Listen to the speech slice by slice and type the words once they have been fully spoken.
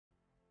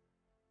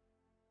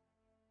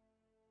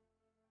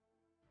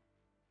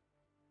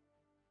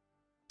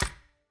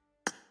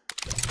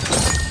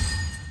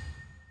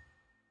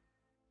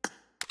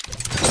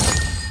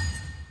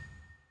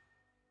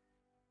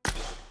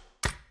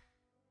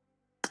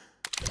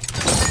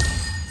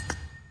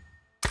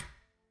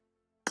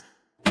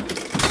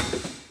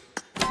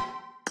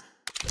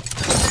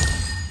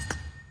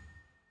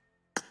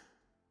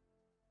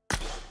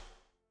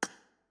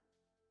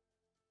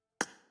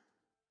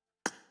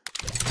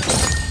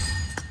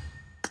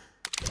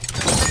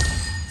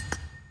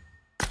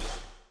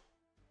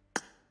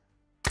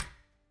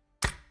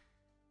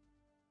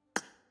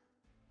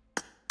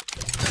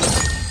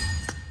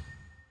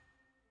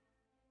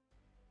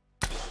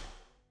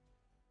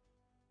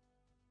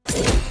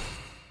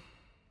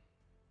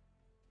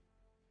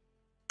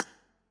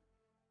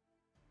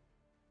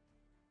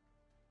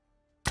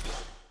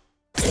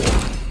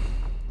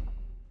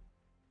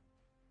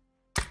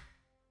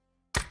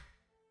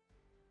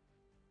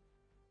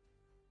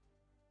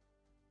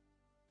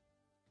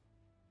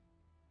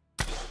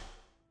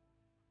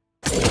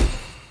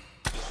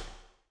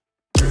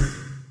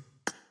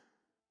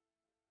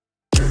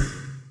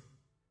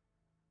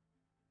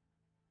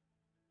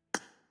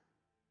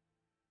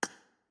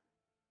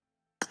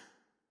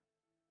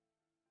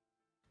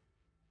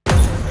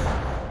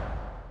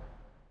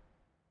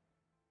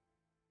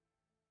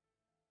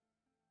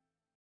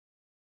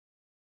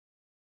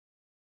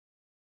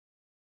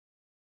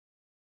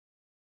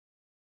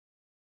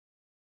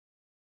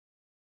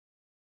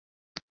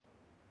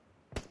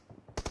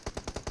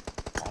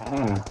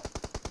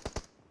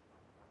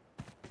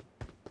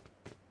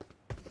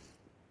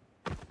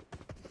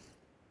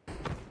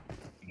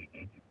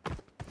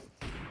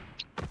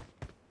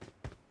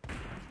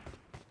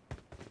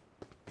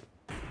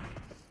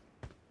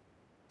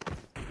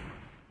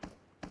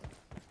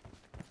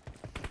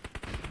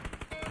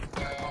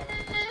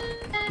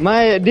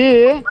मैं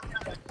दी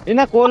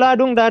ina kola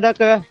dung dada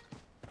ke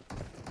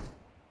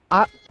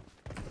a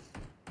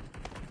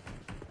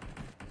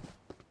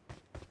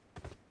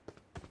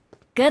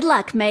Good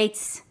luck,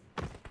 mates.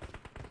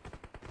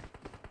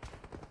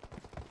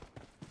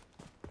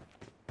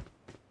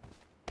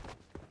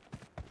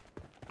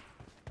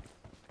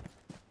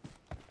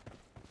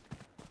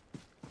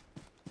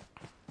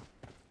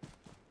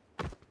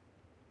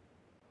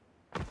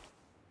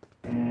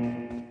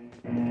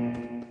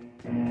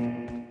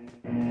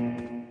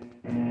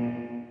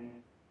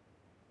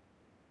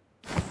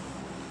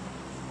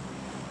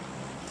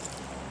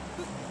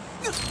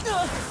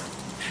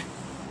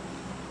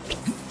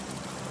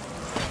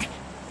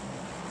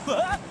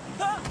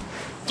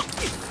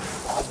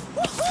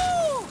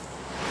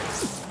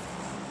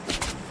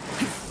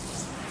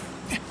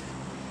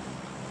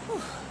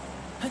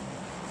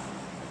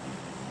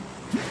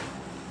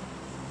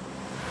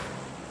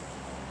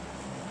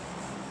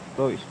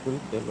 तो school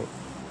चलो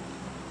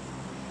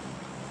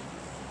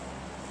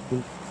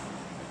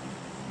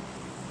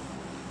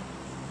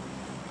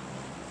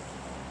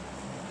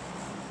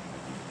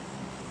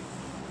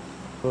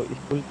तो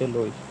स्कूल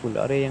चलो स्कूल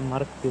अरे ये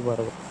मार्क क्यों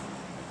बार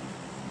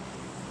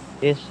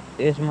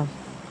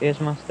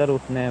एस मास्टर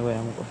उठना है भाई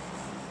हमको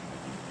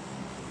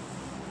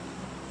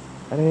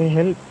अरे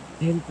हेल्प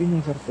ही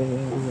नहीं करते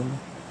हैं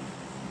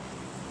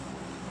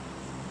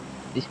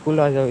स्कूल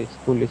आ जाओ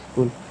स्कूल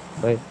स्कूल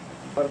भाई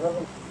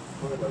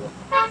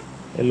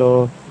हेलो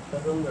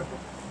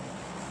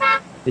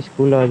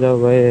स्कूल आ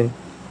जाओ भाई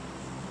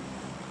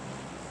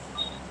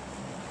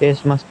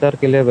एस मास्टर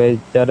के लिए भाई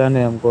ज्यादा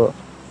नहीं हमको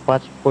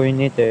 5 पॉइंट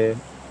नहीं चाहिए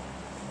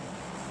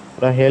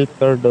थोड़ा हेल्प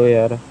कर दो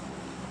यार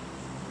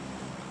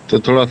तो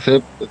थोड़ा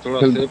सेफ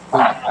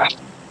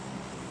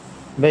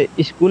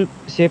भाई स्कूल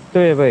सेफ तो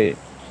है भाई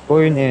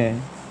कोई नहीं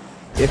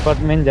है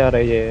अपार्टमेंट जा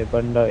रही है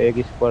बंदा एक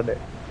स्क्वाड है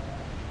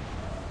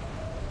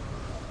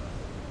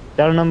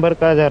 4 नंबर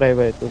कहाँ जा रहा है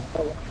भाई तू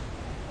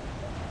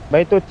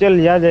भाई तो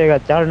चल जा जाएगा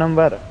 4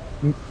 नंबर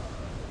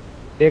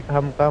एक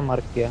हम का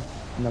मार्क किया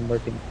नंबर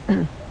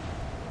 3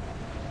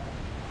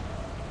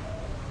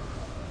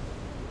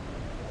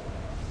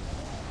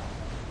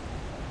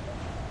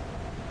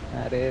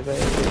 अरे भाई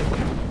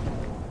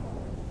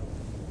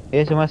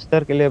एस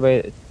मास्टर के लिए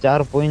भाई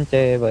 4 पॉइंट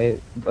चाहिए भाई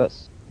बस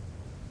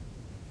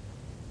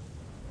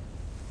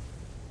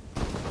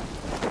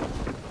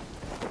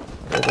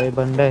तो भाई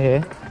बंदा है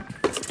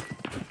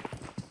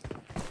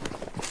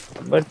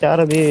बट 4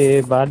 अभी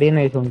बात ही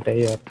नहीं सुनते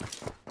यार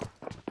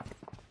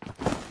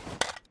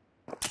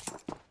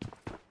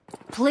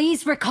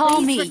Please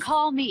recall me.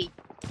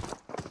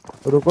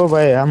 रुको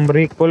भाई हम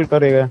रिकॉल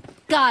करेगा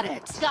Got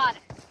it.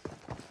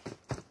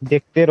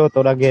 देखते रहो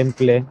थोड़ा गेम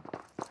प्ले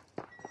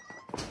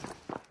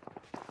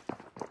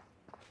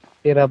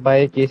तेरा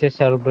भाई कैसे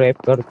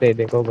सर्वाइव करते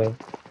देखो भाई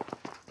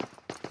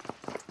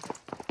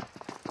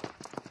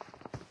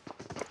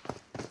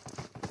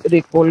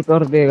रिकॉल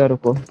कर देगा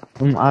रुको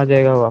तुम आ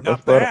जाएगा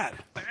वापस पर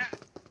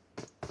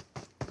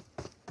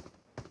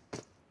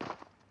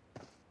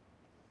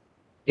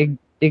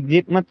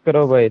एग्जिट मत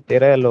करो भाई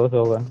तेरा लॉस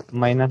होगा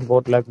माइनस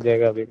बहुत लग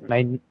जाएगा अभी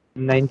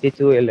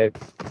 92 एलेक्स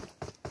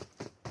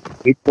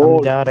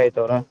हम जा रहे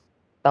थोड़ा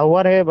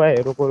टावर है भाई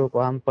रुको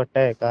हम पट्टा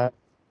है का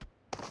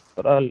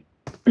थोड़ा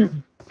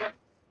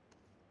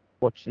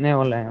पहुंचने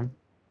वाला है हम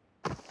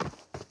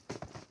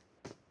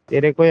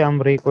तेरे को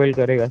हम रिकॉइल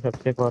करेगा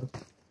सबसे पर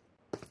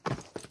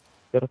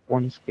तेरे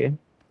पॉइंट्स के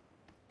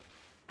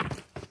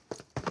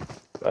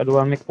और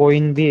हमें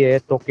कोइन भी है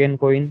टोकन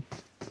कोइन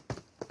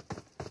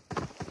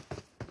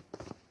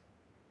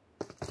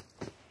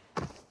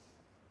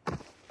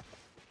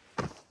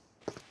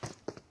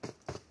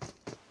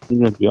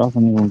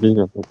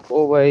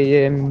ओ भाई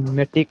ये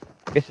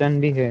मेटिकेशन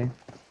भी है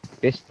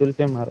पिस्टल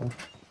से मारा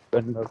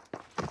गंदा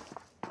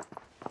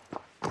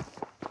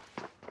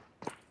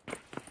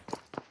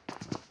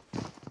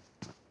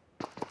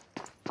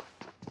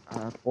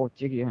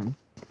पहुंच गए हम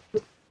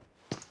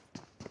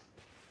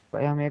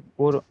भाई हम एक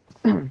और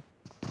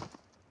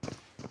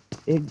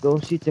एक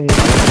दोषी चाहिए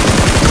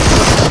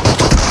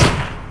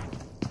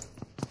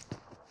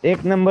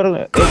एक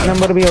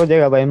नंबर भी हो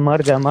जाएगा भाई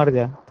मर जा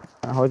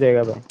हो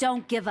जाएगा भाई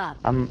Don't give up.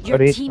 हम Your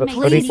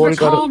teammates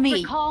recall me.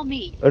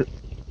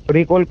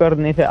 Recall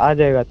करने से आ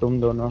जाएगा तुम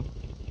दोनों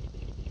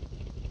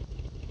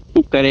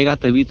तू करेगा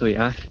तभी तो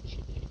यार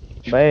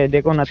भाई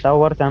देखो ना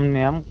टावर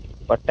सामने हम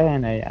पट्टा है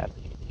ना यार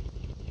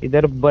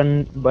इधर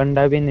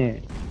बंदा भी नहीं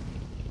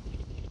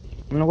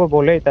हम लोग को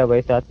बोला ही था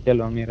भाई साथ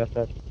चलो मेरा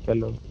साथ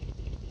चलो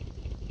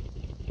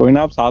कोई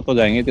ना आप साथ हो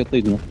जाएंगे तो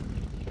इसमें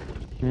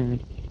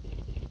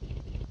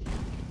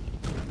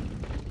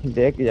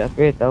देख जा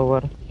पे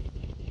टावर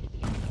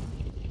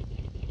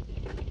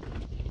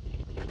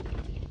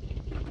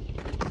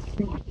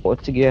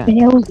पहुंच गया।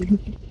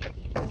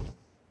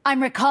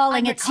 I'm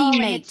recalling a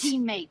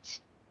teammate.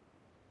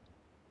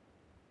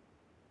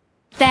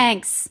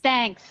 Thanks.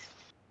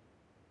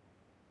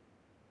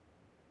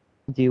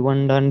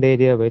 जीवन दान दे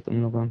दिया भाई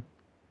तुम लोगों को।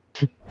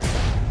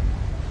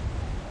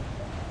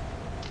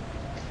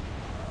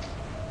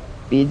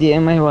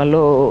 BGMI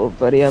वालों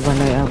बढ़िया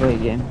बनाया भाई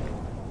गेम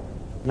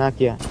ना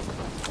क्या।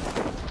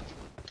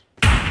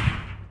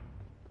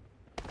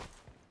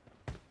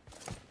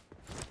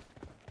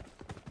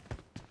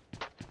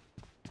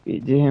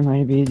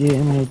 BGMI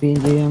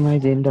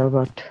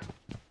जिंदाबाद।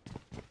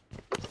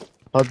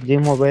 PUBG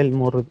मोबाइल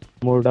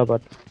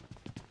मुर्दाबाद।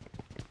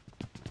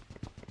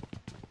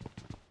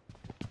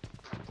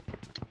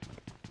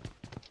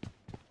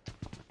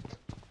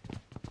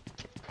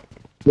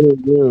 ये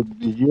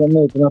BGM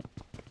में इतना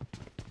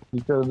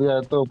फीचर दिया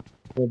है तो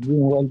PUBG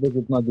मोबाइल पे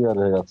कितना दिया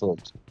रहेगा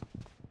सोच।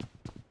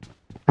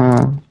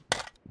 हाँ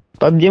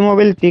PUBG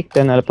मोबाइल ठीक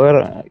था ना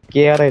पर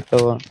क्या रहे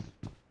तो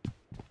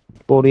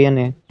कोरियन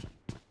है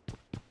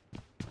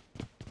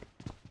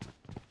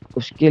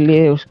उसके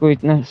लिए उसको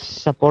इतना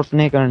सपोर्ट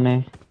नहीं करना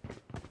है।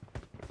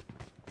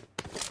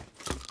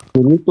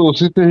 शुरू तो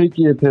उसी से ही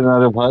किए थे ना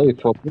रे भाई,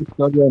 सपोर्ट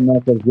कर या ना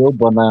कर जो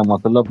बनाया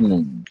मतलब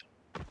नहीं।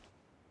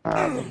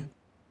 हाँ भाई।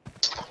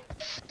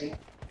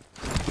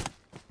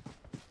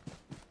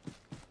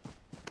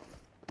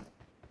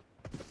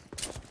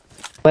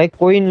 भाई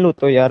कोइन लो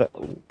तो यार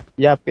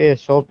यहाँ पे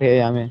शॉप है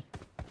यहाँ में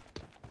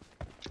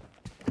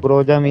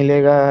ग्रोजा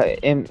मिलेगा।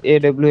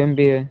 AWM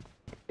भी है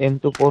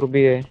M24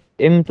 भी है।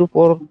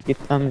 M24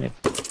 कितना में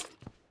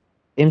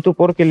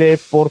M24 के लिए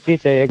 40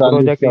 चाहिए 40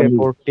 ग्रोजा के लिए 40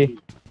 40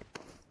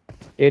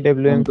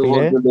 AWM के M24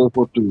 लिए के लिए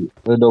 40,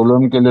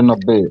 AWM के लिए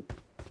 90।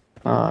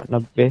 हाँ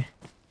 90।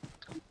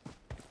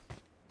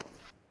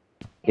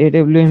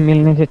 AWM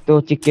मिलने से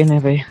तो चिकन है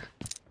भाई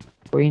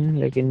कोइन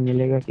लेकिन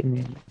मिलेगा कि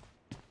नहीं।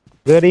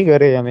 घर ही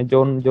घर है हमें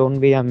जोन जोन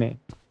भी हमें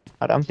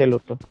आराम से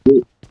लूटो।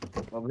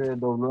 अबे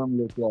AWM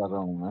लेके आ रहा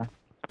हूँ मैं।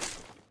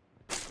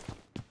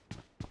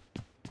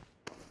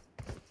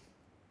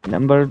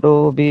 नंबर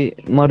 2 भी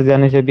मर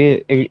जाने से भी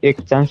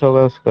एक चांस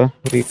होगा उसका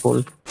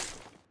रिकॉल।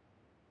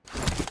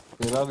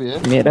 तेरा भी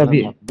है मेरा टेंशन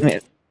भी मत ले।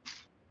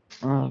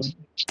 हाँ।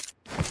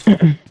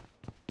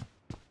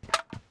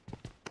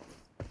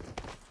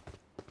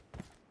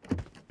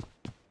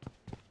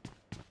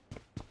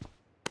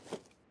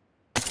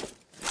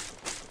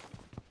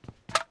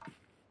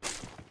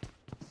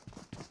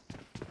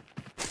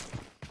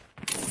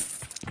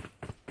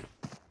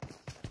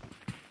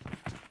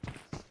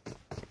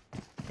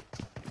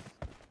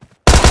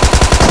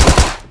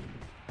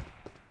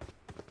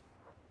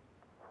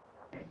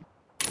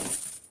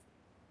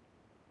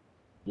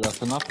 या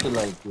स्नैप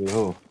चलाते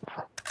हो।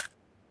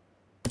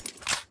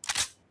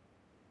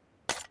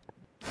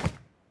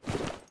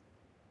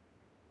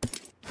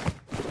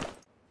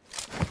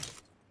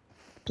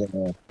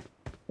 चलो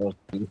बस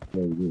ठीक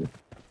है ये।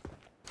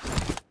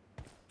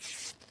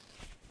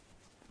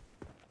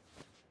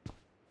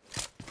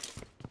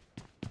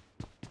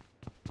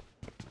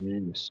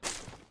 Yes.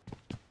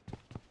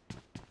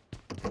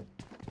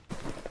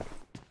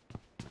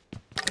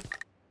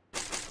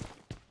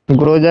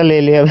 ग्रोजा ले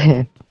लिया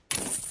भाई।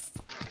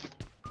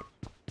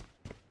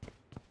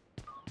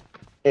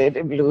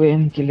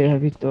 AWM के लिए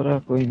अभी तोरा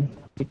कोइन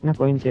कितना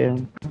कोइन चाहिए।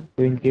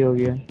 20 हो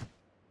गया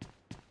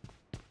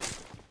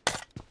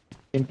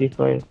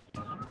 25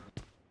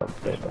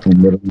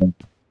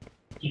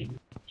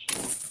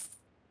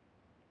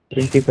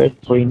 25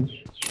 कोइन।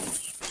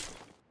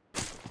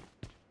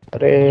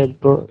 अरे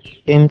ब्रो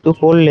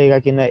M24 लेगा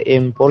कि ना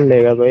M4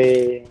 लेगा भाई।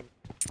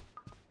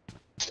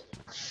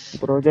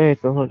 ग्रोजा है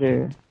तो हो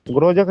जाएगा।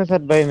 ग्रोजा के साथ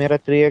भाई मेरा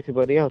 3x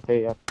बढ़िया होता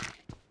है यार।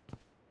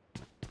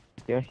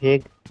 क्या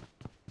एक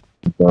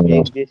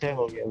जैसा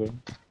हो गया भाई।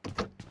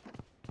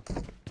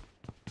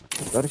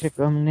 घर से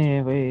कम नहीं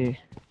है भाई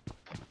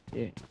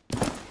ये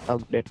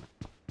अपडेट।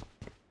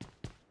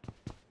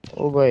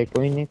 ओ भाई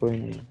कोई नहीं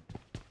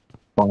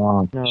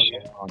ना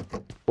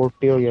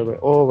 40 हो गया भाई।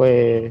 ओ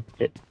भाई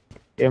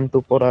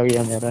M24 आ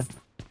गया मेरा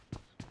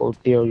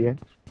 40 हो गया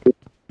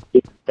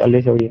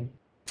 40 हो गया।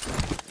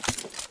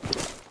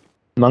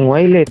 मंगवा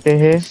ही लेते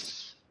हैं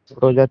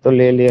रोजा तो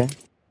ले लिया।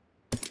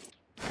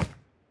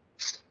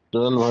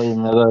 चल भाई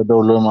मेरा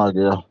AWM आ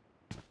गया।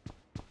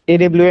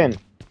 AWM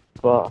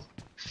वाह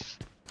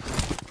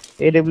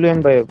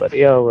AWM भाई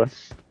बढ़िया होगा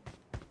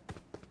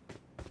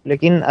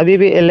लेकिन अभी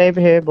भी एलाइव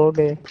है बहुत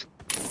है।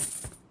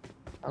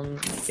 हम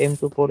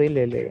M24 ही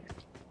ले लेंगे।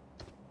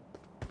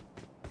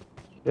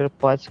 फिर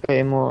 5 का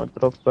एमो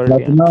ड्रॉप कर दिया।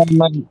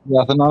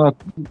 यातना में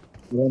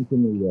तुरंत ही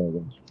मिल जाएगा।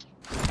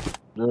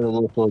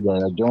 150 हो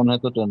जाएगा जोन है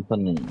तो टेंशन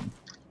नहीं है।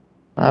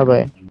 हाँ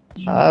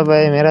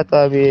भाई मेरा तो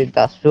अभी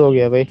 10 हो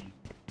गया भाई।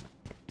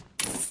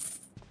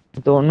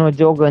 दोनों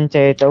जो गन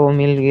चाहिए था वो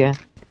मिल गया।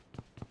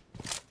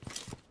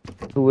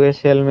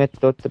 2SL में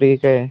तो 3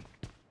 का है।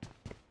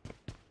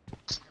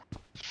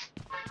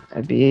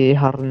 अभी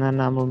हारना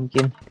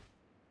नामुमकिन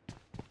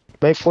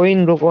भाई।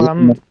 कोइन रुको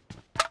हम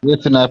ये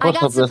sniper I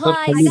got suppressor supplies.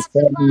 खाली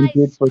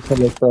 4 पैसा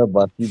लगता है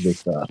बाकी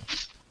बेकार।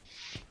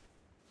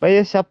 भाई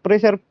ये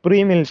सप्रेसर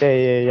फ्री मिलते हैं,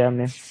 ये या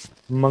में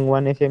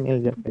मंगवाने से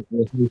मिल जाते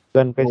हैं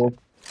गन पे।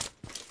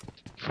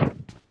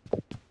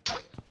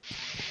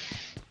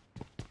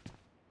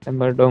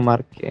 नंबर 2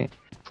 मार्क के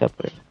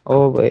सप्रेस।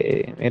 ओ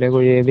भाई मेरे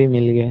को ये भी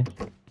मिल गया।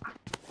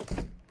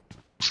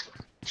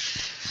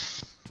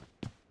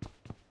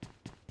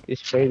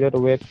 स्पाइडर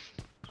वेब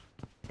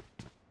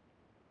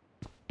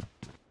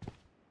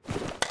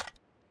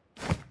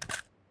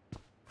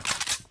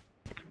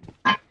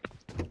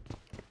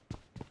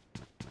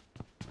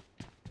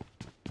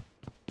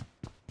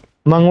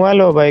मंगवा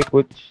लो भाई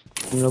कुछ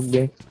तुम लोग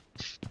भी।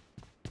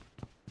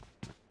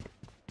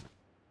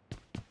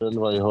 चल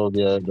भाई हो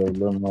गया,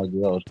 डबल आ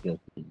गया और क्या।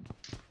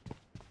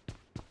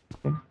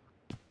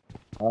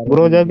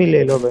 ग्रोजा भी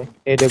ले लो भाई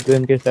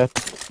एडब्ल्यूएम के साथ।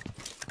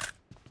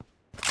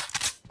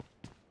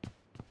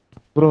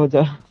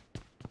 ग्रोजा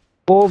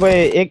ओ भाई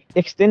एक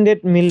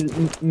एक्सटेंडेड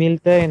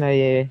मिलता है ना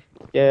ये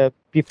क्या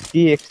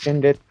 50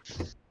 एक्सटेंडेड।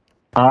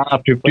 हाँ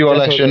 50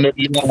 वाला 50 हो जाए एक्सटेंडेड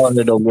लिया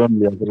वाले डबल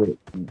लिया फिर।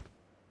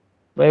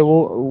 भाई,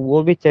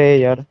 वो भी चाहिए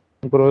यार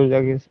ग्रोजा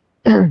के।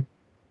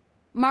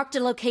 Marked a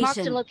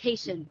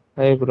location.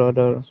 भाई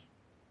ब्रदर।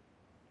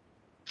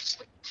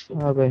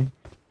 हाँ भाई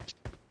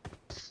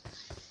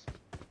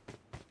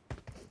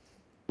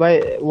भाई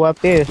वहाँ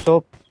पे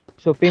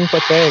शॉपिंग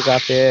पता है कहाँ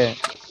पे है,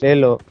 ले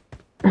लो।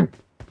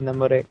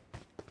 नंबर 1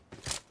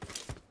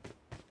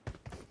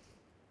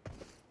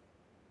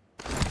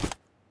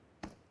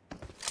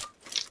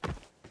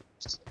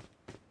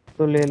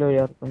 तो ले लो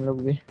यार तुम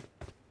लोग भी,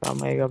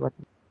 काम आएगा बात।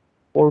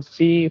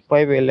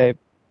 45 एल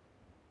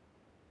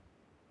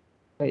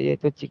भाई, ये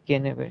तो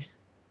चिकन है भाई।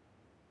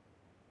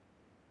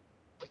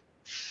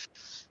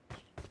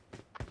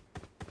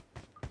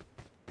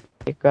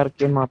 ये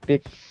करके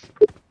मापिक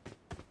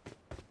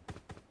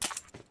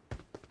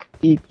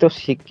ये तो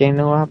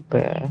चिकन वहाँ पे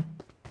है।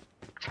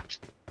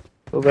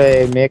 तो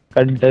भाई मेक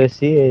कंडर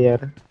सी है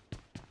यार।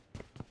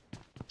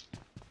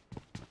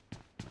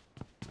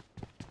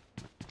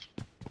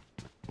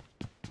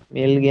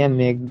 मिल गया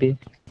मेक भी।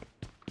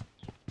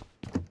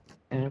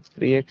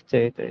 फ्री एक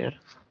चाहिए था यार।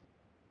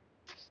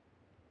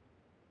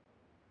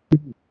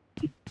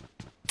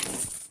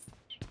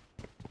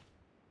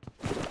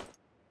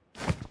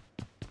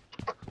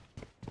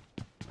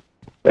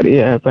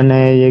 बढ़िया अपन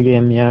है ये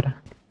गेम यार।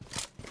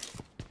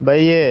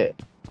 भाई ये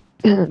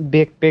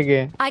बैकपैक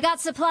है। I got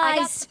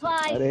supplies.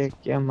 अरे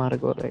क्या मार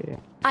हो रही है।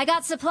 I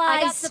got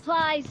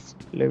supplies.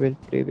 Level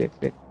 3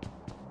 backpack.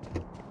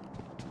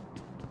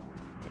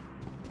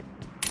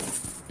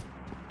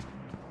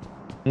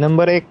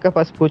 Number 1 का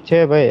पास कुछ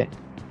है भाई,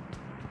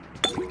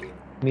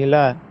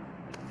 मिला।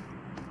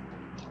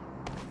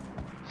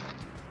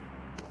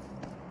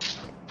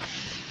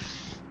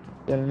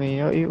 Tell me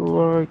how you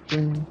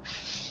working।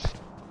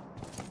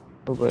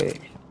 तो भाई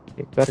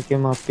ये करके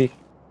माफी।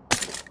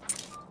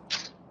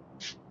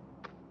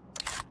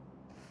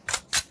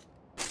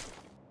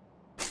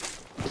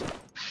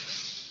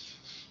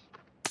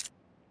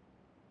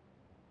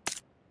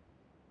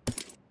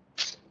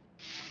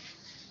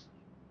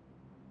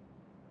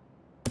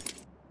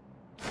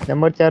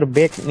 नंबर 4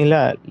 बैक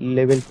मिला,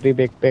 लेवल 3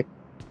 बैकपैक।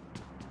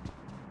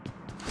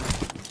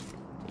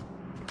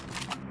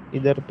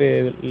 इधर पे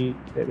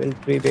लेवल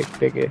 3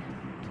 बैकपैक है।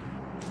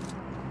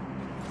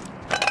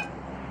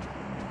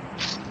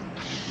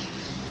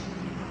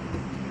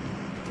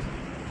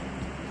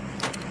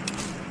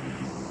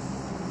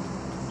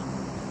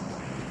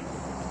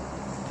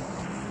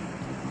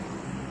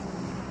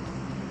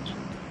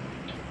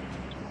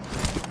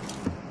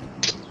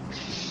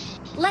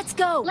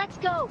 Let's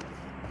go.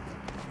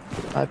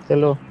 आज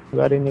चलो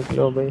गाड़ी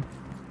निकलो भाई,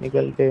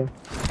 निकलते।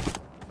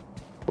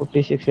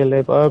 46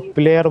 है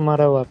प्लेयर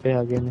मारा वहाँ पे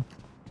आगे में।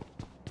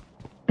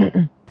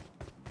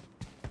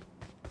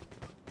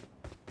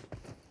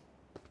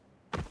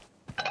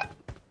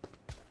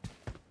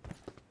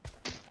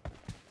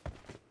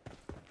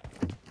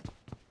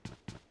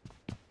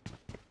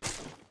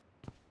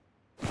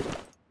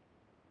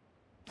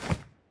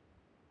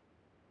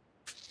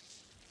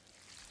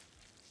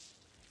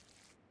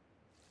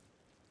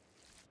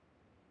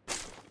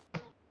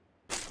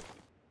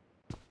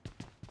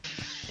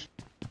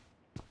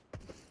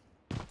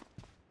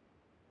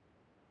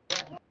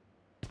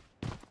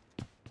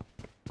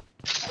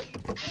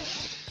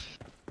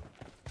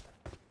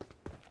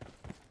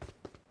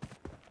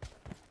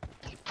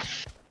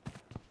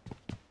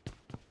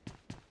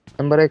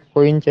 नंबर 1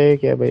 कोइन चाहिए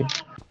क्या भाई,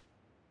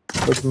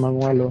 कुछ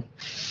मंगवा लो।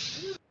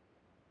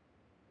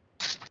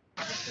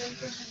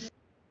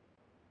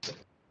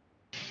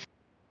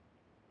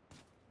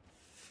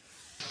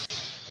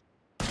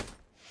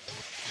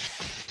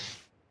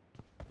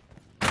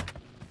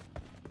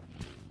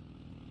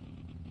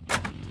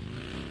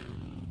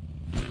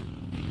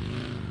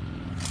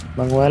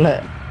 मंगवा ला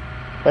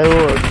भाई।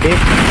 वो देख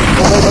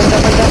ओ भाई बंदा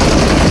बंदा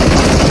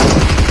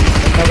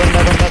बंदा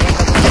बंदा बंदा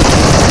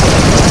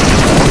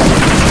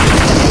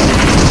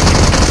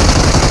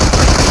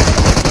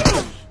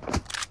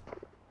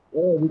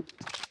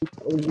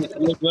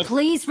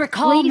Please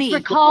recall me.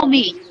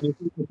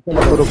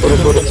 रुको रुको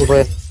रुको रुको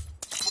भाई।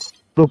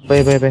 रुक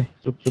पे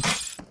रुक रुक,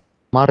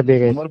 मार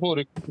देगा नंबर 4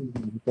 एक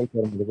निकल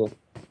कर मेरे को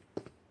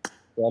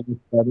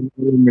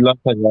 40 मिला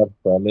था यार,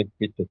 साले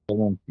के चक्कर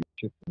में हम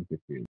पीछे छूट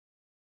गए।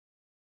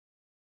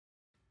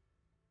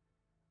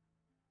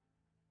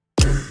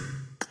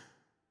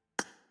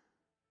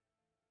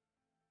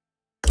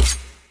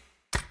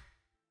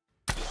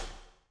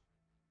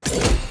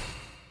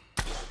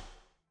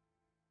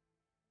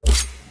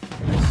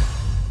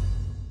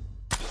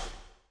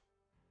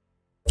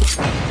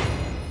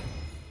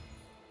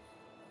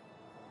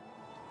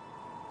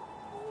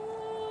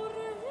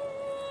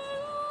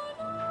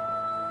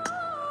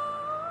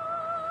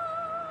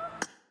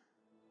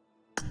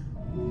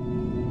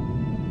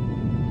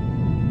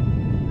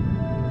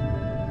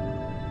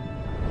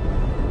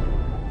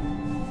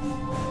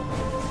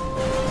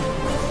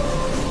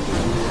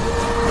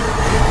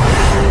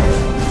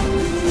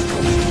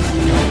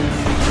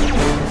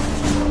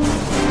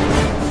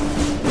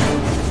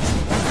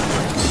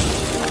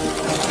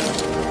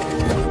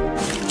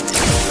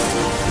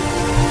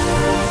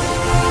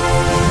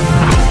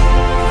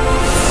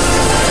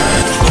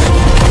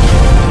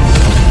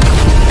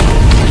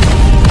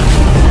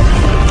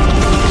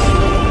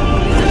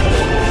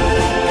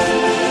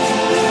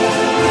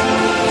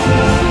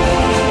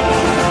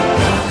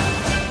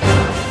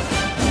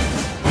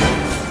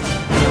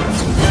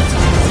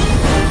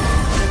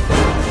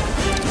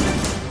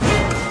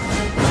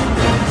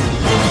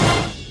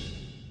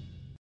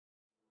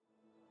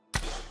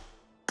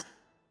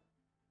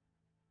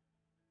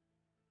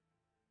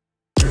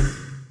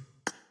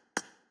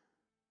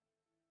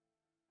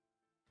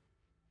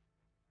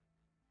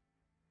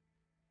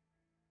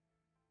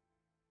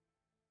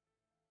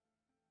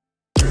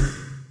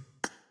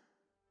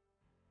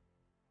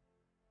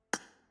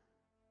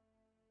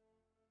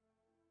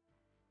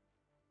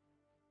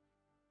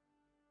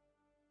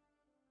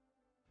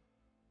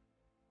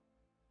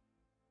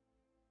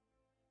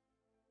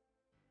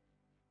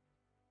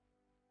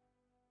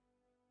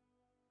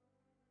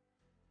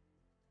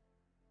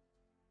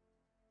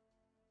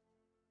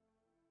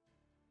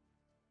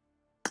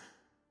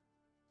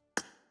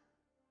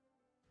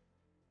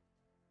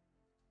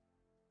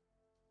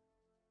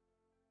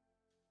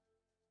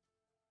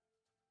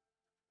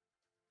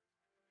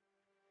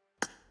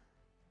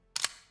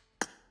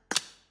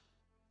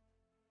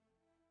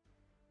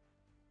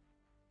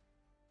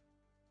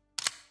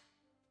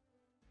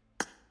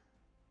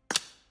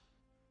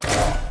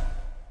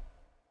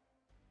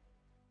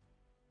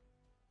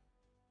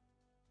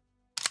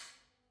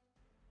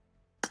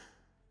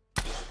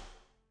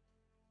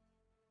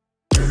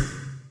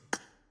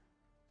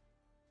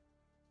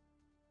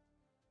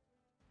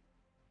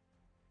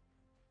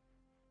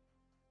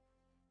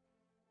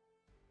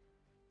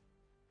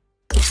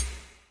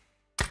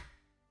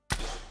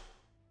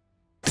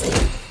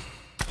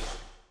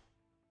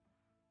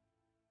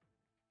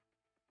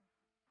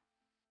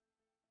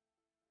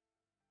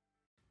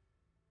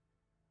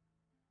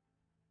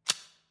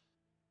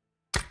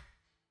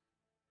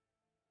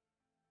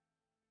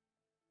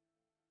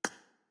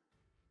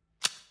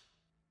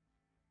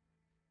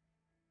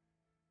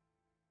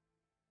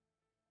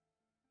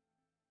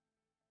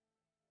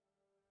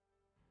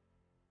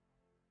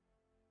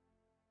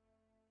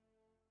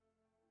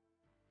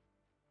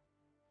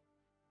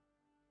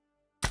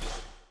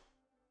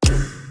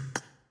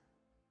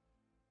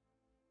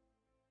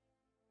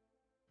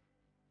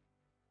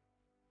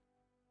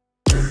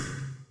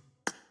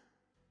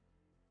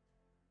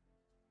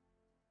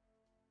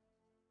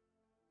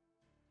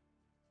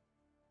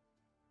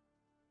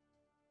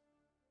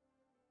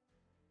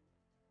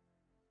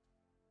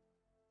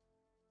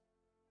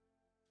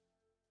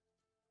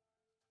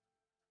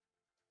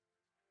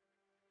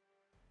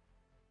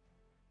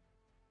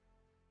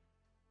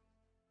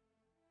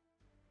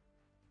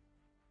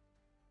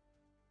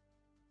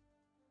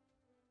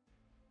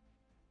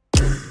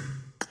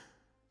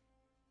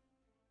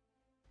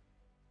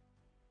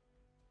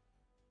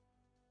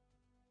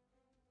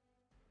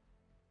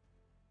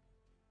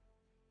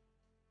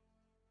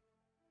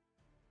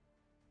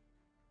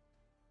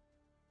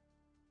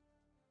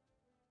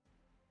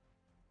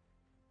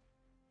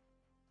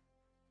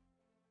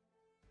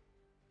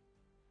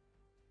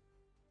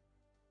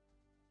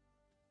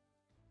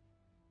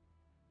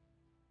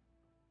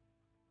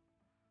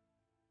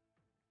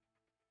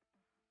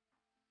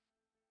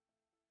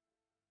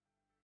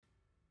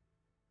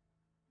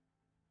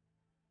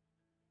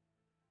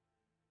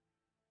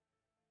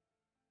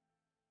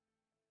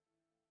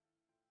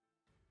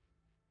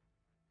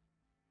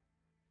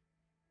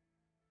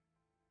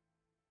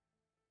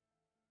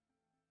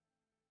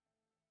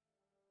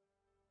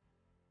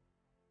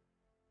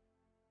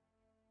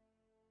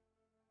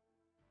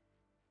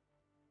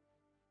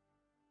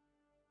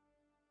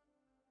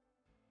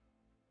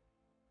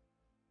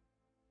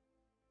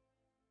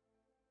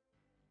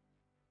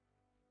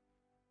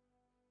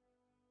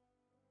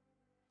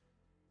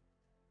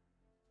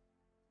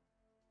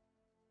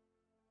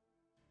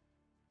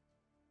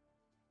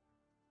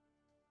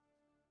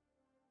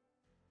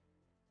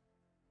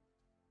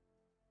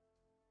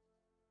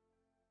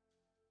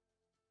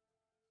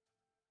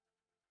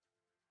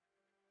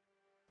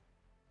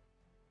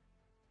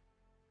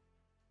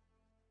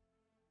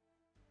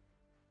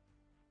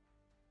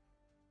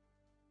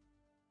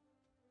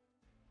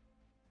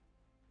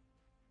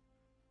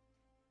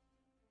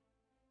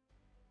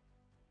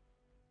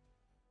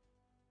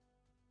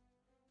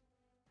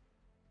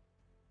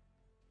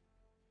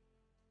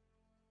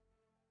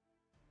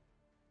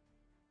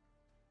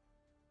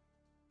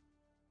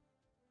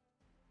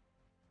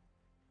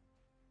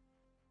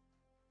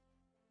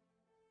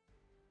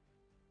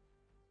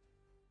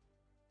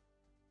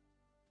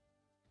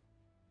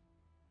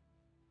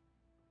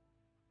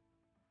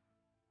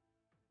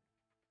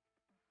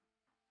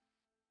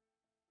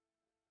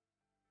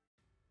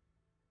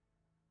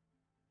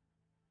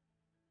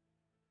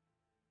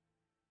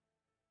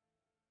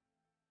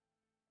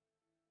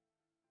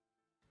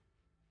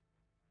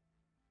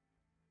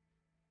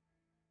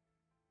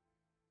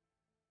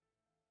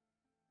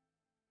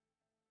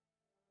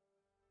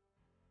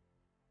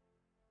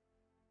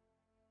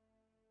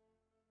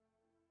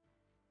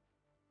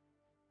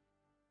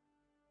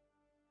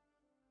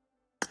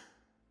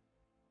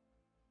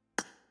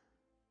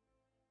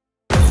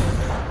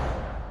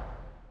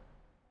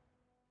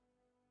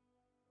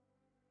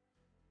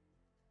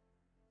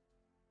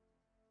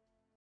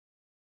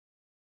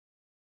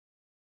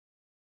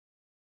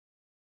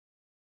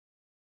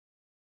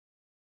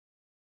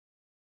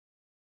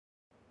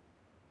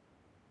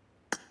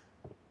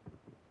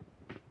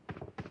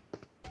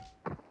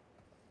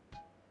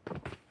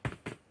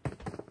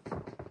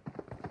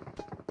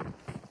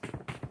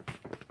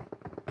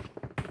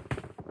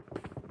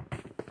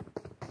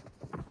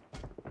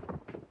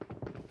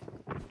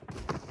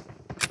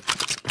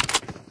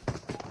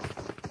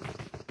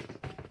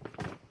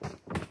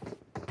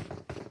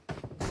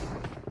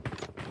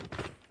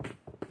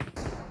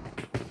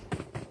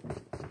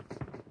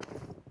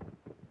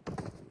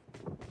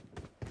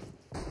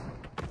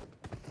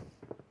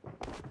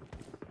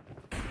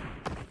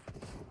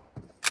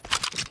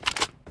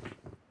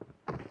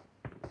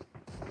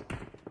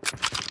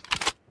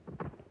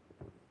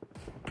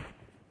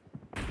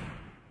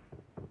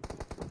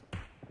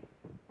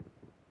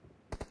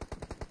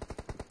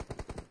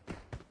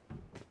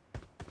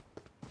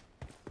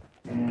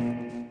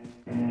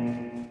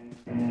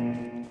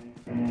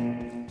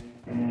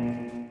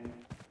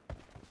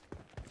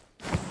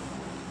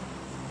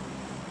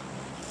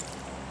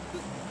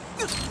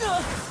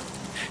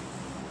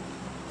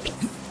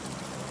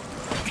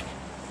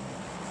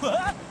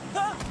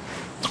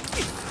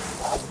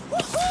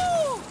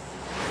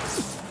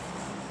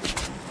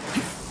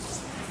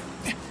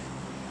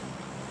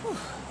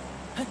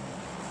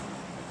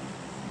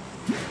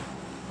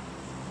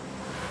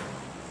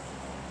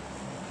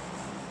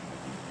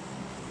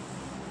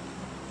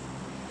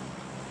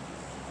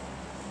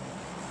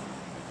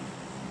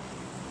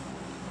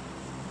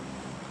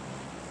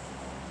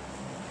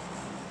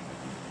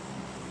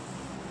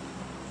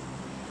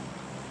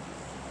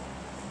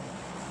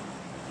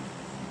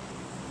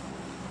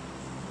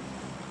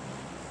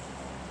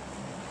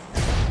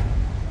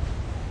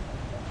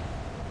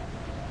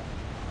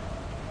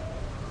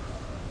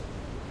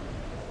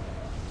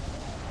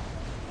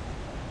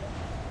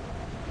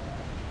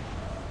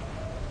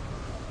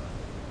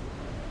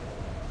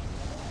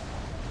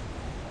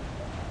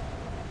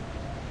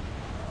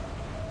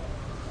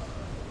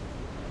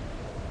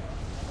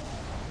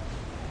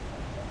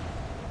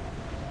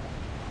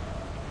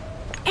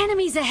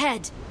 Enemies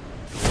ahead!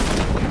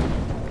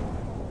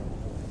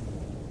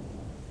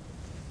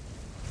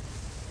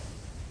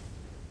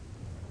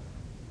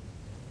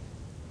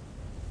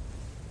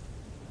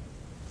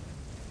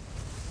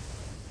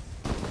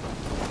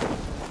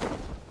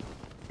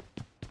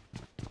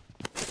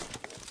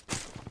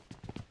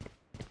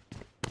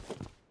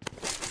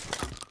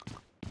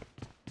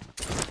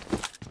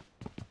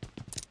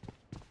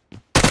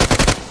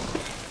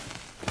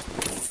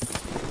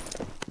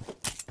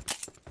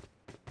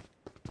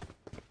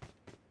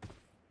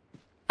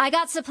 I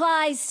got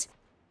supplies.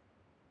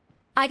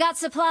 I got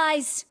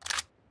supplies.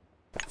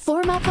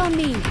 Form up on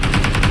me.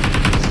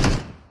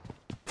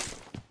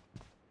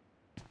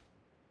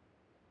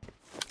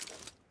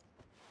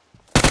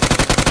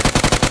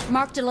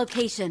 Marked a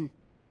location.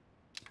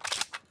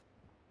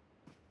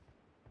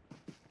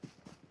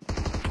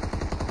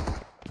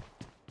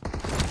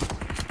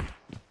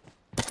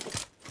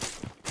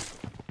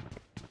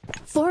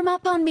 Form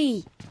up on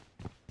me.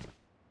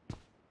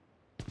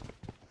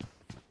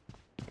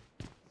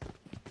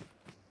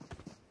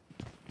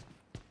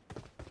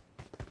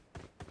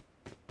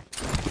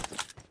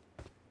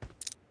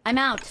 I'm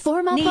out.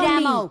 Form up. Need on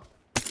ammo. Me.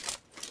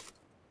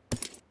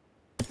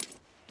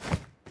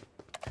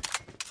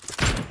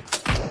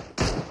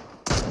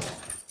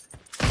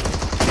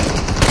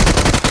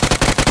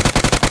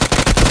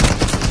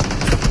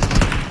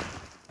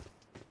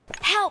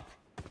 Help!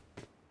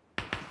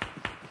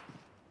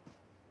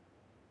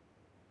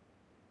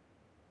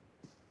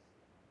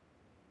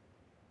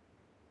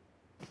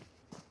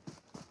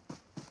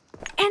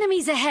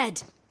 Enemies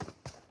ahead.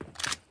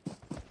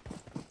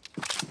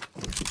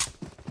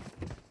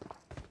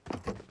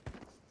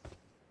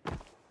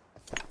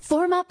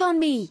 Form up on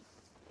me.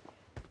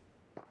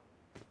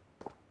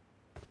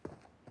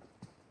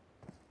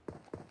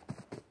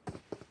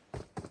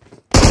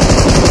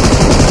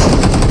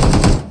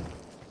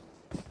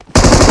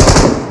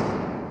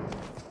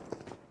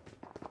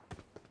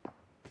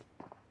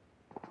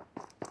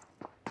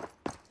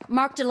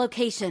 Marked a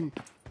location.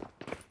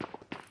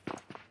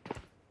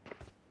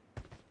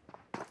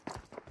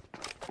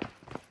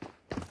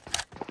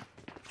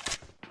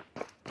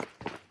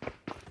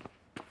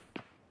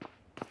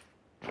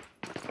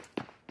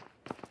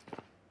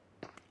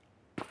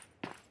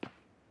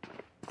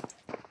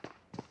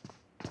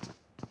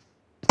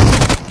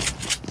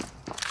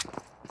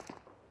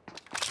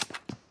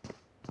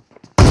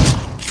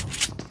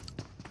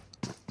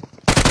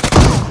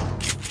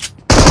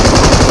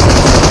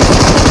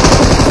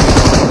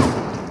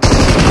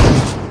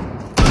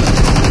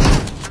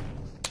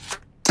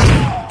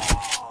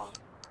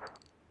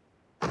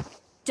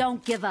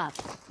 Don't give up.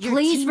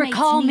 Please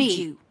recall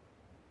me.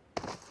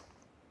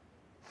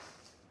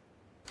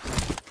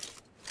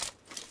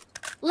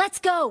 Let's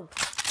go.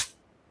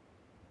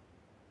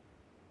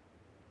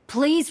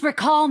 Please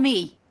recall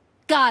me.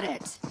 Got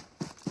it.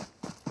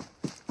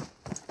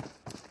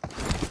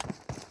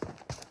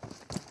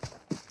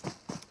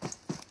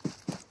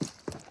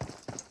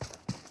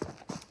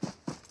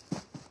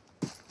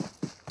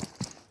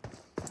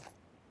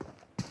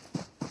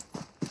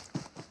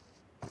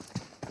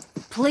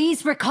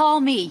 Please recall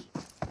me.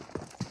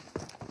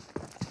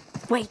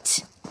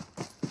 Wait.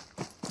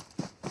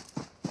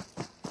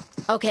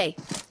 Okay.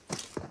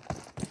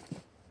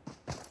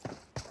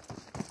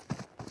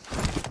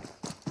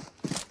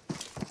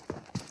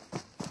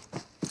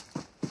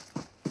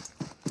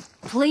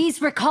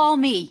 Please recall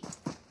me.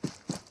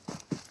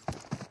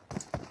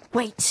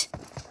 Wait.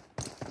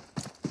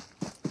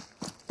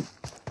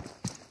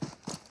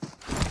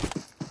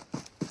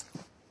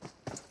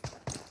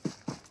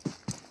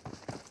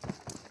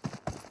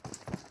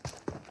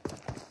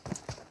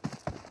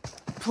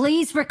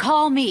 Please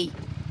recall me.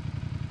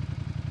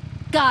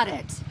 Got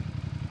it.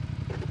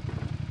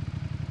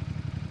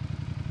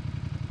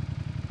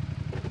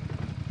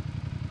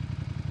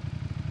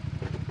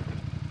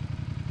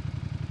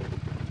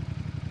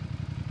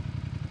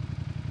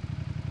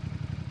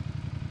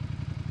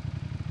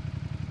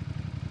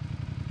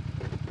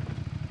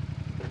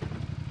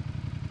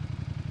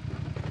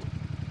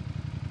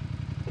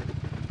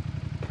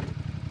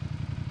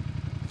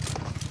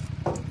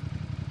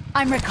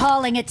 I'm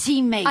recalling a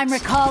teammate. I'm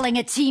recalling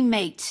a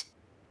teammate.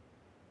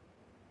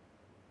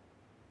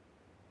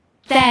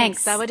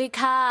 Thanks.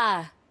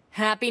 Sawadee-ka.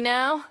 Happy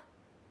now?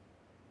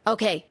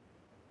 Okay.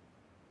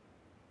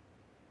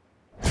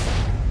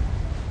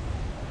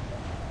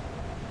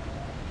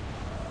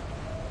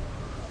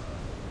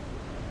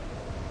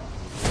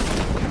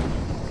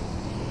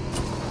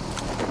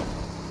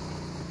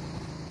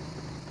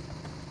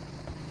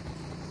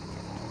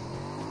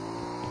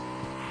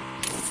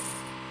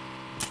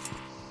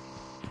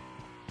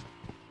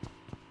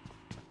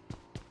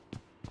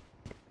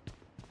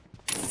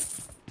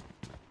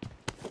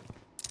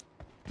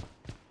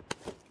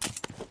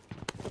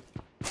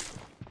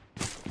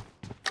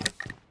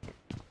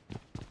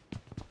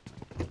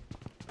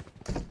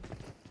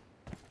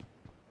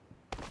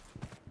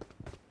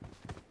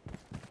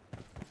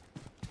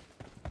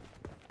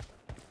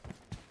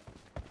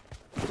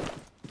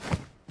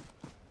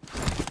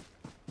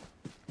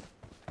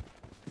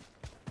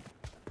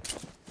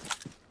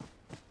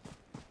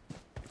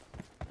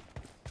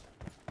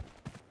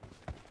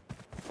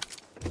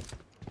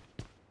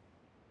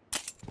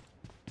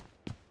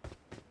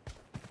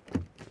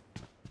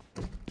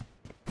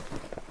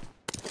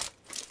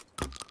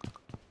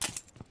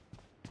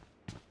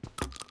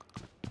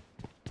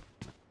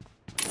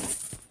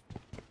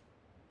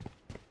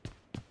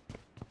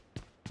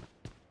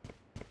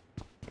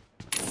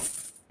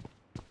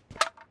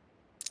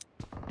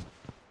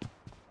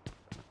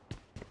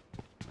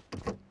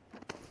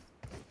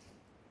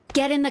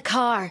 Get in the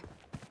car.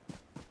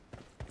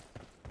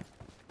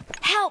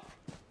 Help!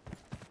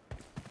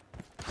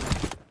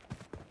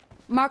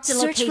 Mark the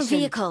location. Search for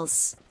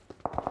vehicles.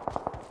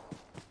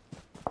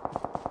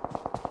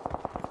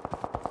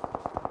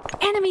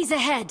 Enemies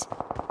ahead!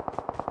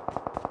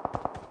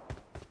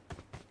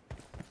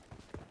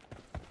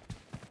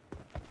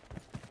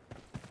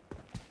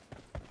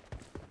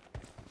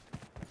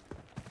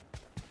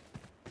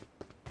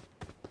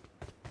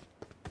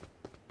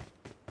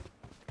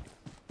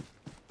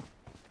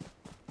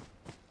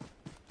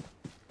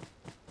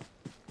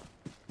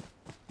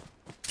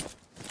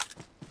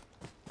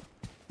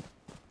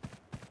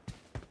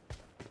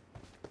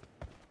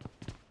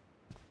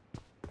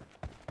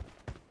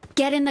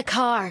 Get in the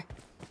car.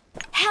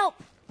 Help!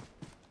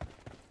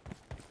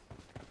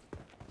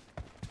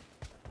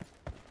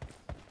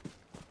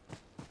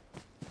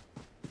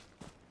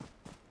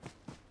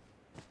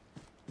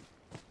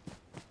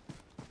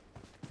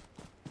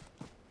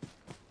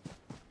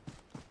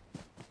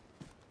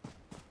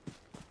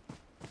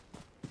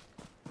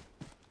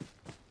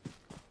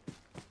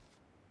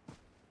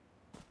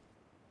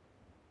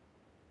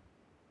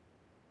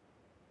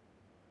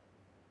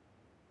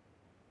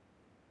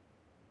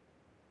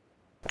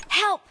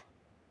 Help!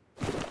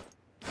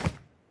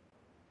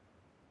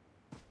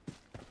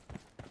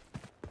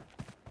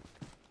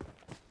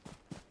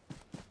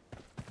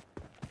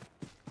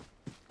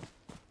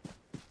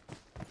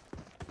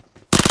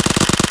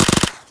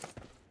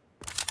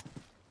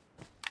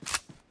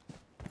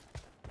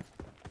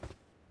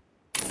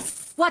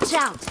 Watch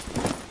out!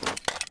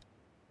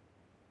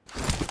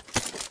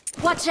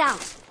 Watch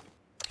out!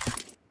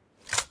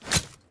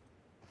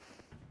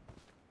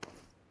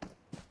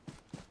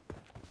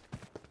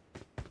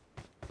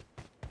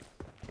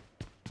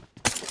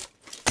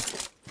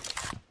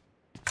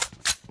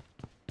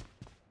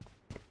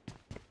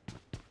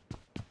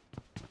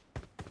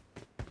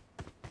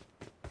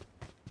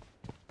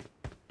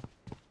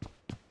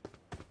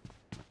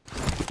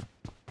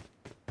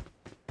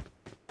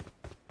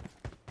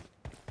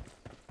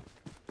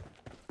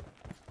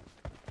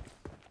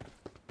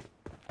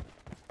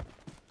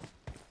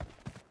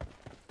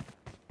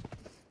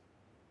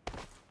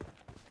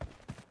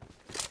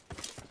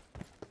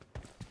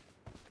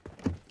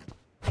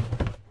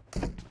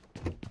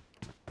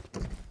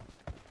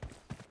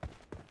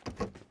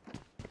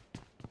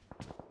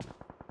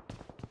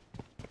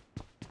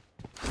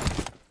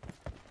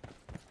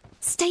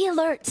 Stay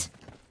alert!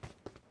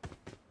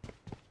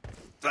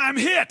 I'm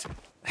hit!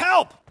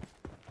 Help!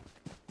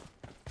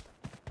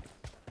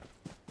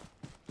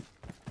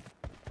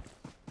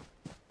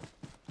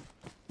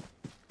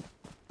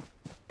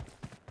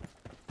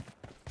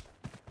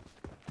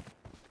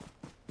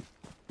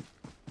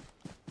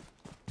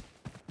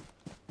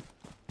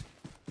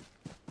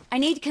 I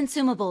need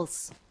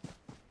consumables.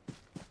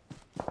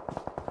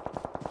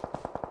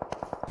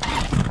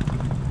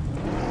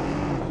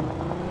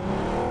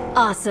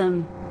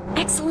 Awesome.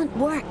 Excellent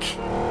work.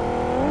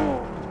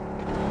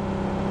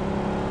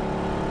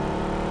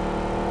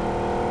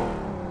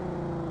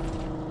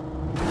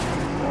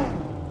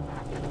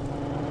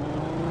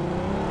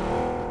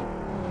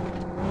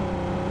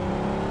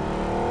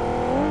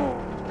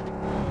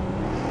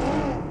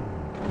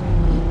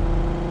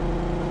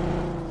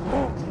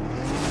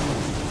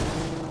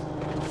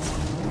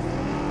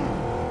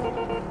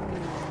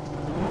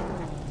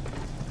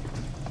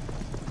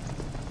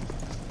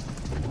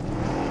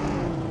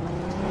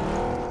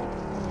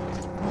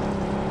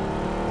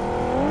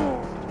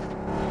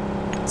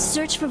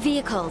 Search for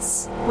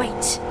vehicles.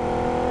 Wait.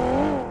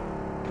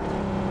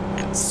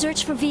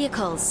 Search for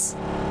vehicles.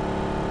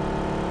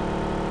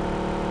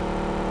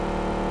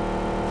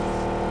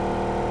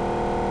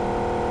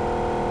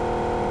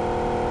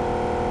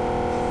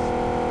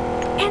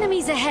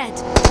 Enemies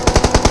ahead!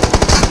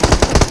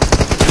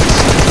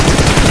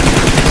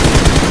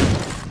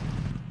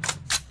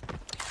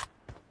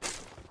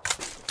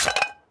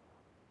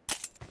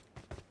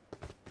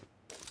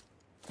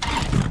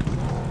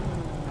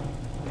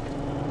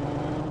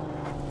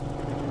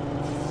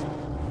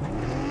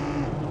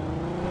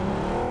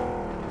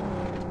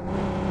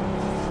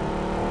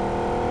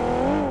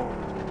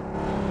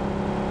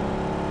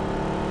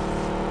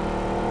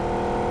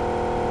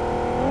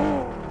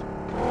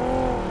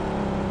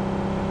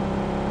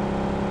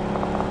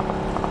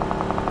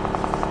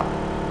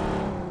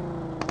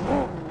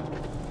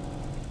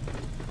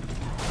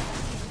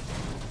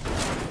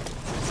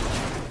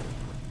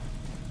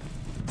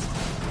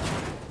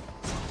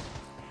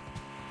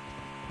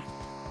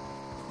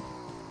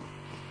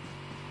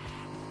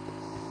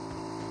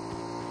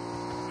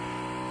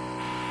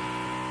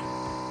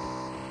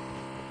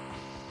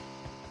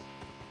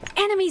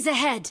 Enemies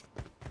ahead!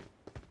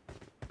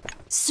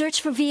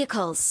 Search for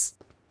vehicles.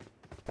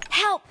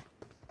 Help!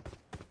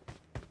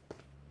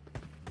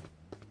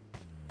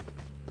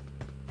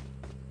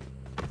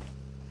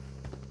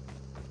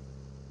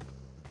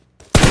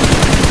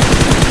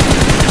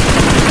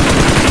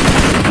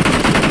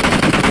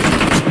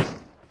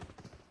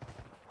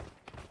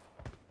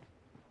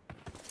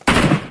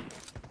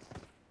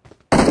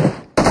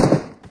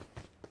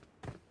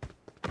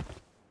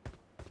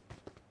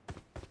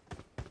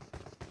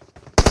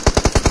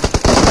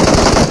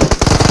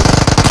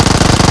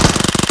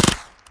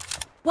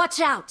 Watch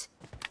out!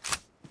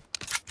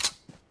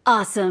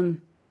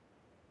 Awesome.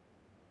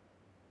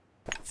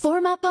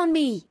 Form up on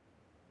me.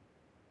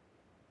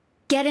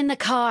 Get in the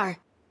car.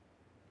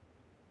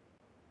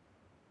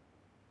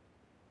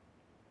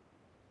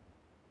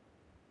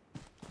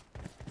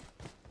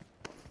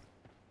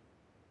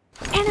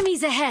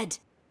 Enemies ahead!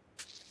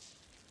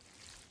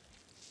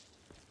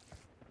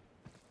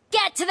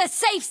 Get to the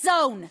safe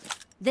zone!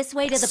 This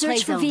way to the play zone.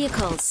 Search for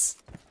vehicles.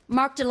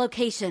 Marked a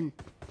location.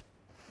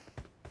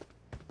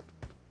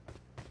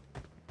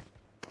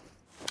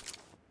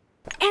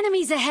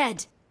 Enemies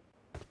ahead!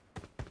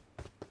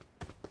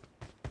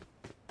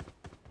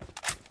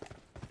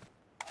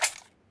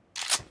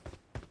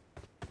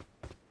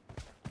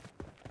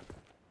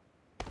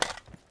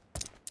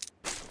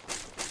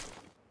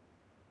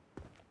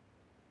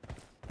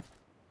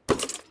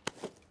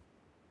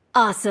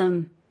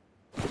 Awesome.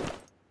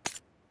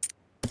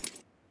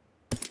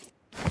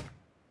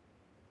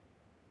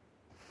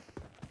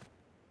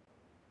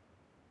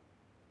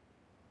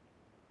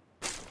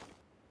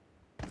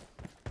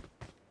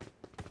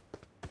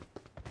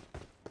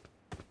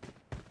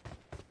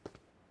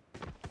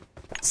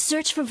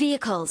 Search for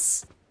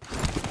vehicles.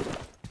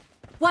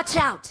 Watch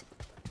out!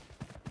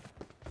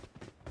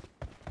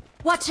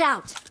 Watch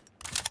out!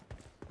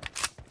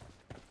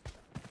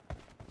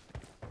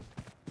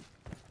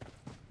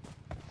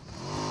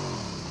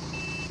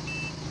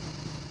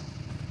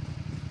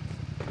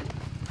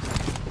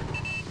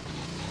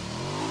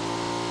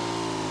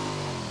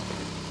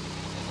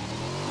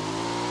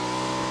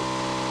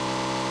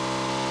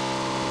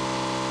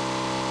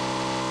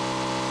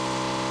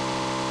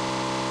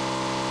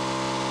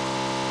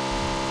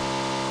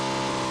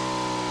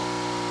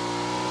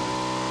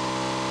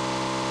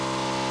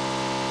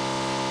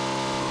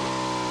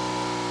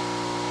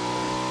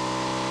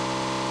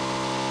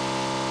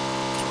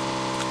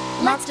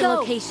 Let's go.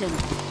 Location.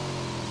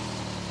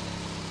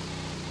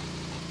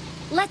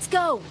 Let's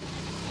go.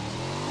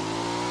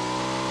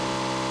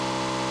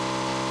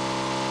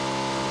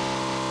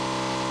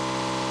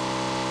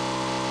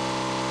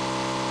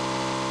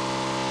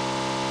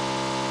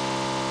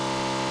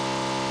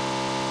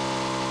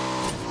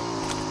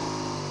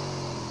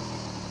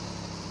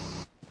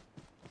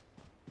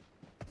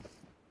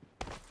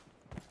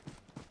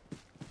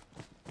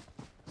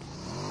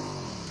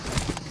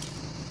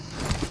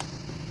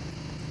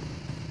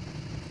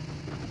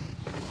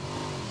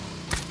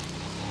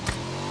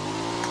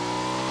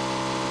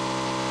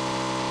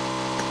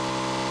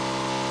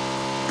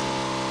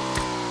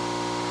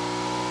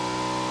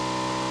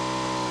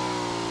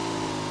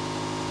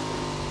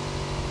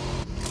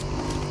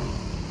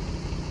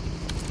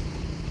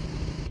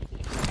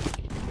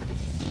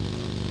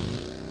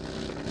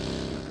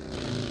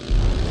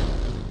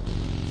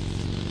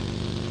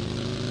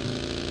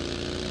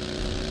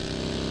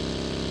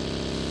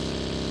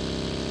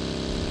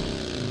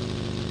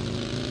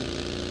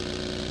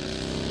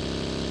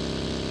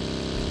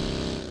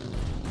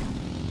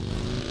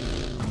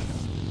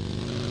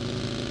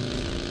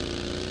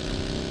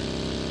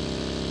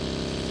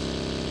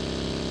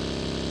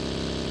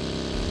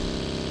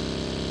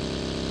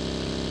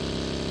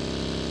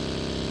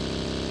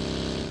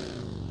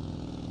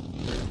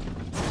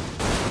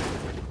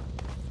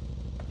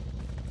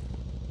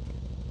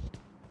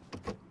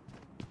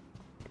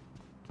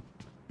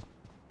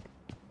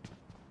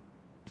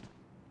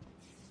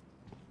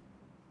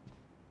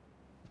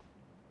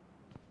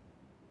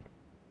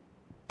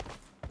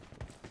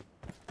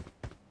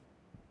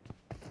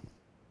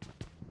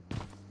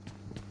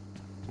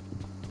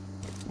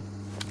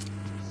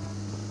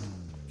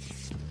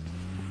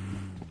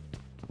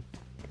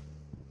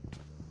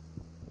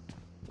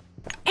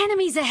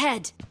 Enemies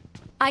ahead!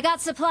 I got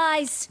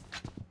supplies!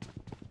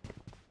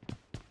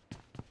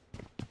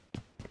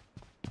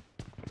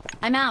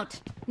 I'm out.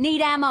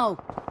 Need ammo.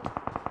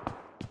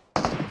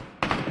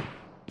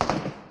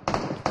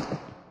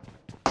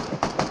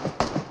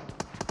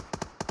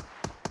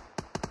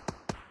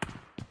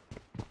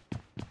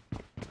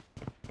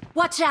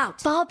 Watch out!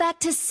 Fall back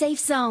to safe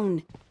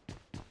zone.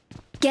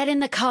 Get in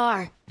the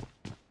car.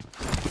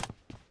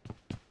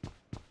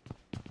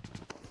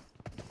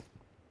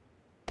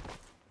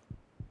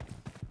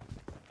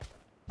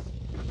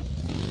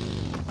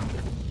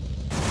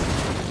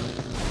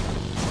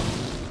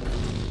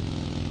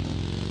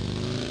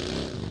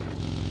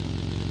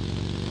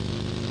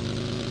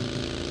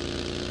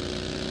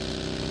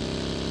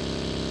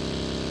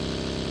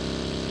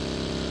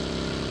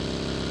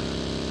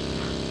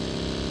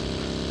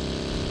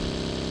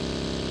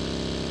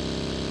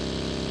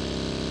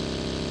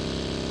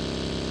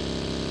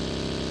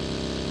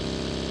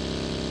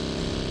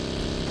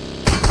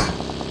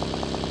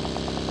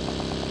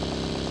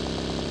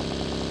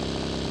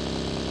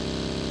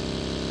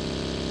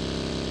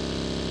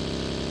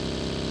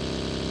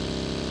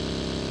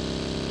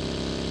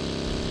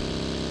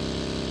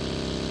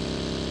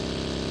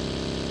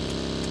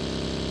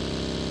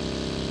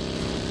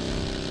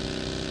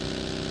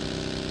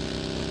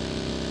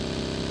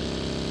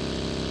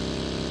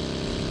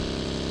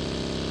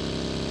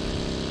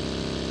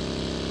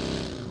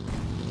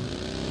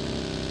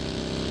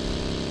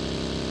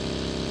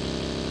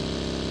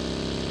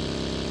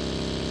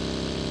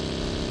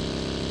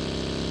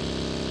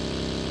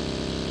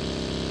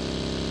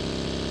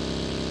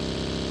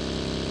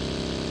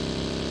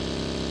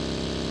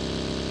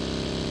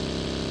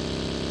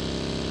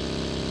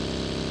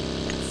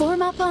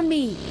 Form up on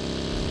me.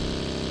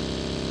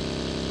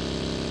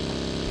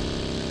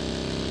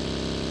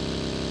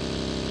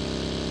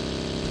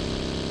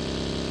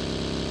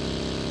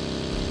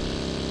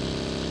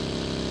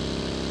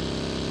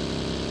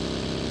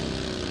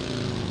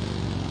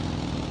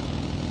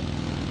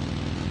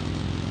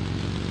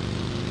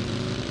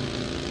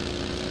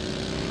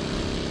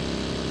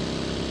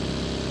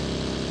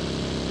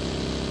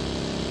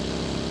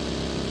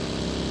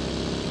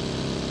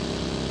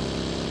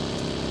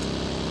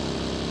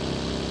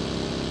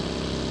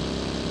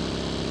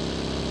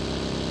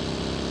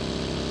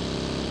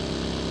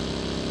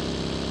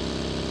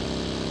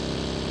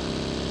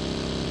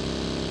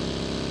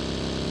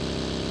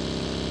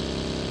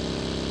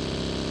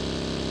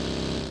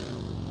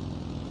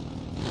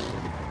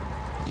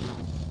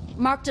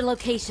 Marked a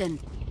location.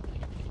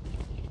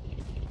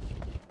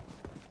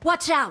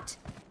 Watch out!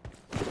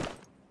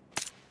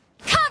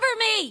 Cover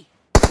me!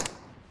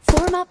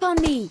 Form up on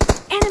me.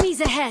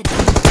 Enemies ahead.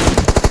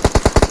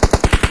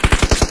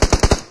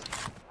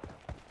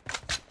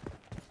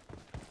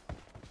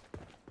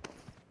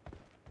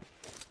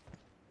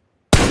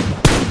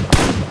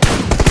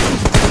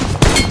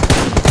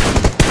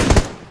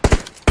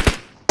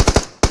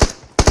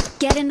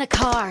 Get in the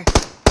car.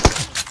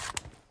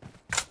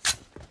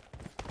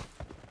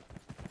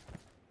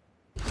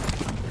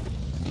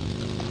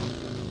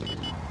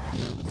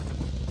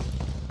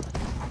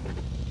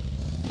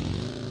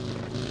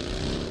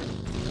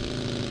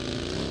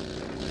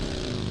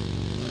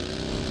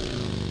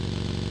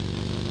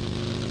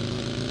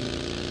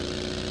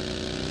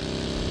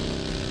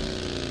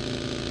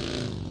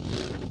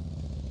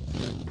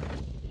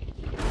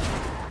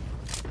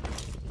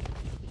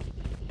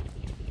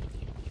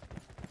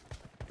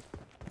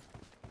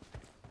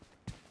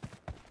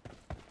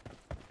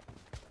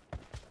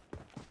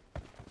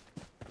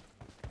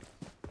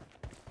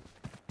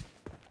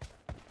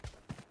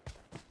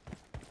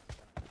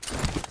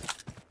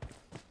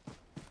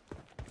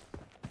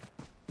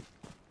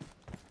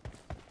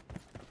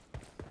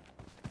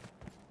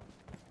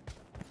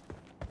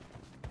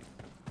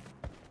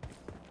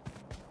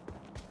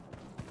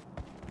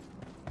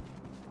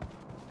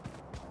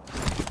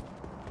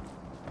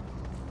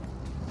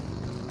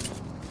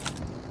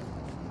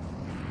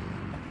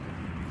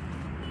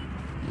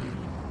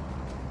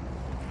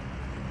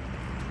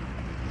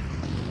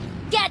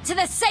 Get to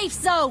the safe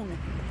zone!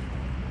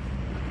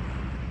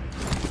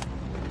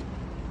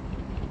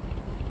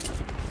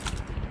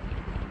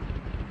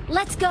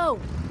 Let's go!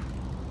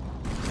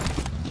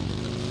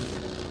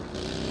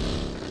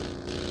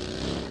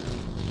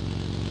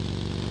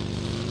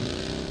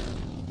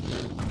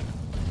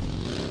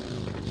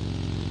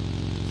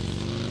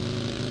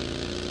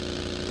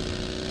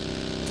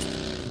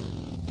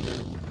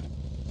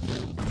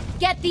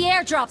 Get the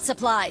airdrop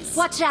supplies!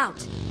 Watch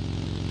out!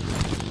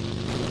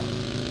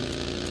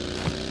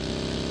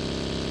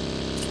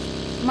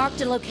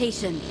 Marked a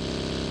location.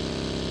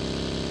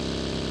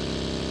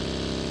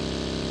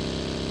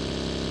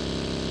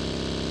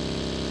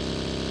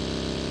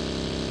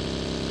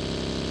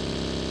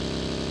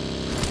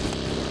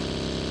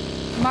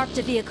 Marked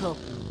a vehicle.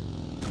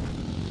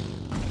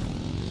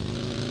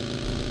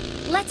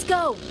 Let's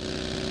go!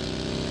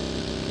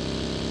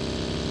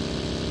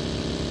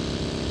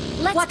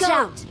 Watch go!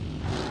 Out!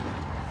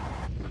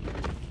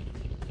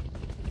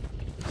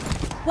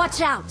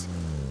 Watch out!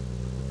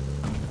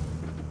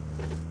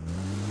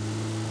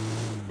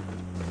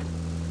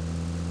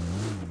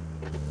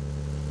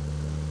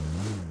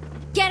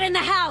 Get in the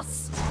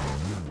house!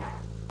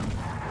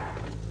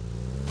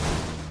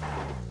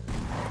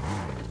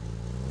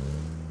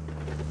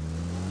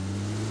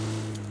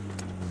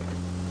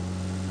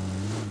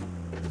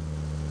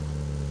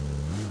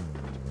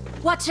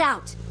 Watch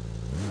out!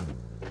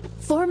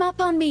 Form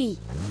up on me!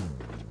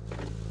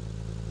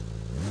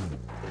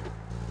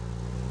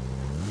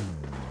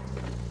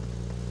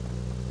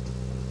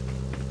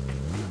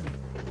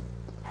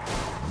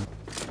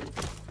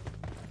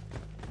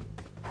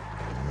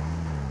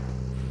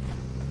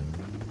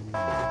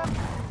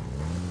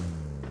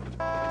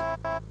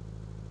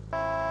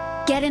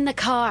 Get in the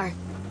car.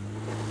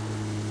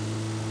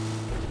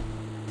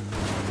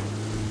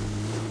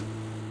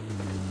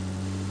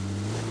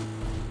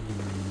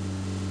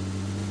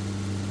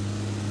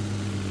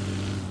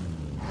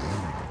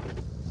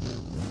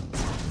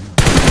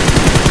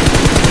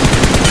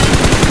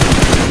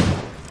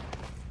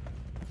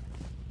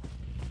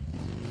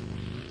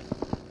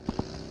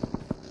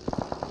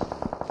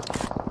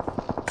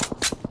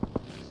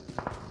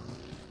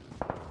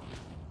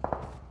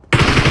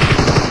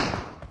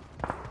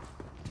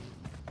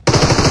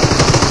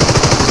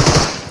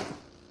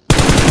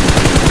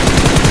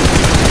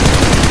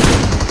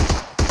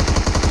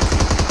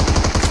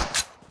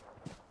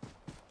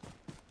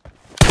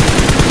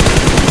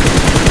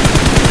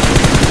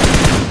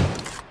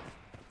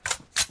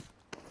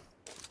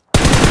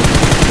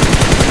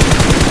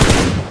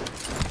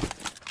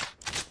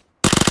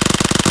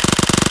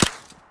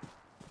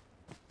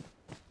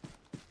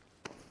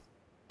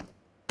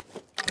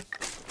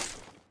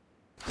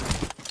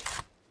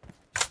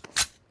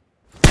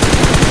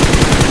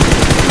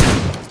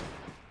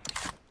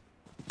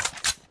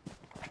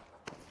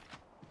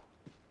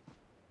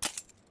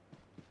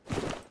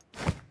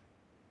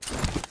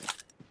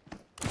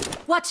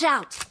 Watch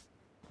out!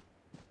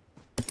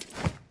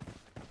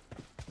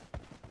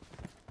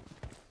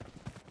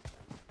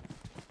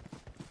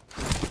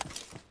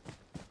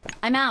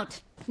 I'm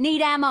out.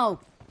 Need ammo.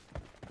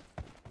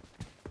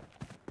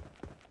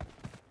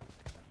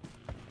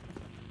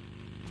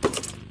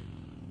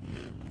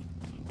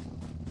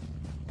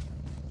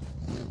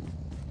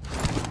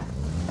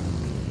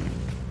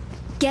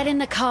 Get in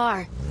the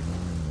car.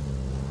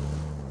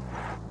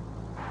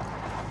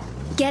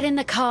 Get in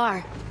the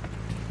car.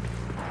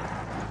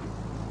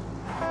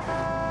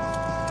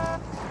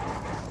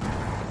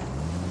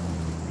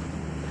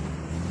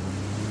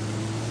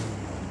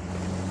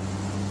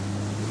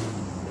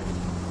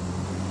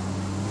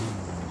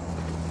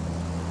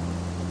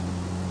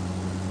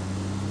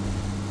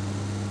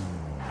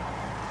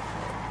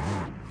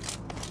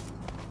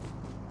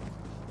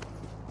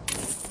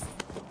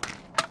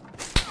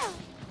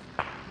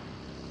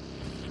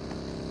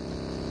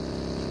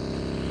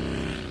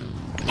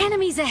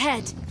 Enemies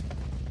ahead!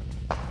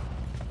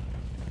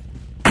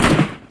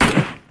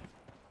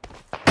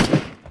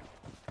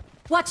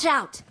 Watch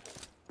out!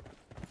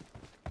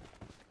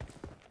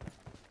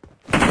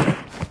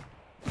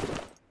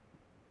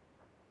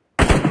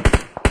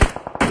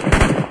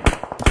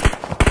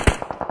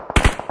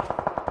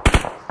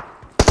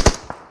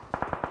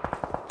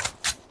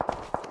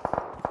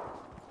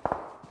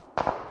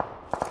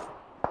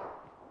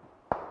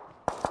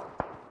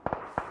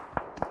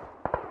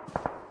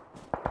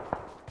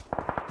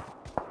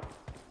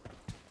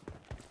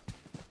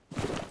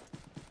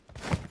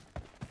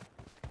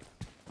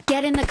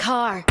 Get in the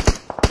car.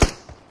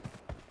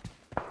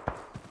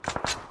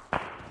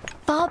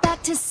 Fall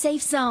back to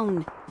safe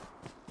zone.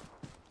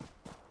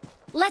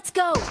 Let's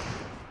go.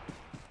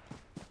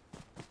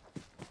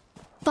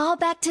 Fall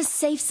back to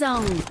safe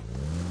zone.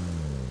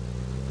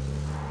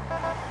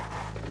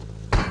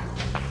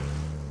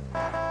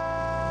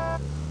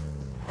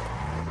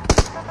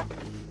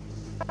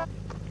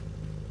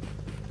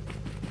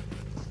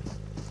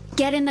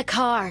 Get in the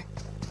car.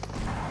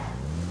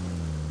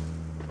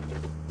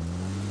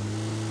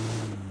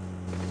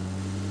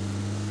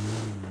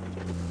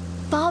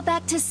 Fall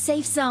back to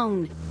safe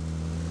zone.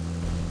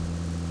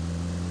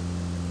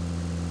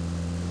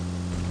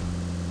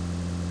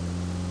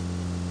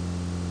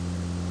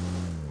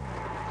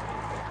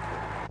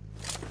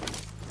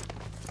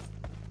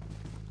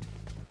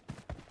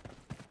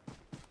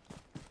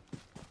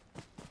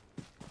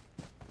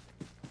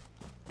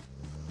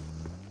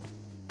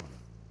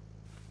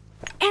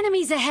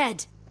 Enemies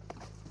ahead!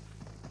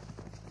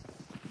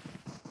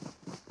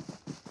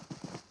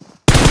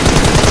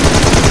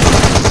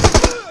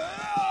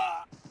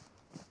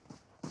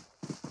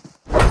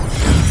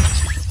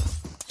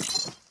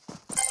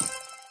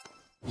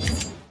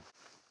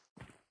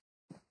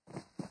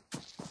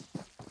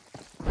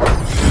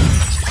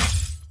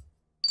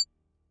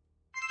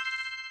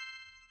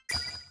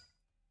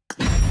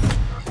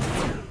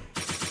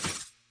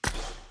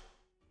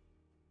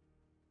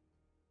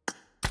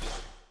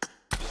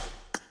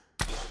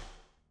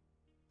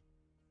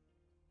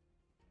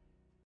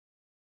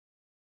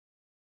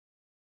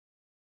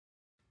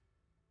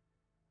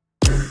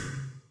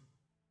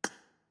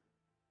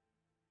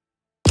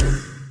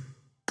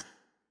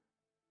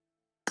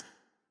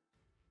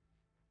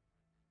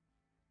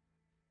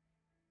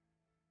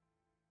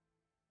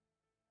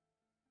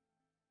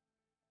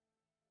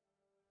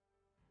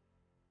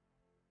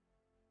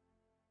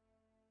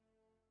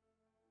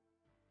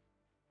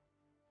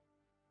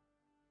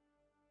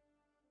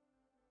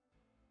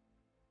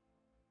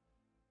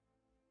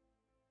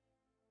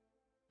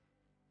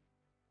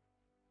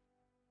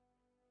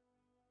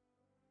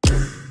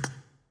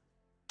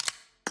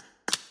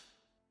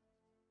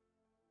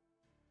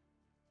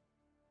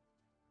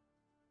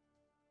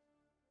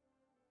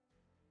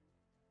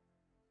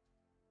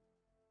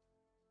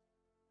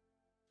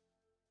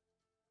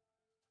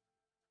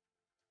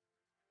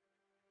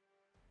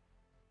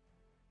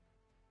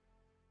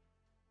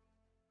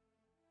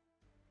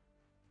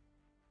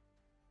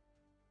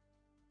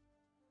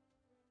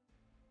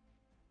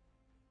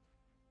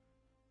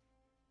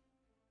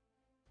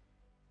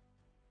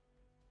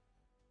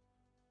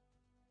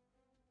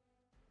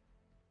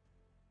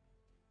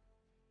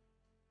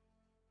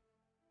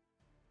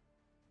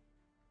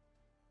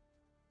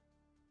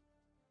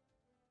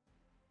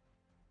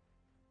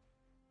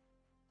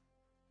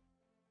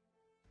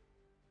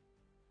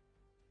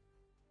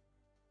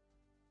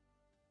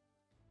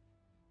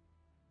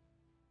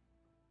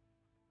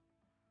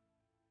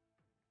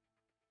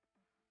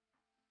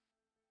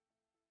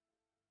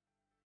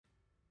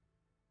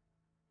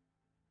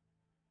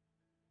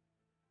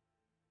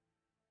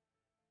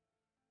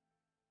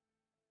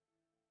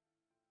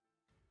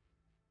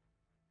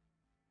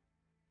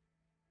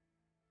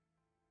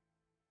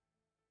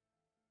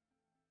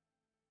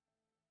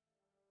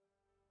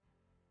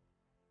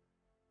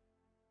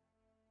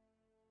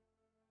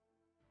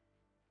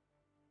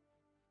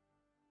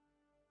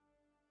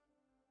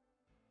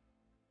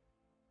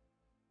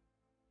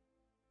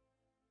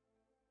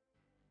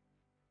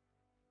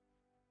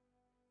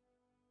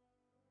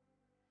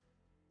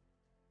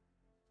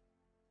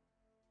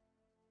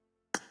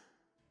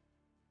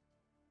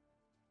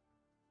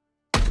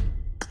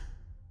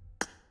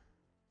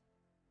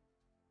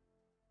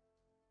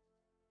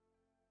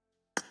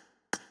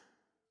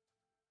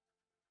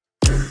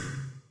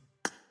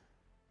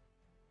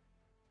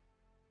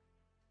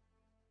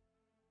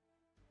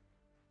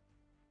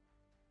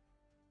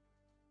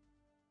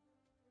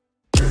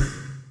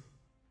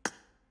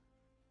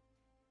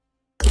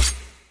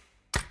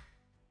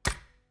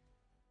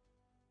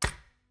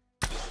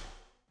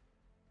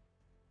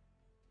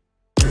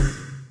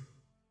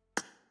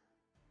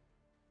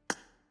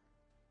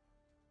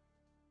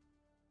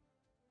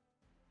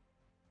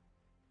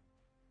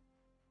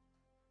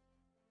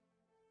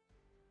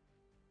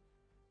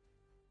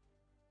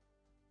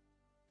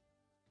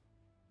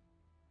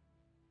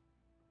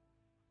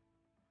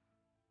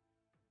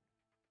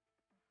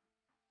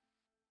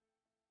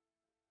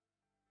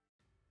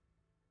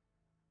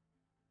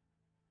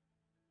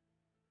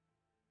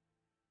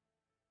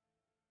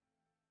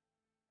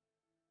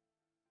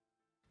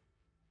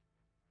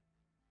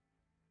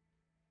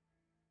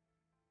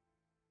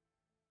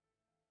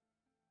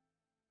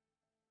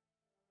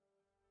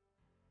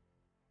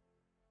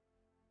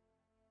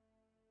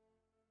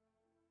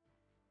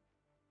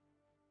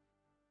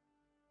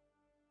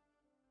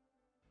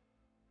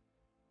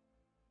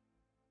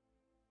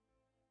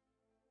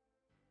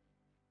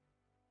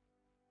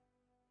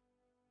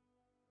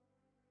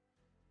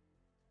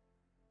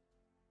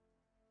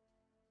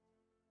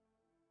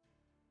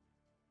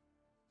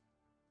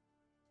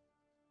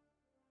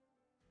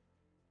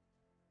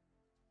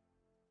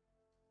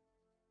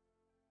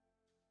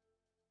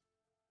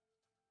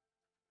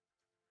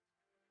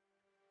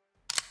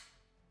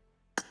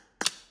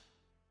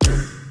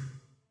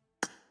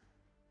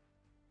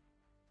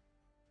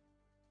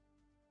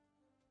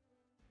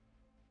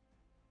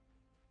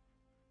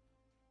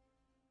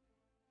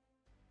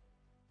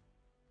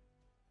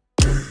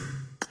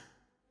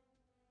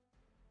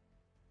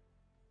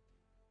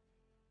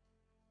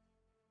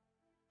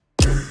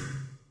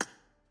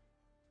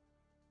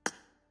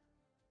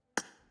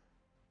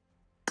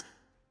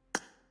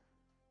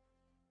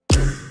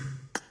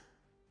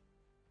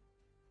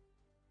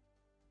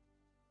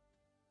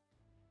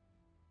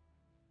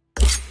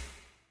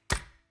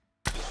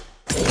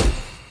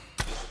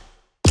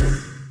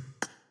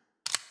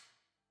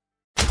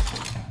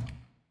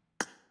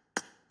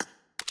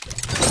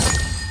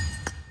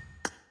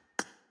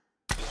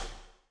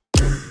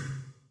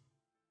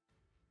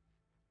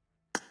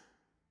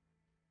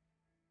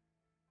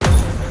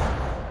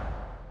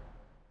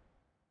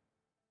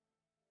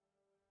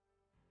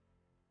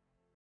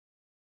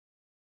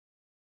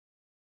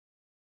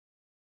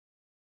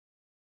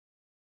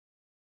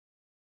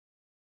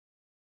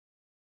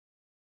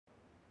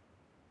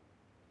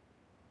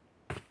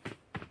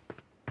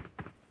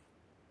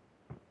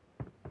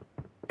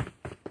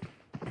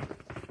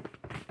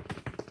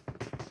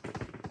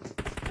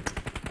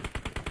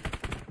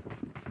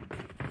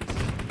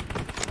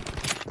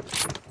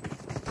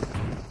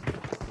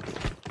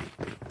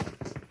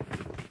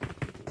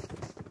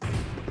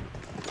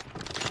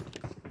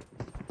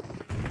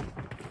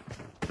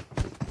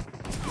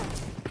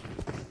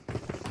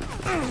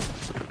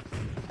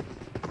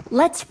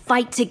 Let's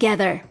fight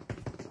together.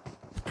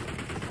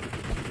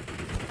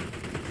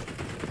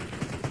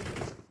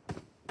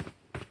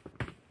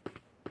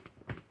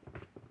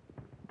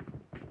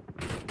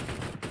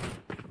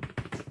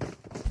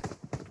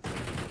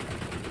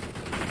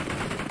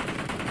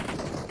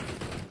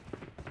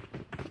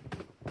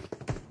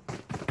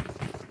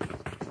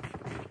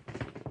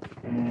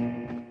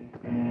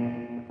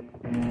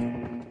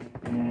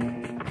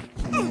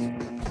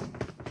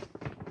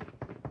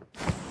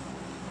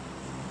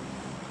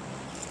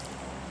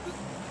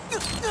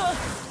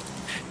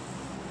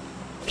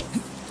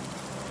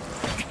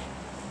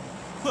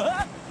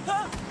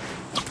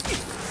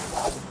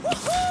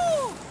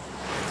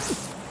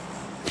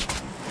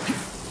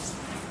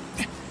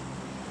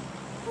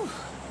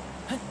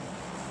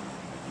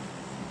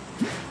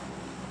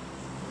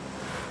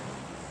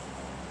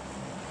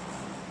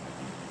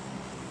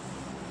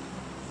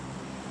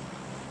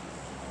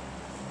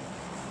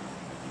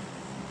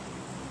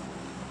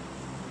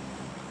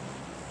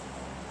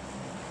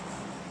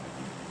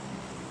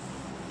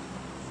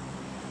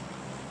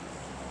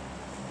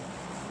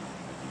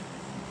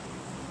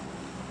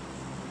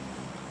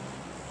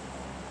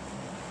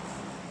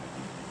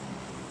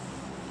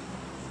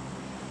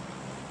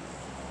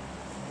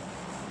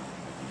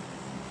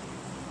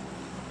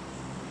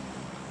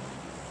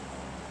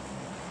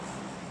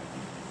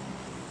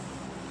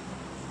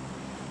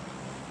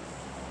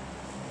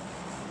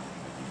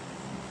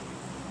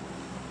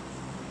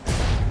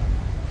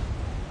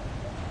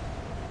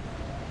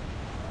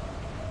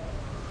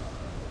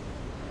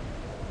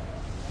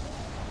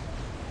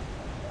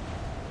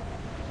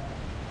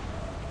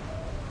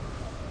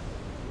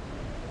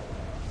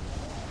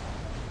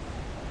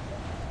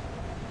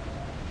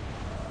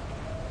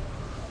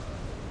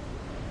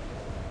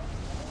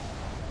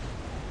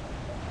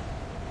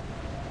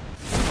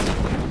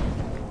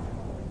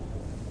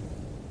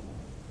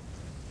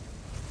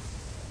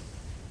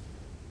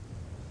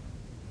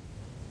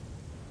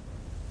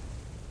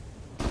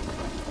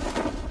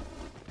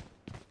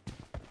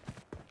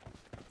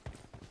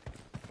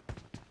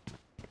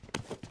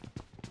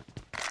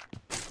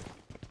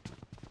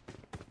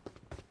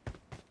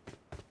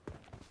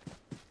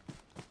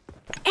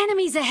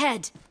 Enemies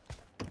ahead!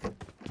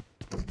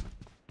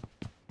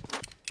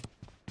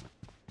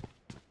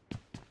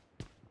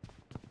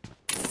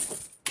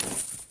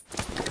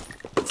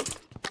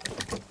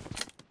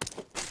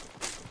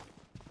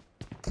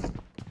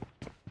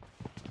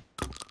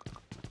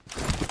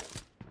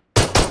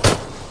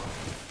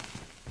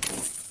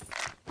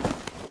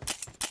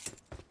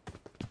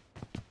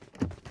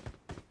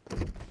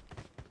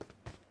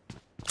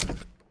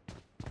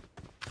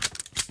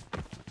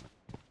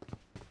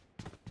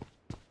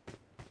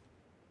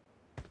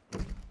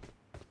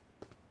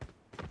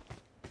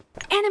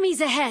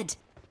 Enemies ahead!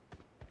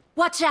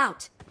 Watch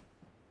out!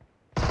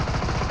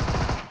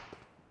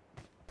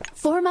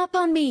 Form up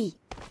on me!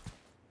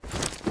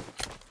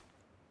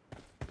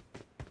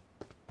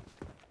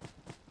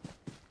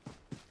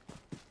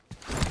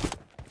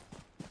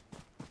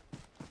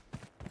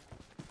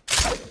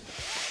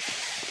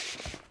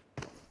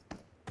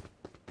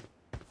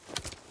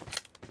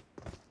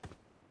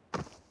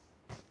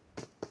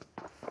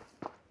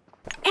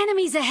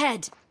 Enemies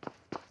ahead!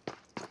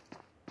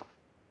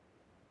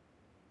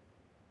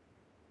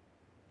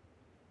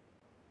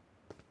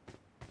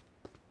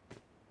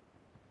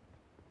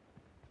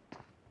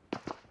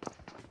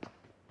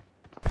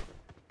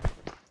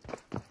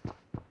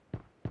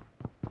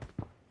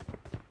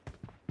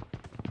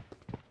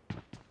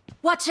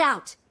 Watch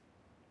out!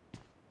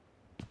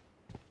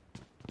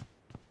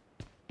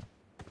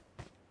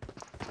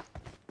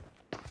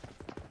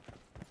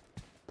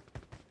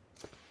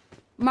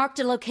 Marked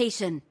a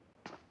location.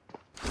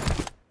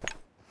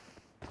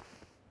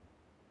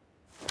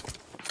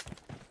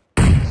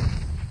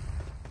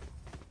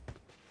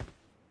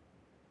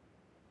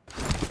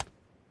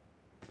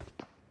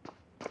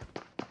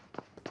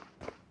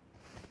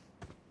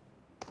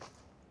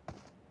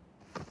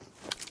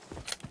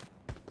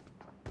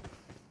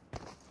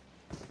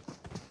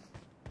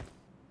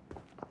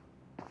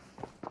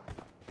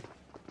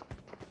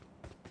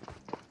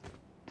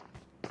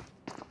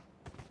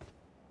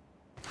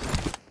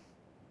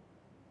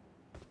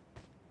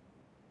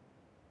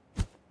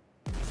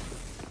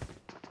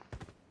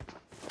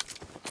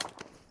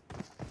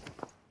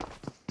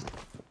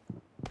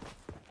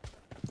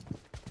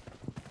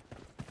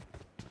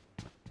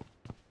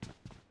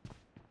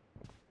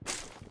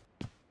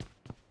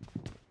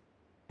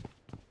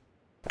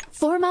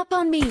 Form up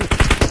on me!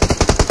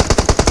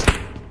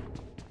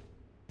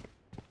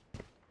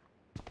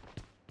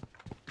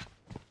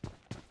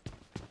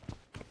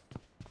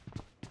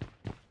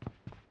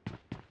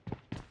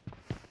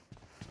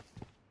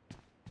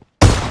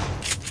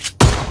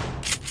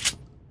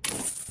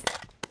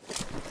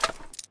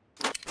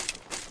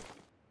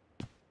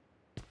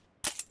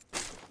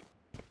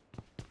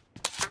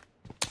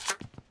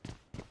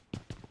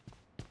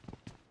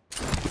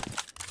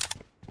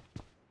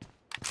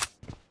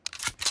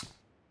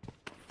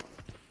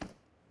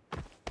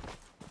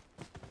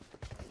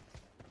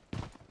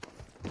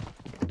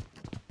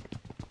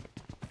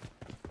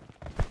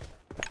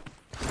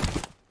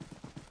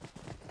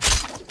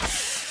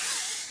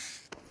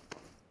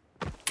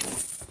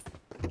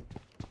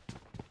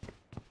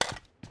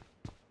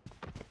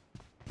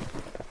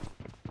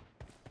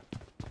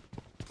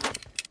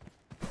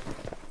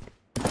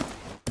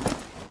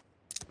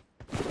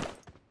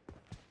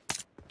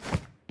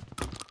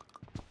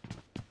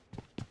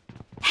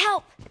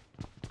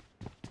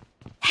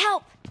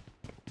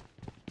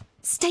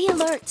 Stay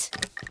alert.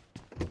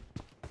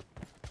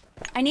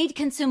 I need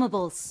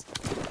consumables.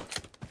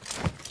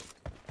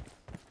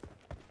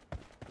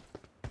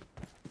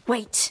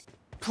 Wait.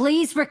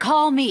 Please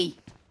recall me.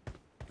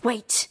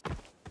 Wait.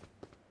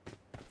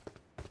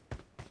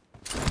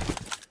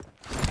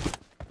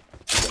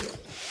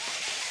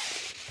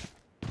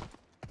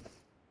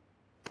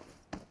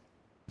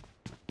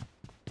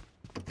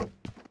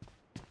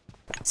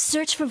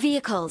 Search for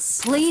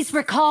vehicles. Please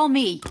recall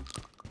me.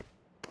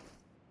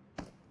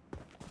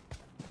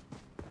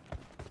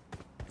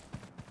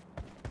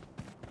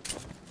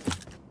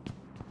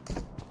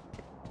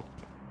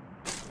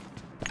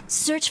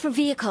 Search for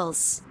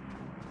vehicles.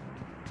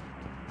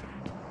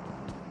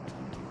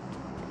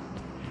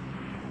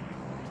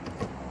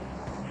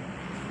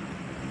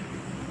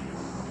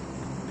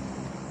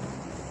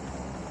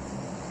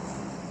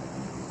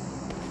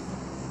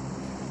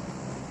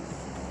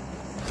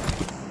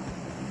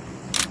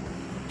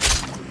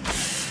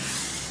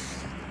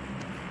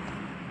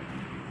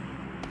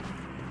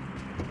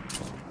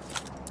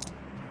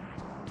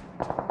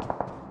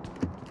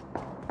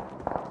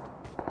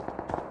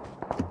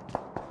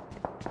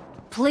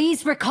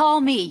 Please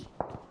recall me.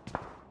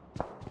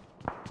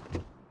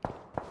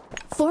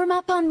 Form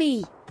up on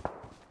me.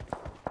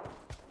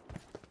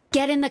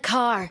 Get in the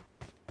car.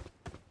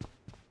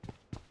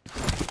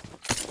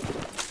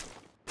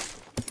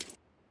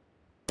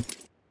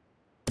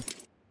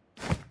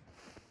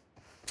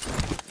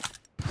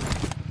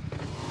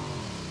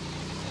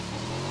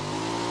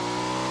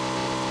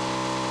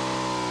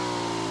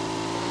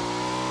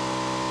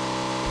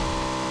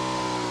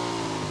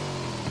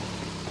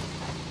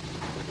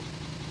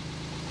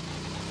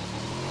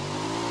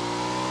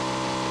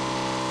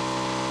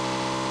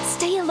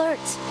 Stay alert.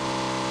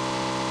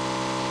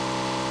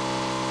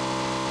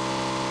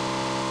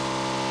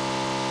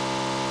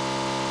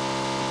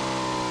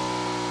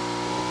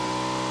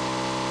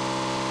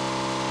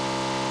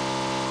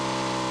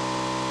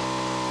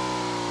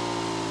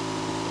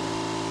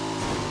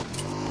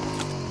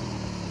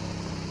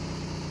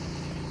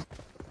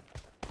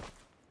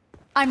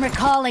 I'm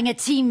recalling a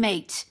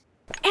teammate.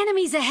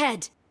 Enemies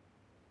ahead.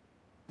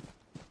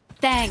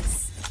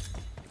 Thanks.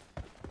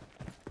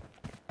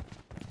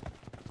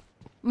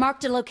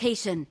 Marked a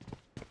location.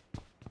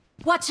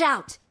 Watch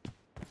out!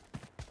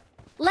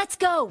 Let's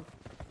go!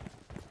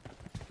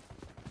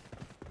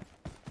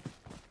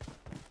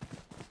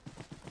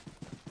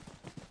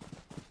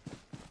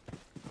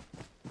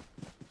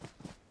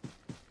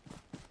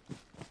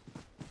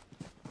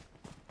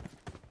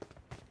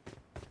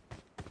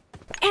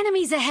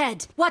 Enemies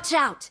ahead! Watch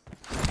out!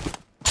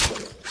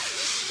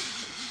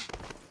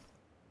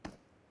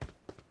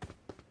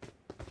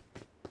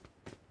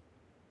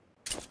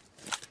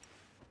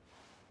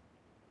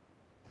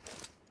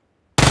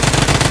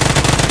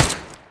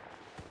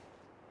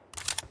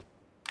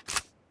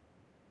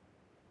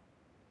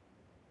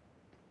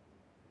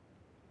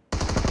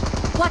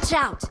 Watch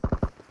out!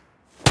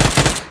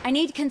 I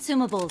need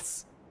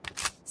consumables.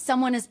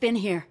 Someone has been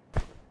here.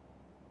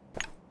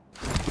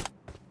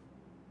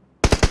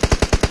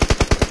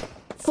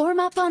 Form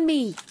up on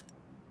me.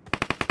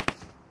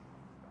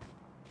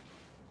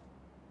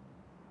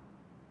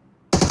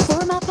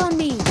 Form up on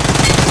me.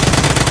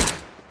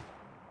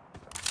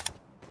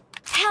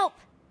 Help!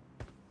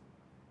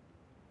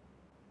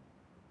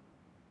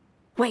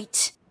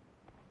 Wait.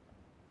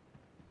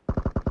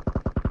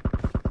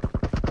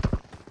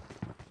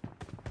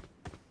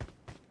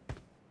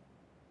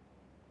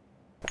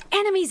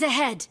 Enemies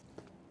ahead!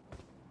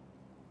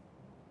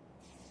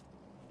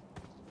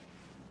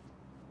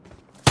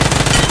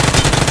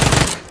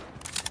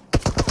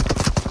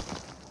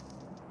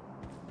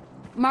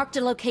 Marked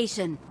a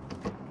location.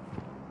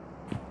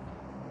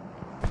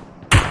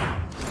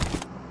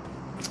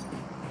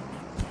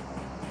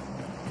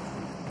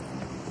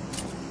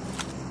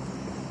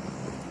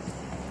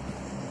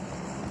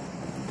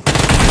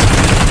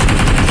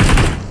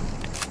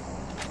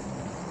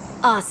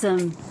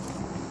 Awesome.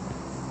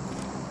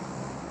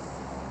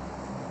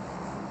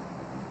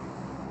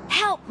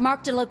 Help!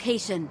 Marked a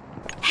location.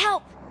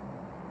 Help!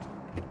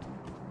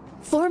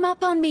 Form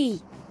up on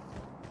me.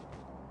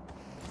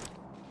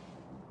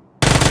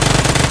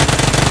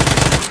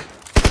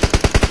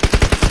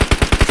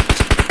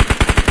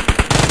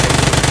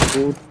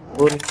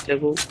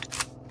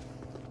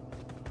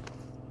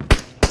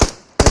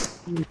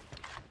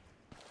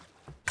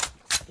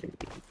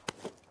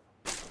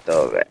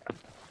 तो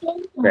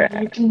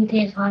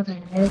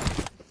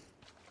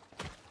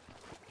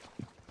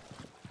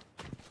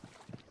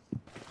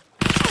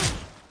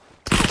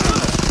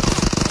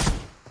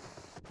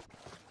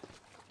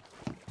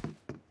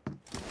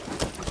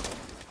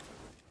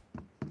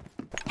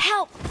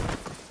Help!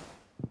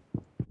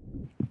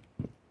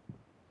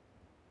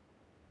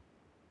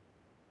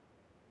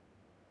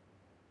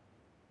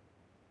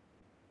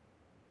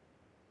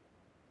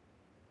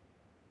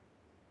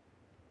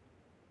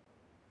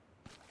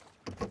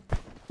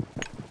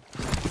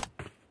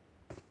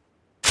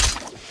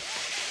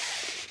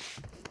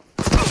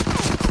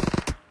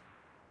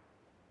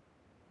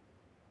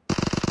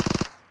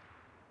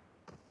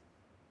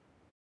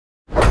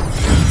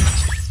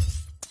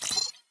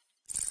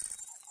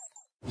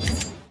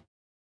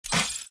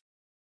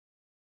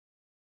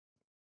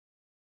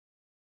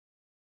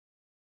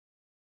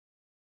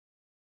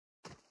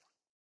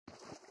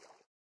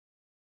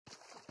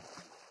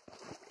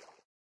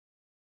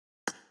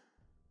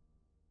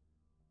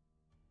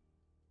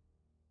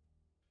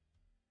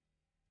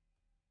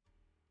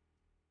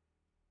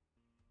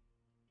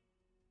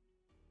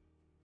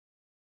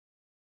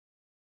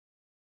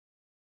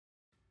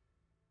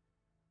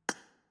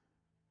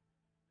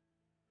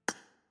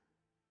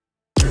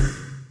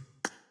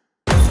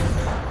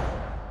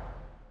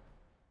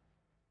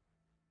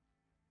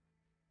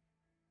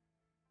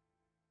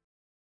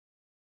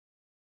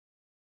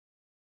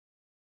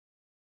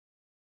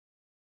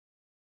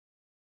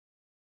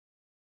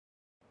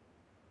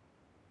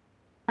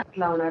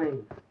 लावणार आहे.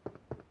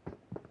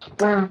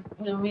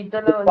 मी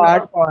तर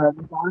पाठ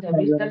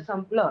semester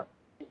संपलं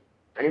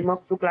आणि मग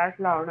तू class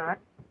लावणार.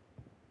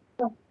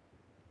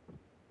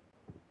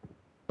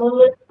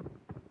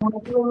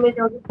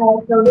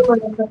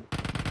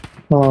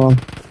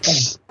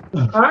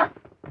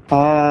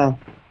 हा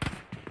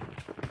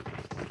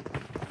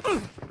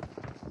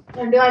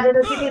थंडी वाजत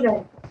होती की नाही?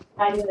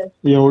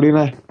 एवढी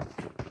नाही,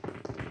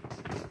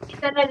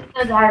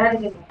 झाडात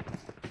गेला.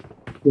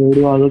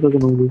 एवढी वाजतच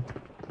नव्हती.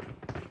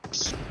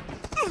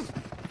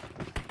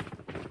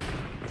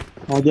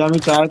 आधी आम्ही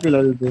चाय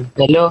पिला तिथे.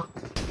 हॅलो.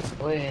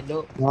 होय हॅलो.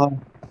 हा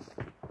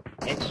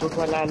एक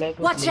सूटवाला आलाय.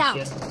 Watch out!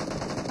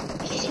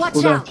 Watch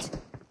कुठं out!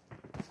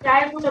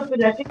 चाय कुठं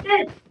पिला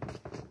तिथे?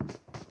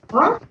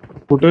 हा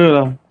कुठे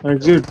गेला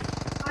एक्झिट?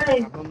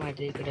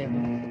 माझ्या इकडे.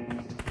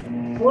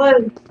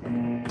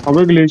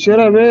 अबे ग्लेशियर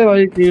है बे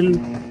भाई, किल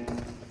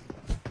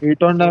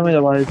 8 ऑन डैमेज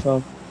है भाई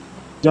साहब.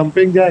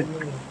 जंपिंग जैक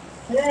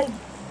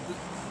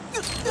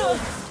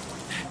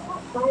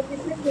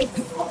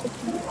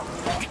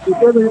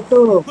इथे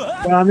भेटतो,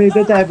 पण आम्ही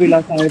इथे चाय पिला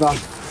साहेबा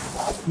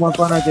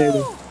मकानाच्या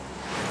इथे.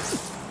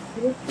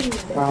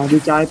 आधी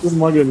चाय पिऊन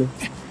मग गेलो.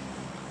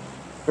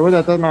 तेव्हा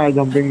जातात ना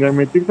जंपिंग जॅक.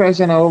 मिथिक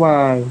फॅशन आहे हो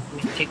भाई,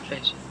 मिस्टेक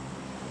फॅशन.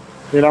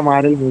 त्याला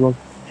मारेल मी बघ.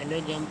 Hello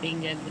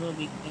jumping jack bro.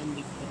 Big fan.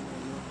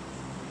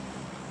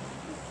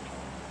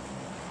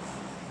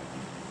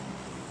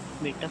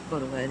 Meetup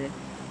करू काय रे?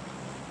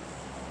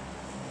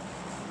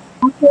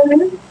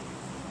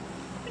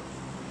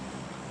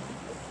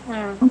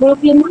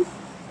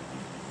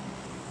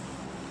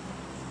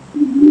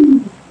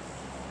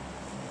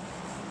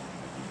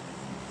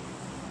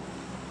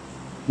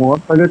 बहुत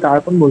पहले काय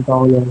पण बोलता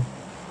हो यार,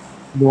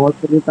 बहुत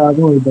पहले काय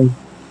पण बोलता.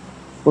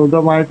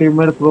 बोलतो my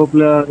teammate pro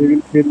player will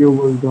kill you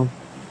बोलतो.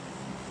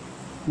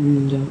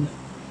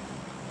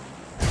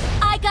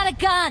 I got a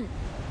gun!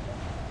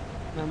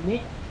 Mummy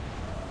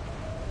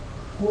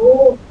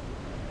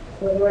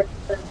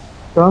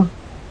का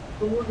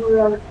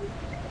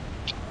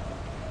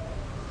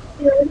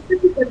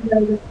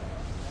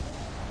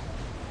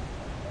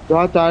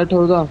जा चाय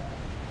ठेव जा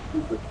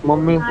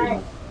मम्मी.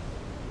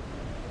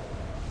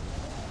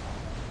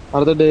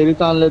 अरे ते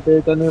डेअरीचं आणले ते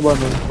तर नाही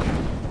बनवून.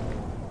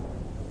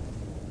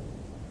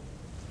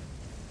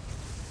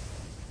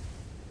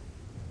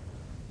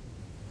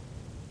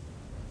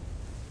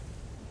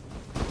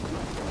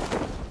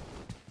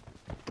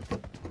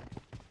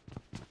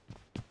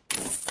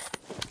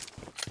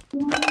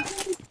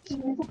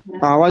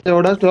 आवाज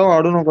एवढाच ठेव,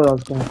 वाढू नको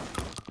जास्त.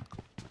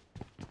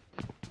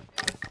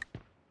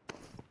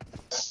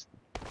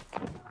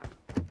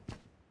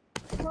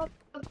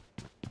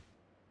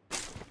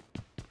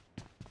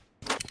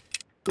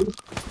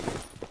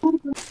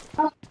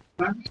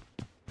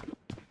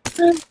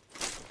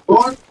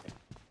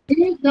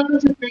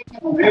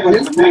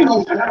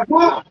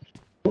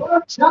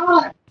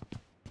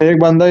 एक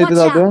बंदा इथे Watch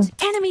जातोय.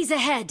 out! Enemies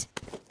ahead!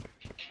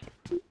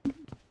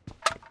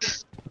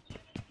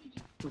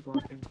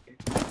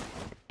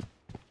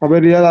 अबे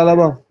रियल आला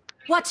बघ.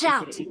 Watch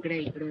out! इकडे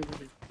इकडे.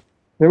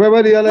 हे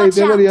बघ रियल आहे, Watch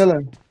इथे बघ out. रियल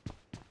आहे.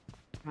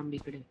 थांब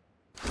इकडे.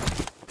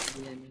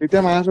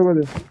 इथे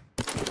माझ्यासोबत आहे.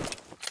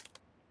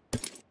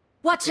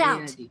 Watch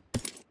out!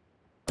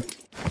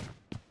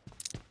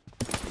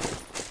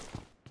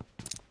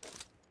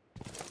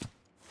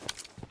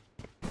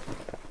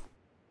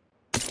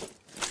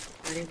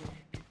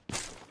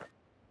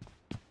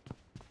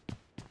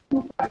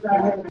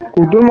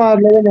 कुठून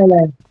मारलं रे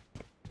मला?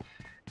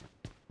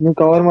 मी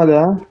कव्हर मध्ये.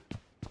 हा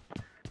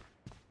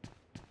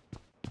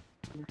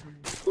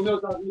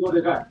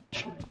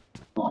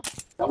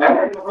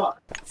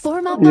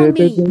Form up on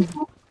me!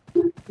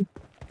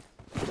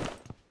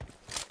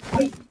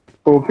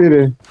 टोपी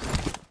रे.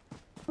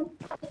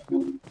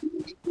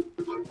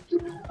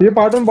 हे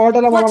पाठवून बॉट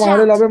आला, मला Watch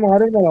मारेल. out. अबे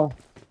मारेल मला.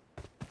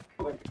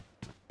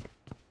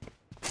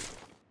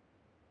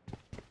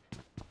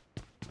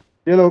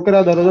 ये लवकर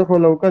आ, दरवाजा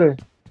खोल लवकर आहे.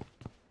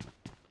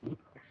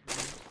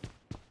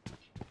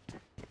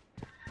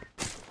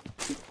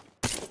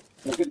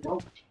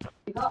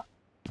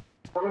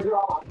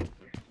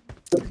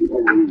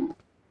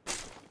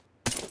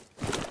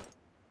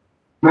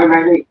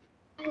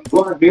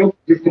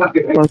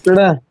 फर्स्ट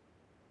आहे.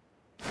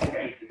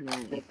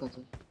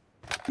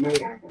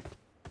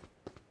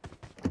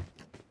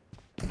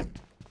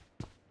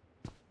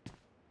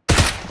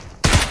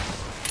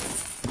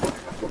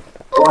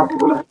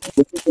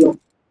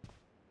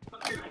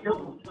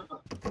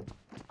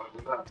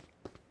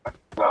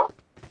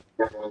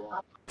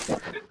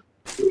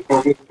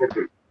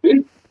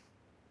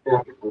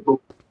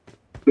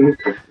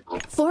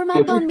 Form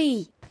up on me!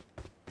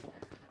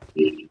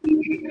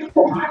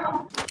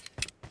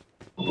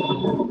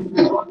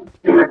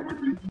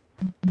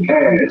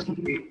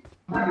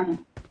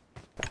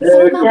 Form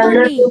up on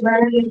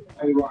me!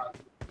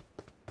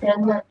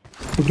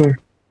 कुठे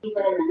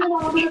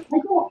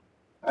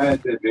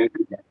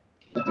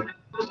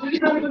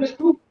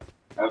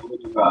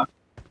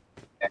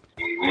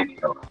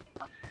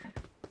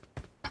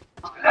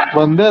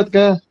बंदे आहेत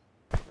काय?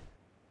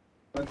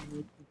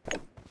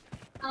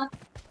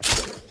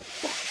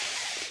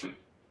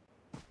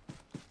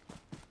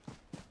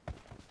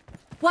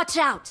 Watch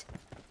out!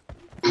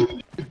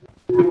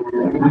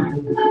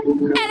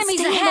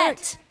 Enemies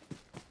ahead!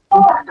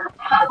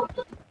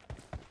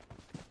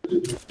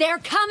 They're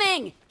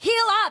coming!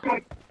 Heal up!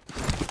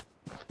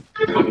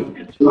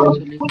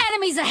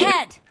 Enemies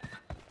ahead!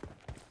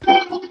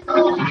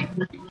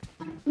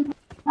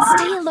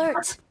 Stay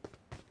alert!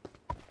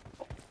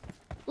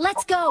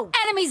 Let's go!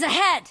 Enemies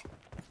ahead!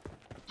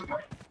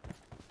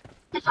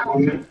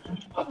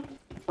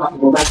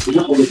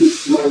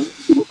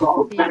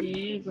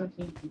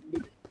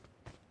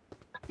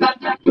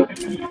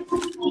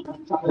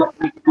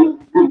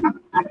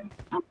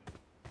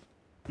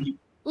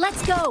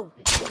 Let's go!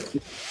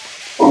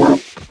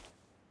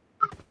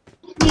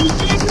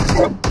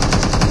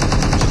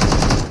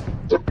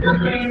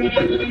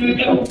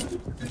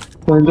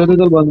 त्यांच्या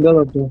तिथं बंद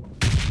जातो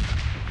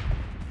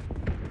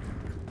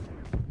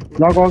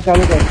ना कॉल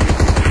चालू कर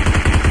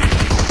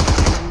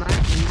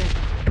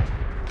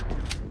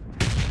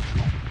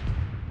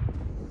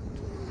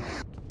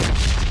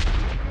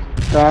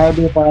काय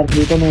बे पार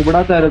मी पण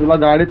उघडाच आहे रे तुला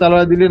गाडी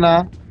चालवायला दिली ना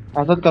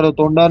असंच करतो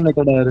तोंडावर नाही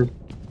का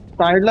डायरेक्ट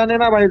साईडला ने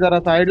ना भाई जरा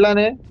साईडला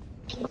ने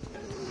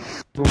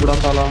उघडा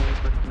चाला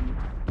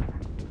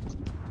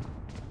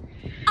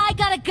I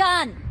got a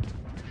gun!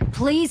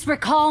 Please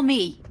recall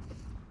me.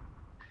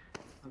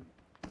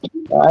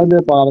 काय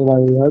बे पार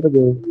भाई हट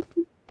गए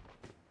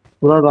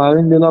तुला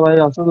ड्रायव्हिंग दिला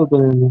भाई असंच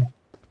होतं नेहमी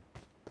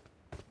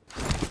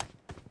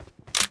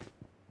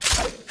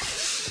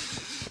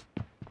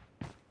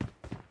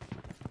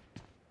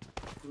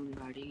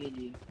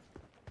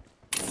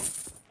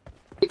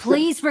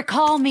Please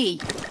recall me.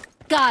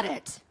 Got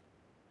it.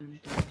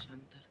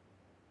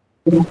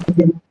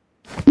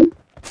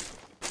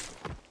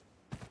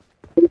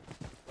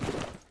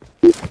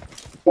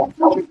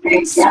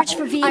 Search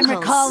for vehicles. I'm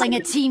recalling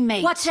a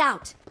teammate. Watch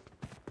out.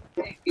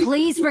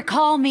 Please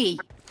recall me.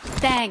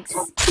 Thanks.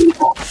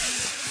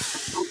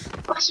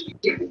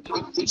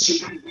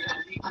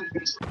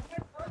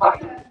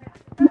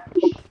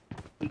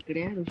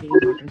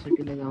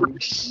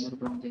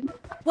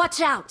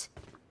 Watch out.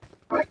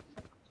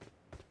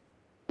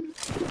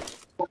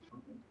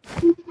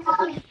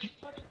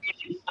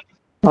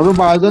 अबे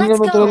बाजन का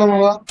उतरला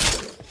मला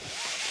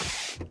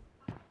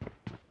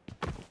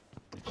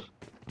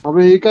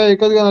अबे हे काय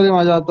एकच घेणार आहे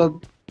माझ्या हातात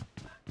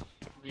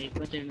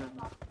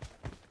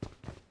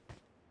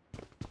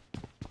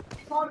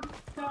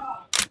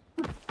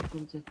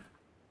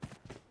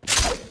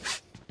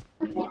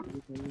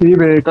ती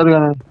बे एकच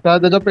घेणार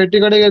त्याच्या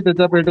पेटीकडे घे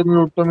त्याच्या पेटीतून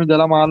लुटतो मी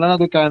ज्याला मारला ना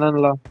तो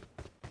कॅननला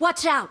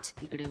Watch out.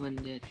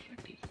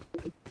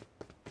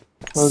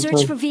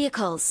 Search for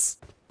vehicles.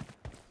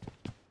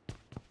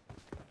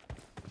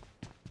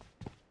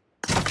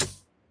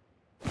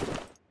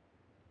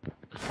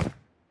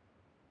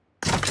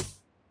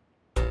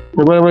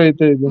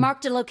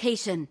 Marked a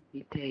location.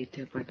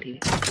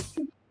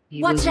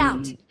 Watch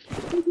out.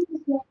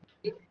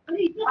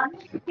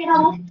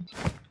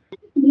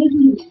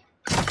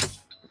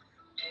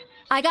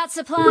 I got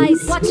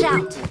supplies. Watch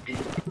out.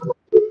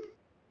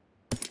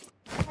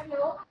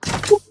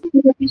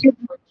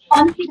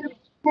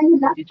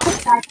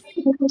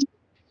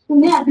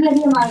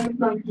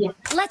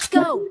 Let's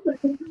go.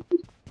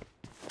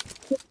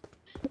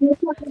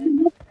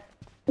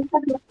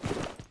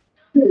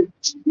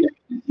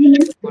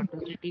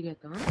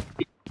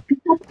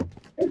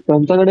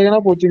 त्यांच्याकडे ना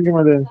कोचिंग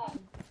मध्ये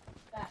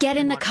Get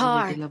in the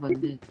car.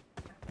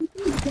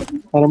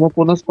 अरे मग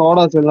पुन्हा स्क्वॉड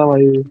असेल ना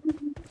भाई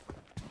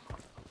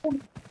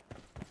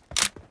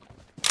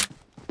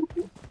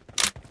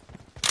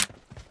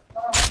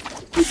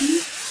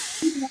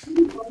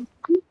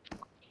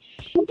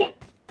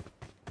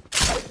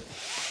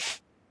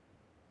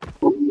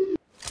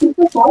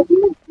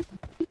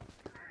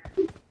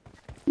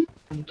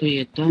तो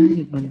येतो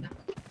है बंदा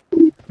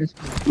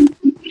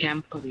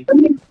कैंप करी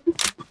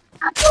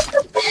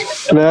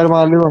प्लेयर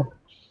मारली बा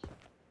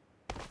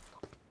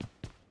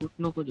फुट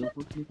नको दो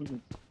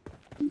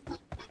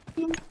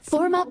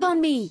Form up on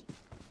me.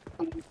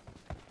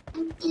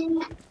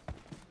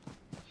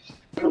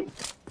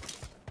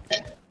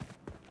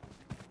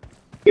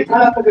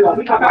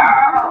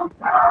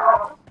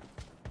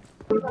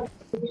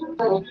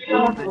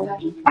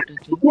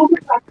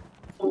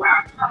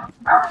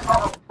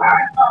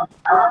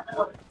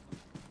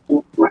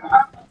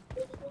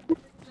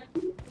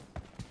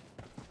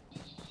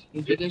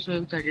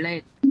 Indication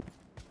चढलाय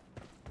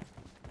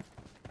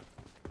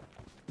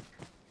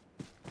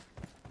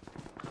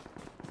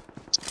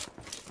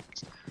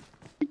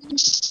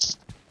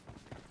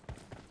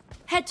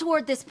Head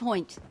toward this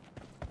point.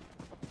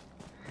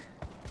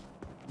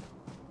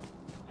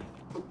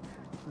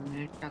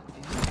 Net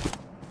टाकते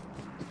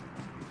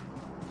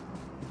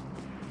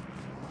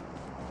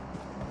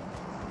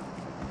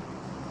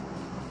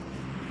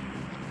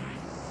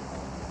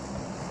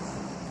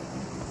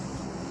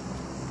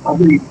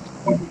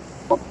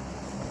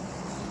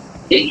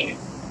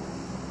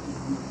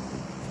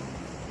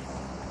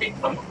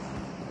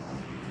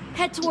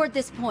Head toward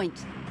this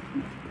point.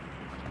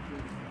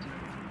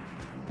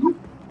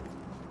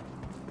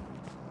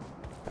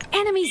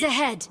 Enemies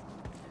ahead.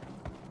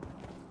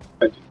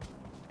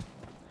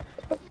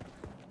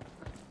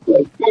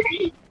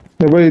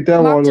 हे बघ इथे Marked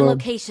a वॉलवर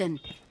location.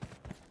 एक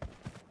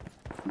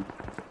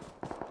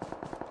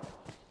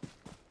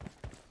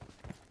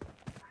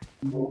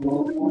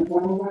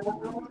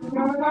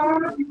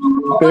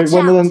Watch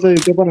बंद out! त्यांचा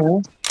इथे पण आहे.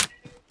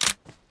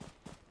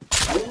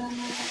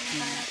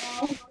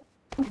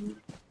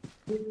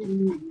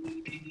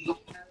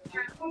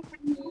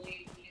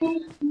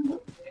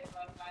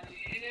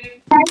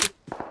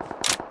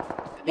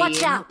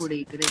 Watch out! पुढे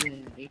इकडे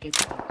एक एक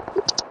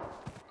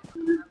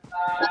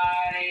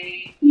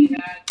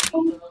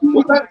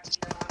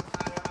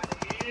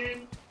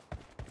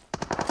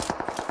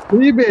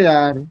ठीक है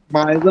यार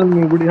मायजा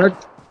नुबड़ी हट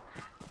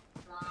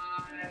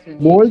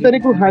बोल तरी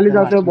तू खाली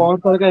जाते हो बहुत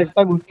सारे का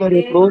एकटा घुसतो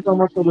रे प्रो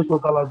समजतो रे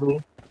स्वतःला तू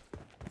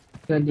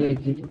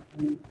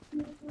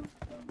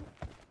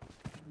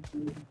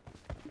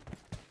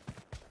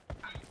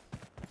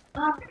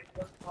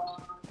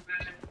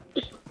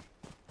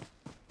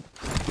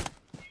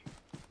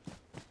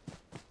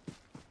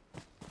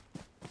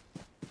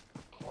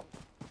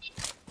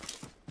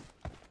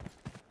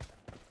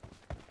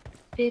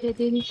तेरे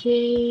दिल से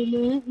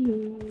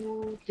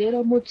नहीं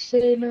तेरा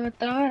मुझसे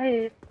नाता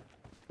है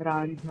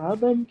रांझा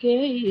बन के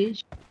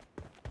इश्क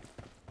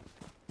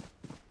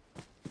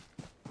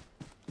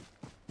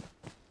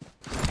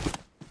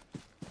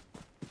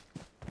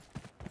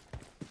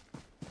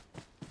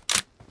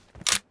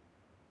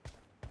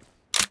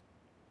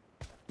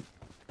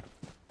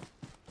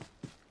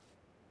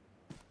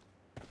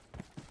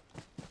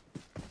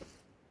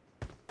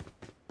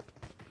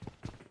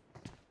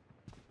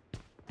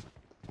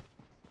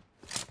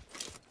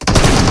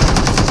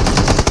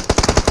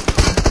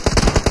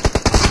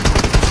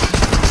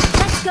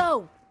Let's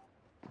go!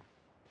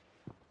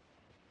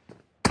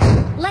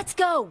 Let's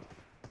go!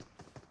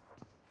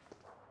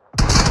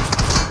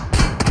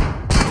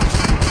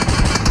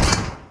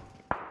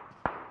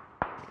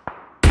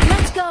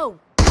 Let's go!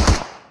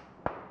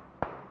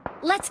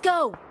 Let's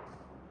go!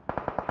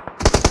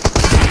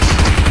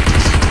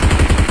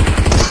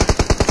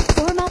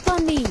 Form up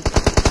on me!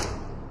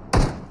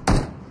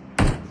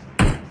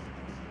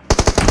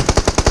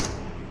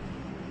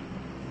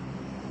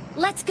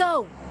 Let's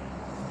go!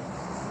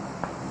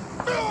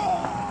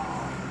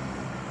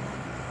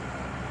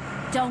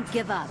 Don't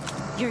give up.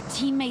 Your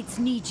teammates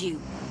need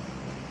you.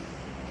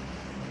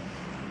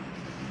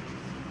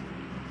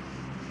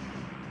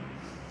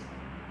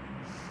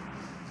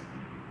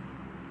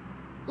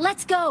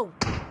 Let's go!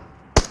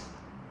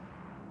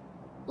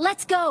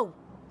 Let's go!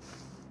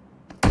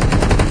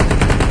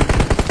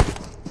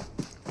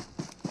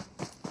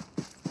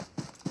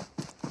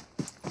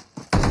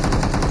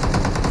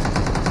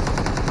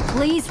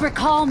 Please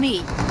recall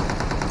me.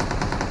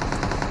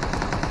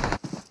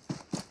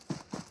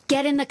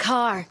 Get in the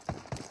car.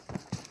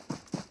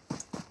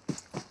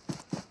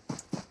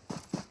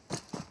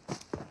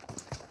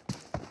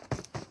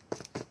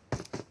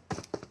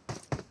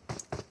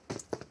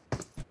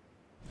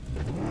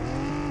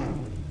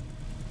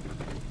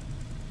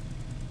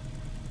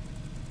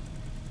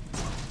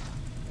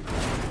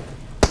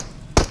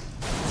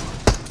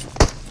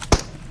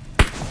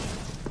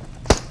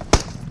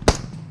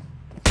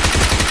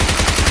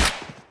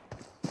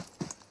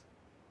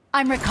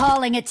 I'm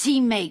recalling a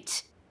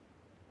teammate.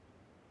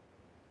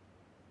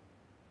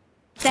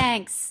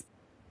 Thanks.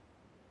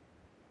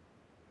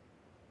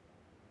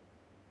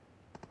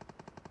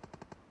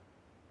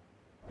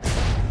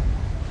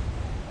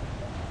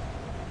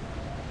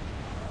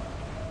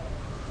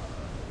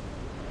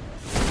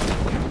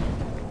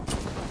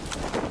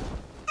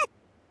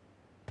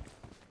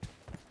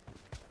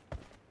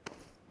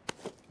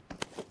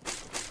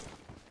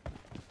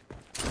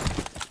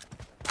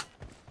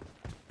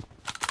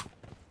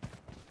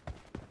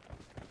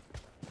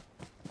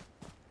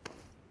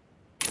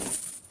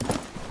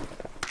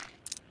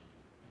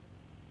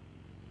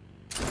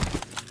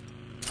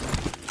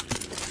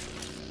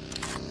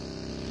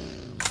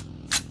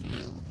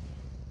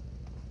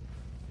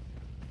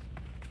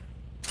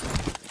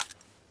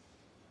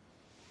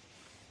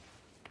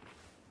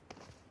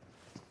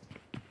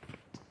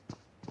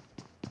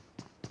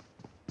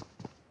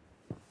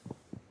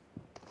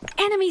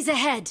 Enemies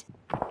ahead!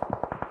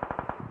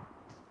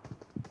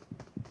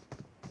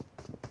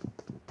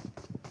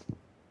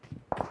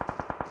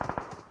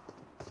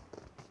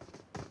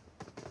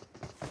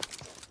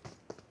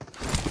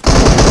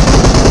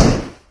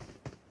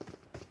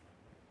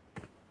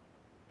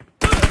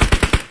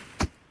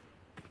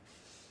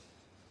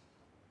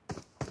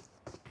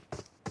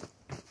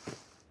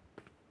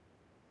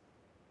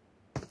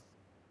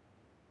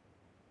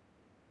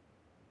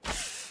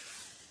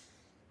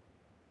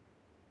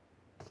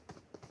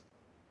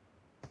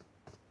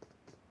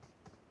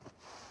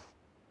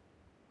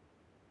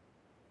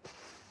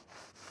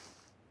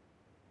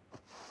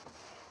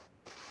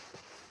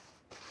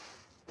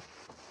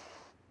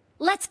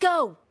 Let's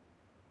go!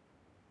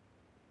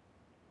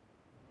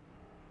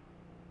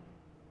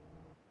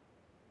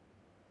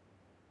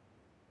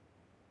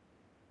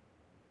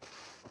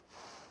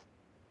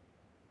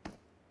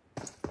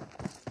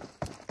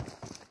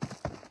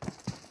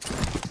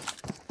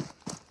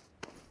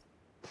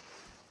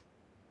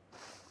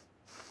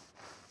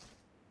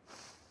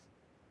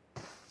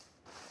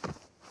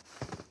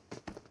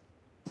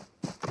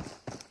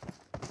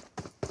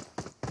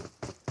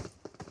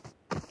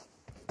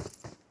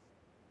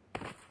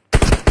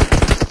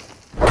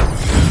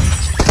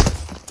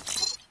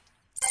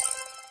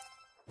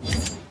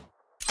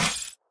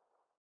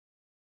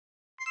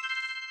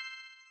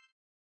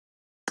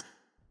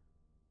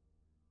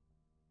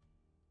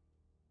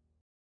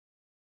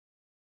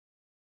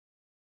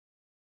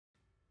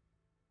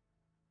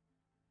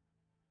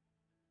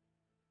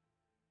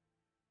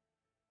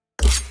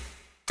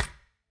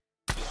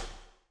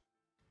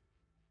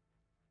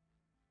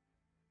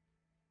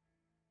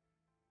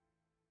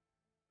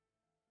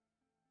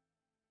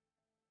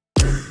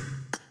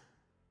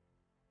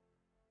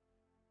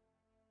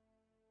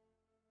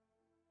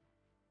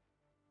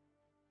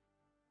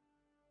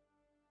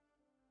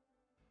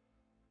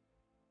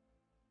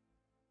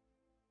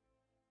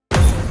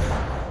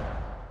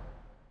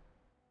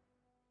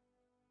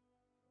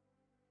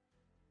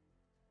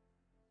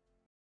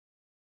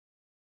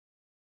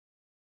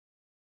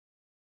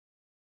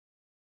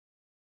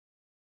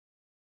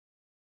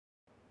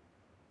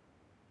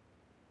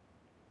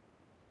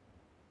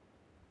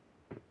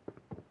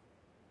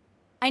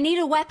 I need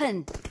a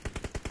weapon.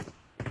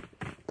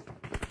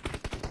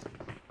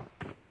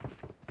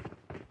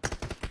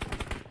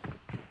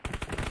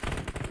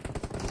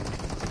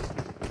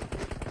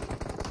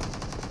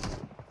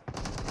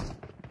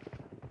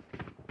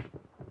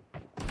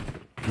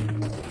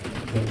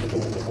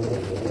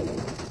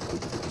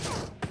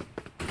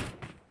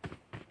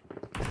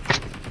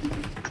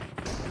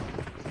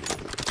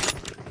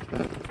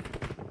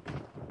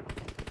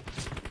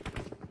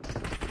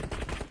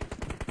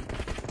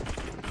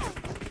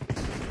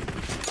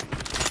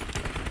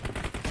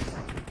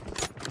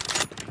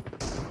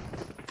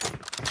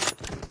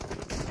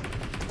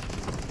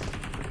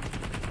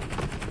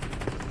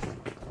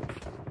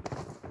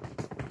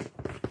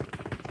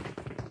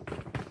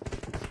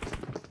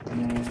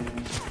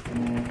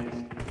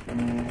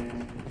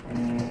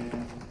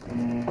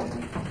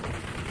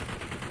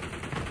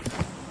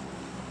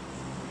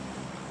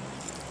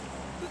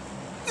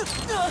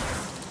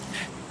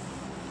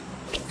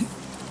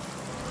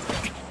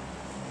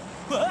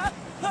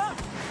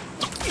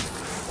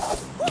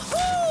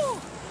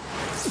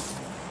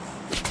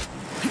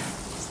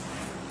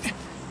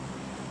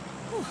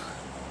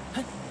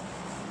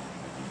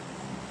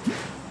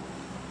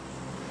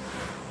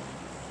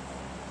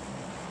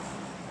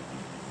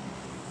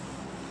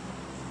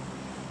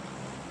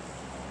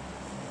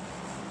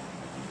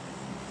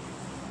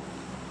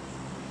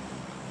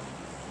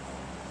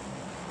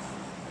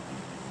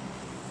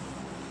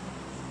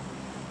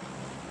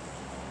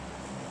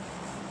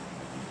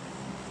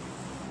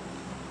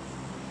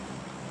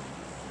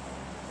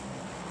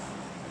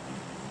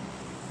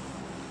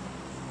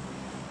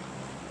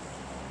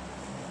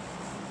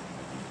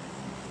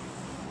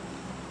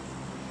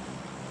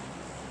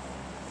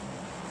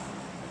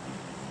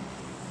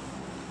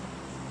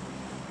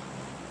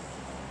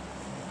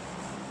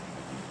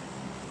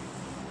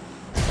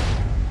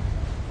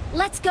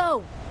 Let's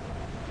go!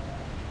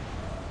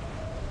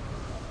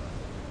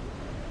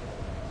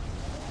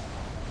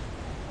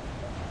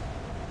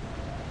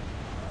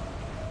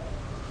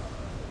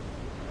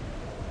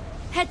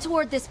 Head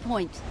toward this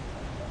point.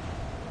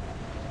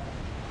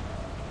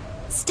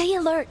 Stay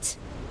alert!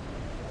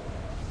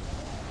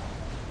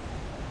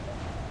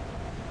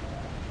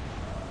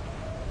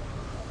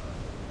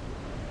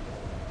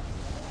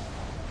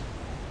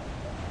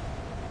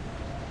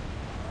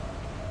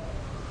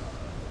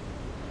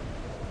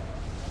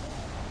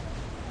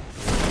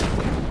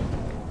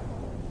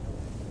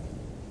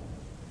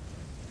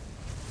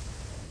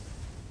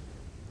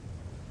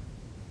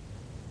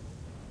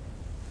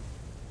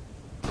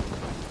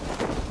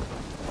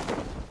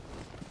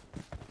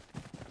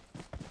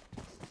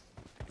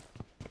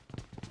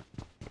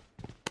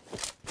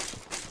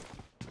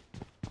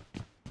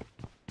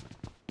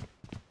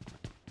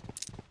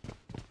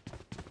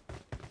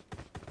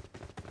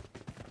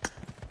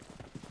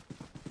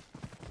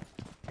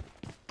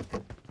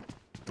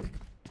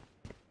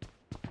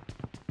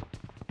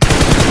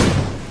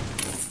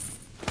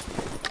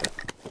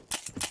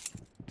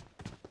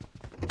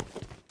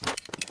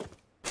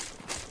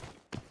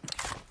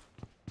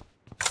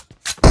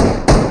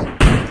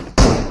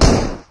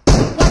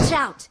 Watch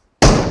out!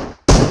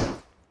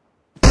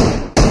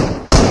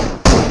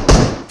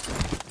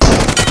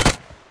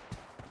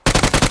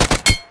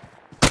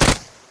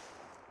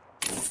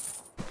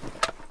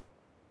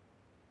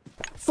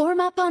 Form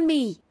up on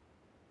me.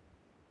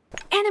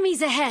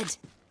 Enemies ahead.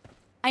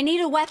 I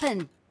need a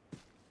weapon.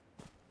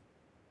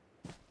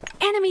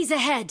 Enemies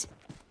ahead.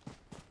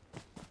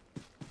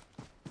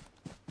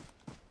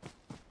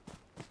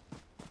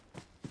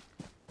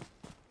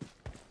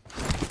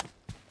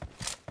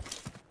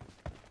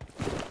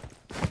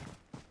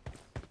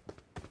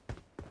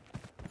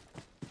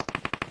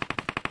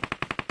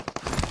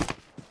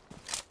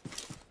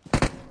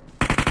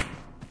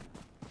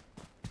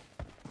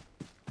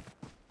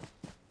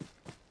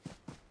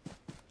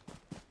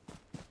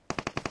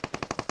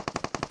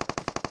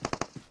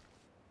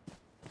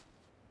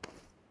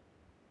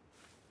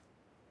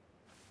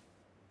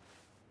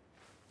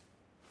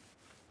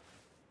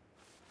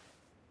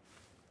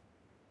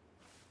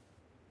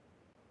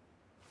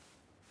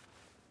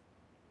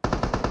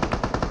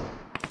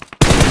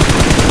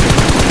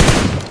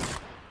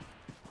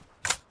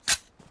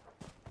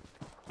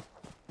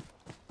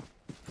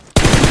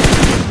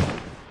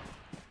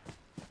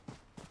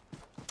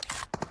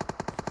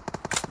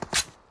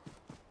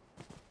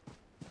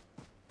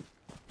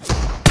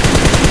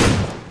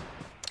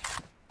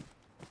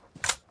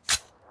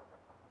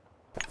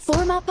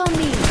 Form up on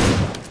me.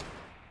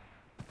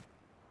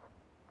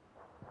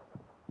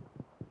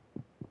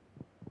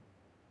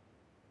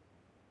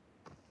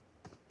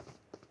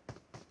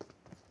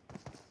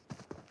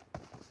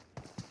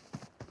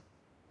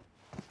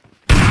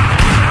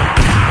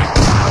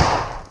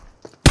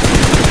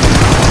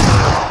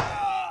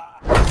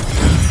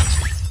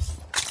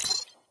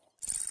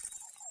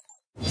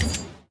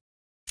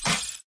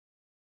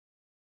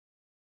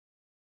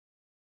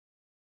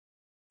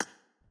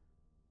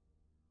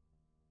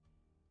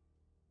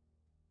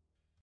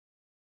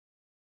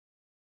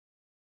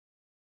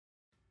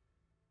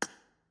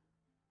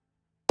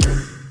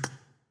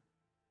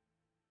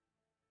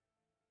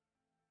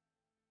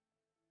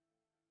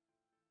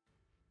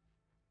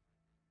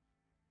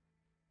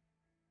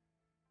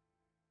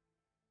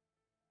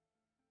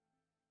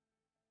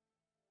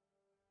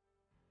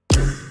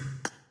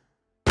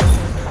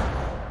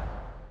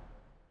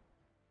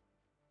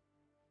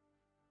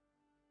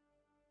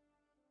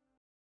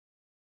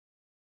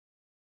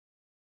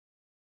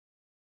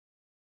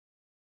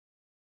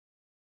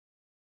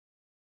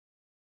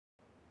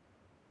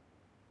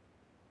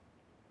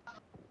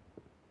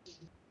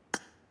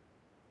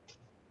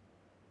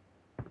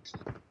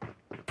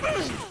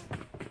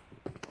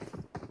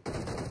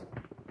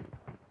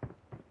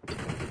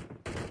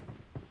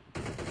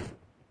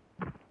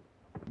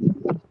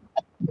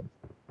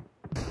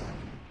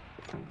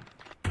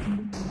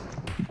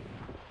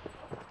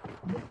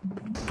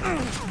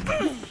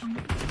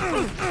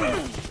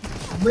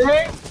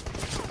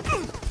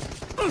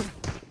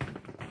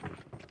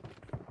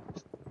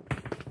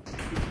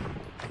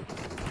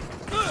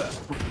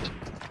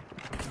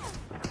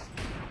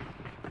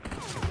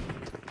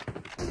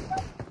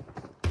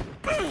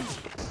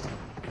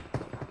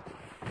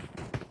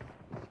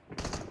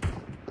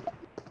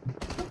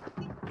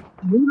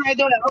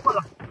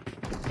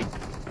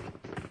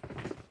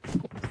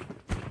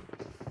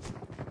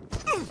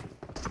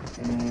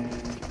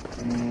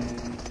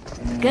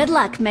 Good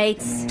luck,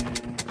 mates.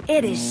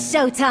 It is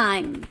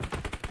showtime.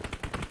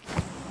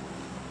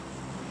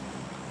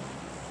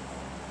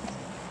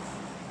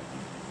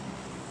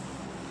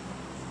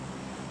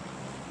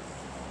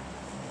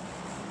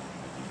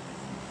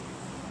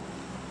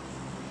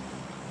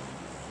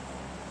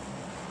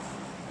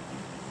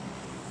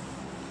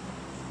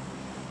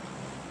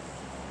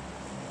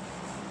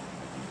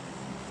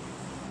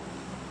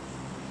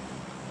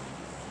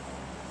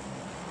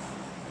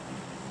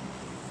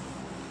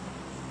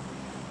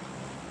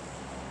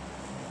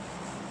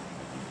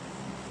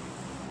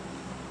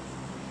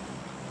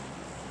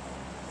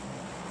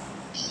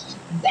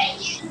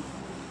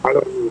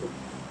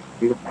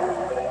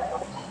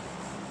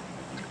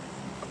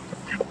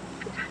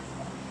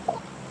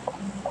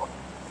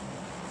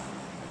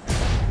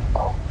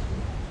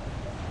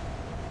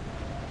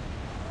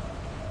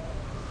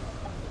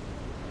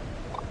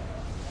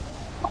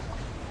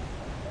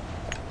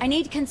 I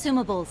need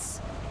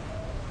consumables.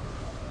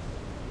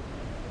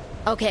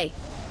 Okay.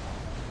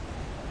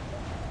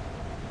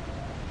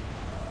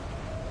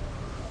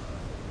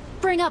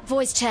 Bring up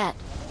voice chat.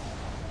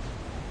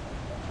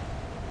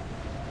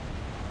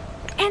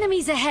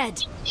 Enemies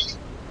ahead.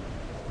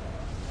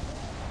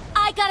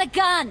 I got a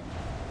gun.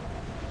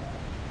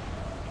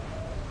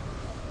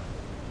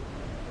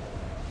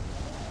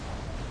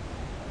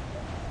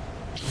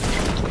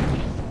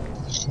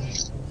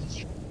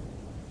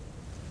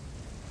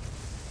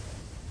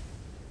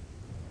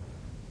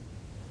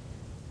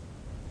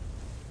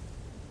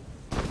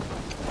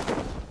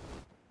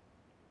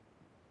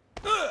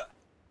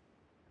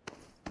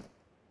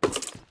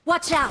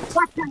 Watch out!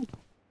 Watch out!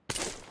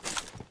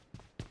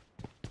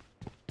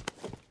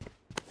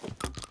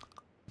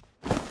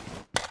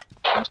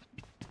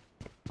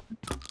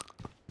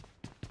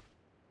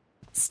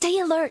 Stay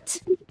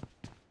alert!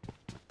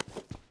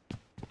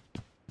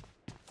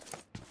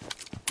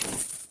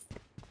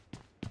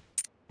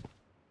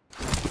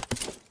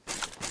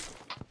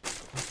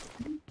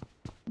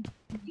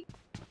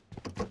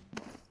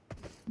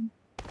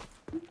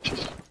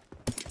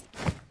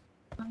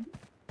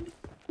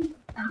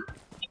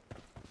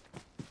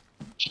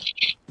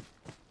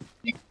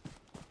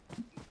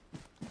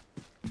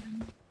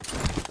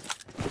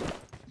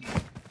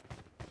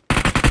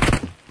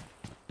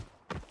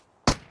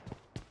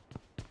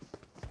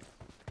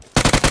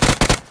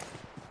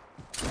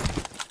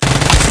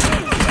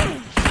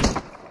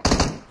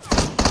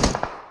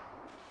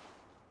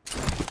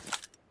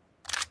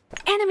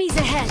 Enemies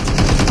ahead!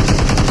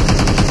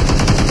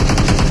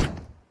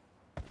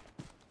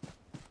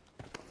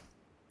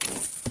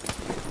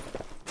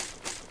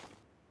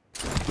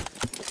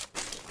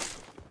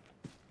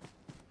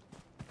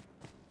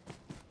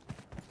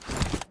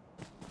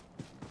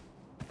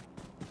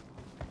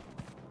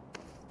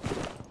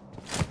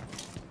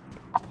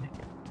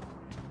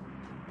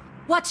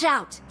 Watch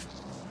out!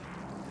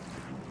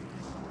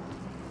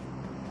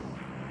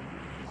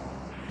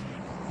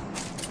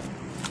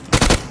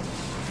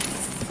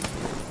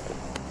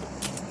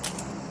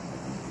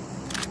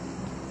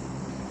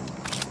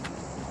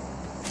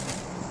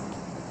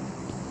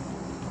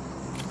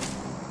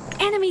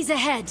 Enemies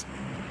ahead!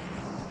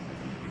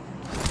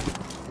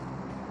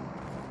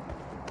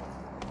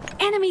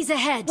 Enemies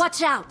ahead!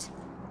 Watch out!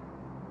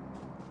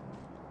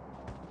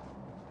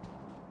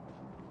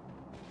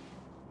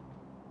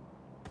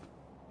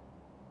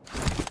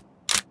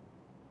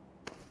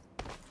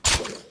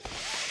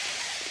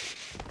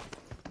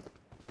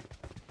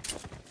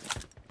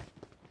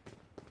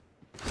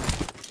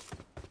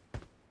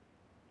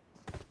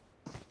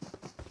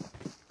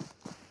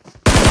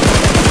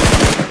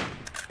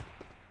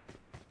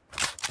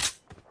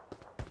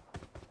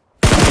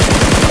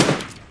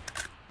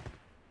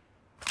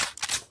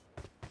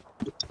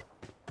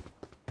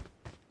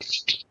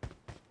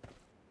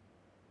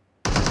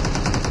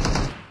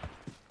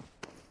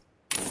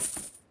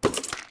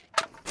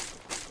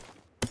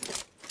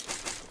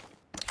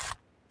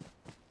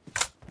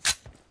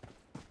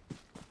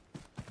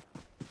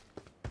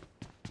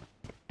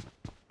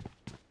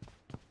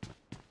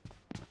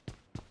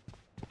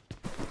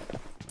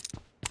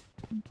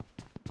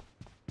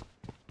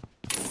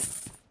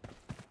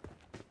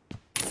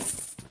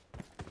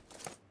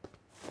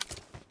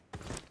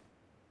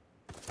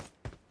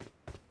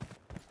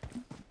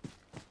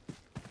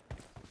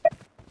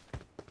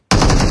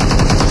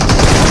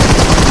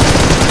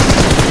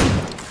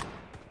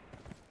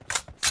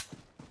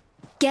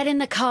 Get in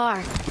the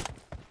car.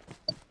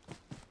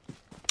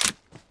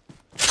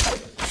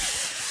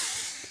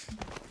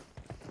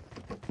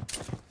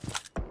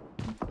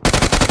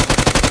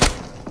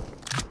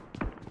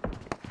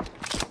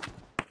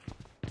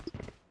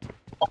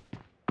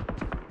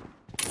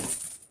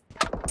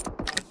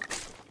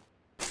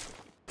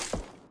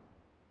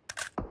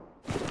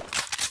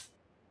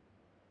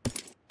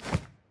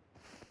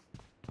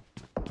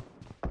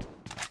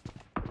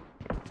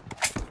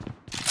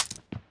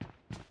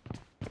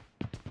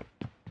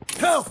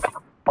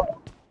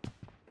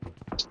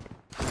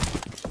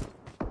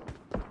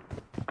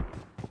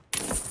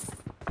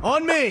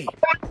 On me!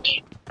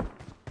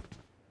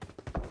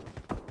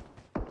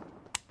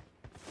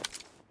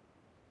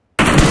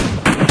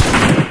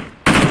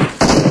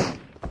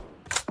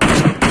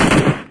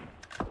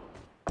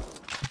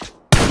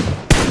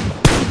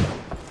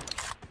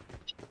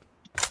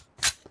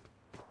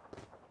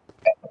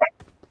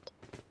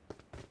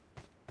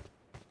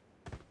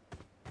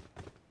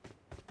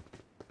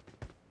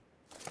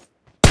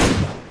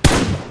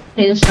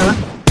 చూసినావా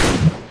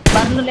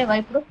బర్రెలు లేవా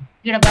ఇప్పుడు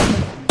గిడ బర్రెలు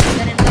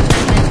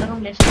రెండు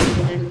room లేచి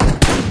రెండు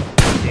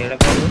గిడ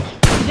బర్రెలు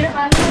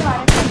లేవా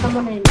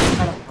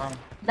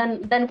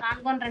దాన్ని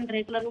కానుకొని రెండు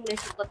రేకుల రూమ్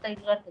లేచి కొత్త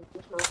ఇల్లు కడుతుంది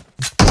చూసినావా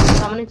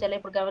గమనించాలి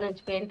ఇప్పుడు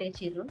గమనించి పెయింట్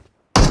వేసిర్రు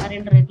ఆ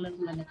రెండు రేకుల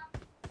రూమ్లలో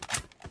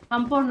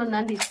కంపౌండ్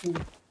ఉందని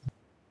తీసుకుంది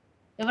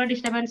ఎవరు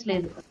డిస్టర్బెన్స్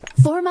లేదు.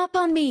 Form up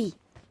on me.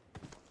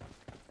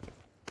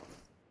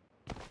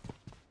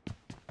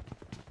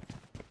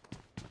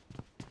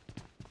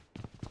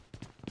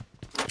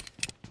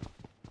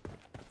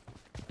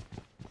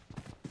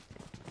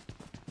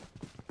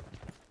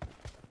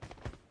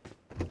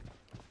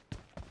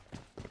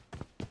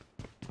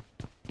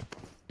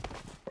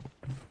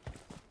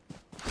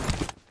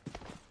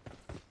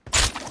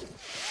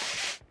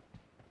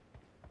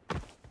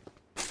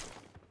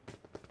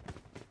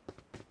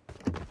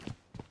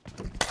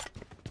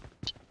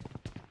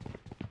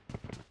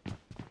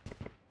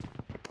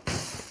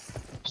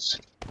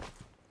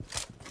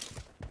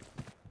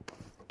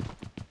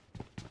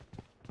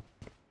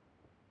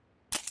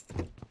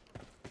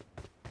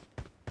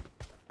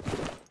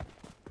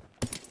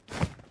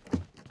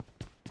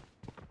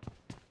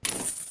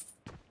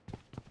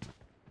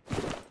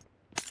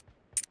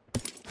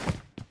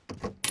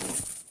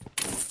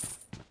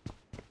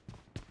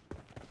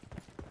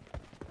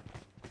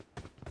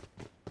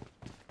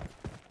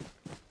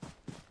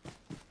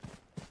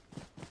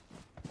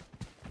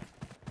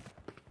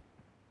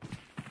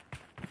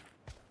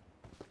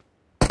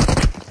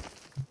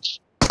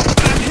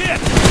 I'm hit!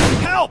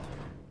 Help!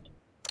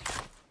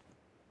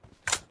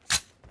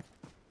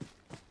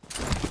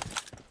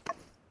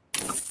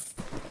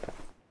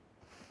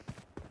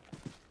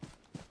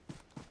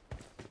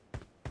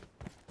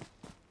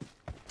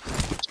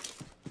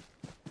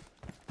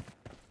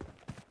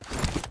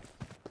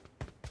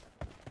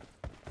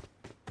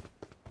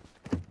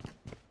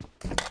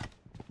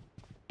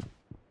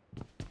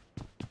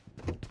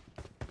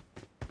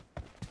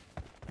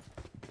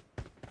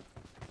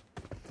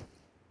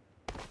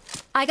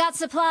 I got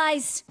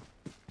supplies.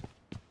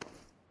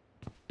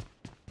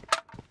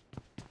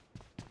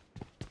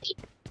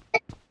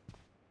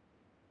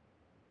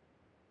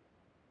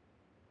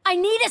 I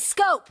need a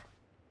scope.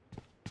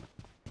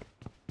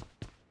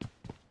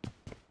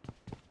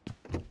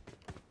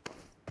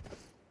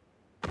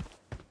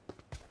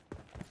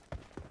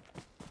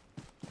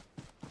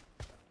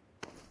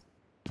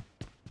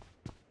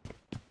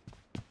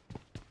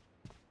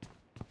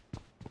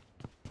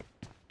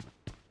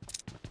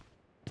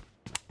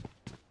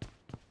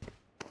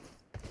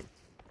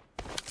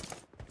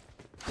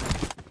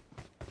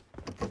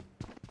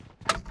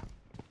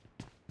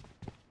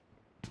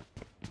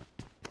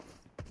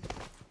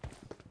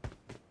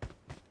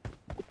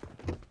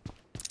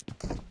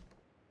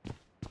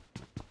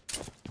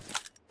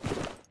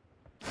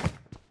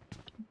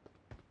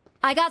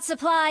 I got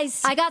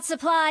supplies. I got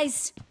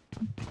supplies.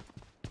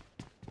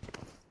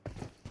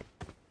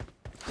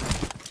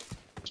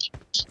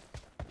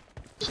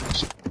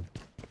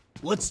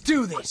 Let's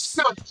do this!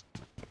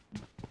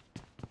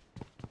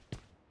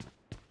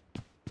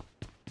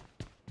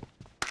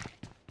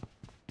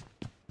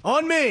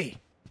 On me!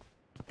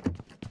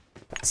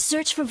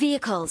 Search for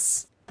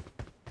vehicles.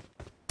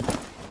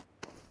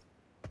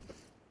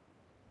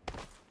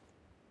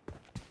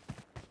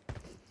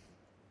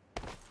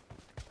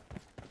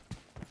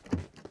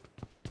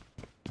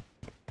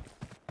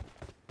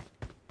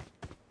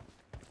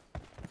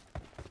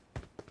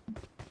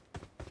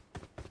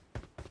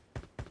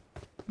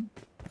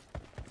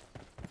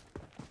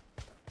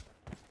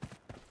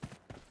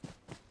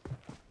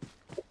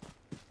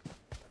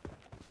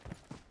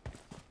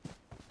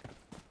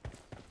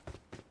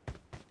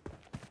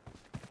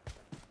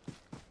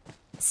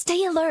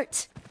 Stay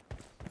alert.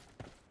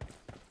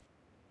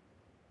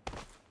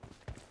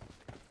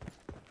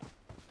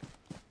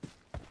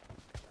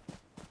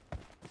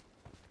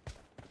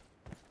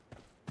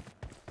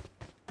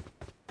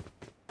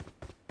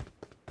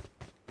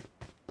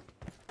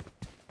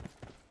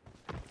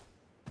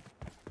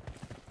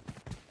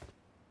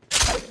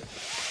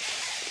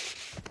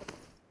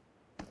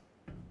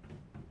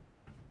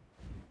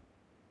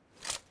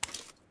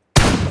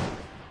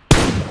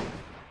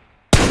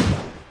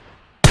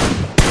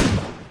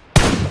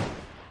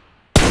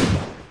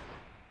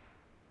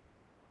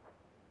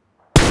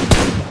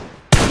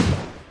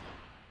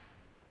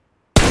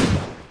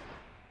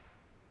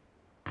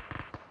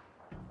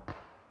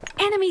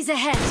 Enemies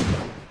ahead!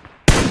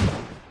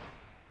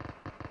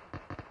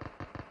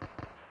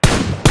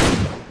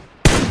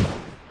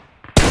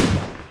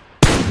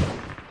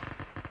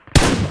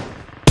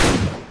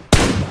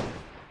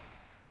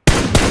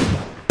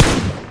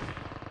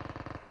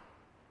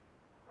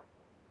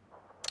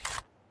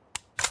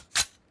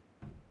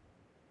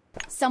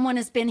 Someone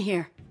has been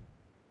here.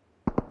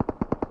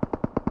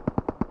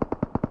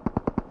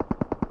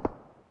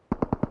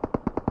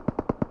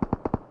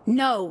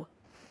 No.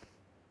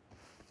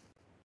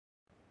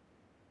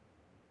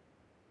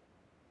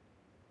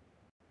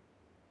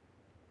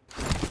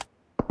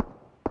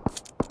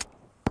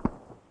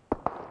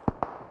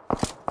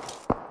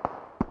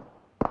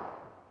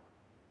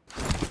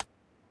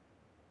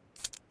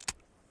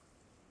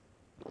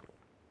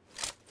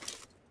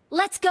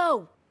 Let's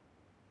go.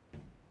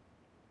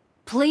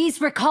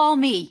 Please recall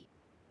me.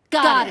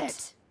 Got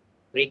it.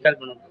 Recall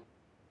bano.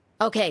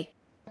 Okay.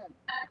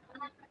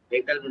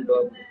 Recall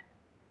bano.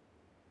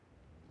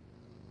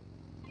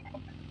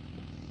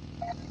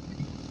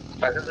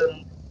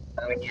 Pagkatapos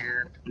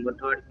kanya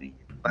butuan ni.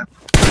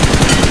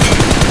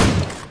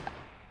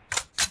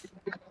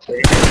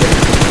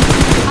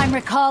 I'm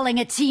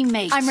recalling a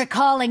teammate. I'm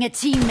recalling a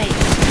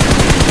teammate.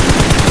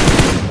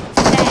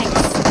 Thanks.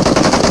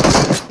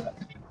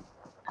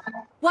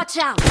 Watch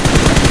out.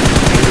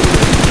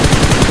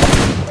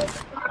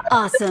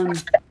 Awesome.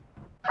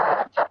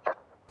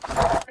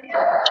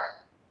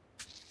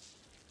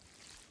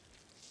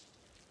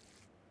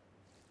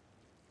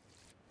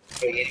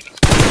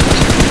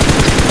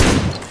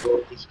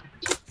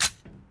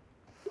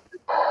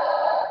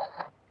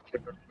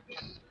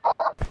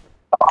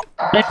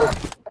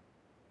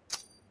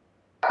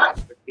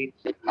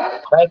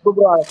 Baik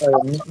bro आता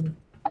है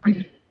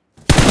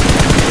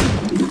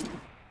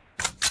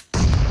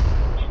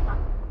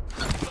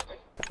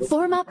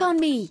Form up on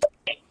me.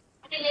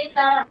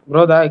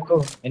 bro दा एको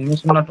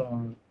enemies ఉన్నట్టు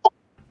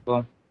bro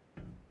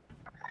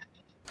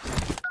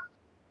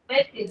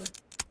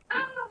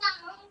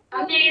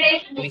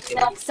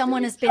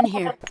Someone has been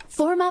here.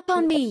 Form up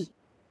on me.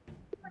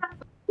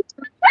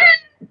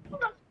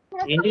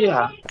 India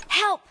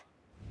Help.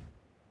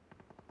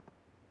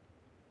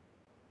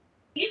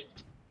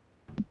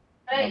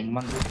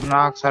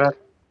 నాకు సరే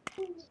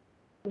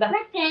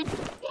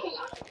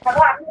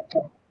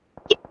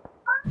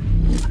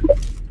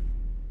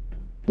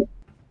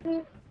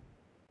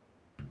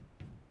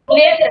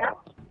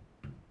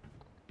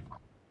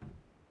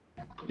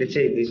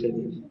దిశ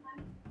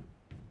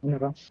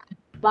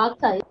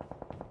box అయి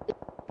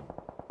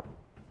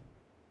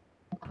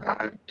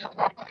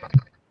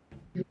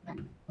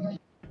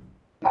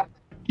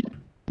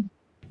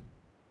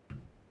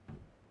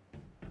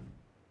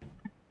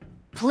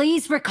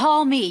Please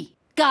recall me.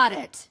 Got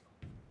it.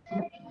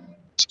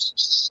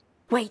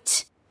 Wait.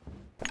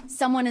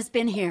 Someone has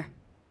been here.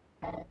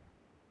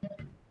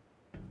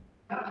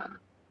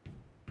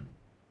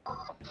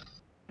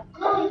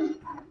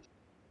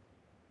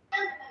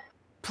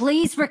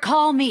 Please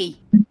recall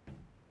me.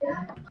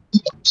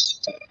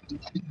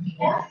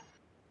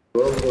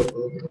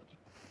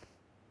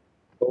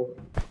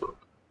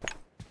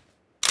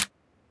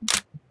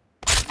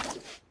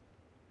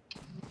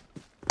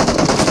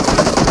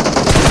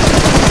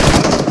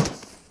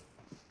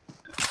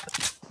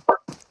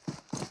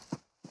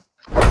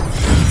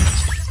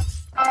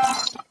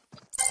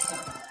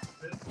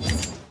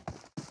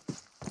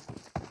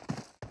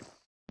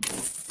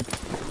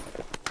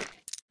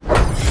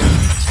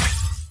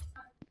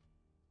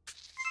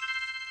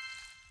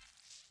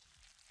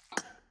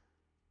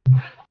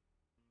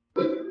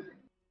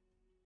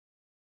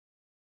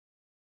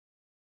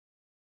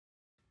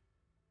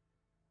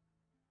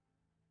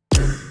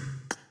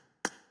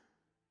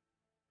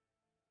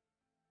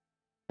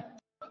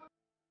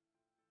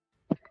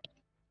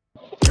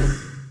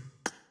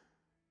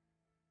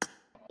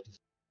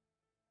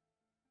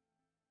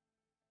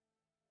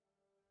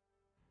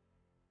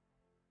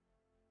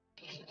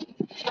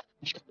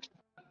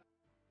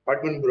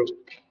 apartment bro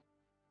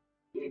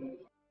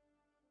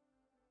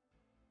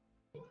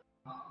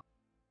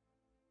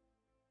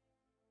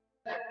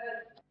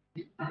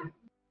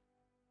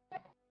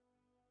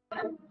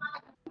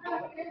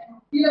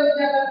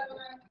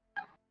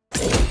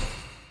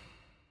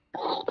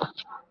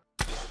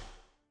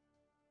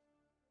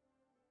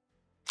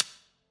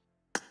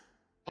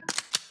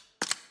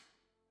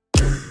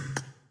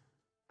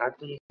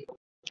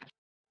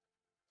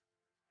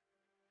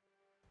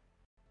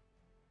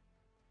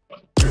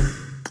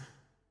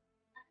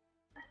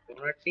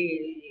Profanity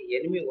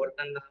enemy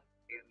ஓட்டங்க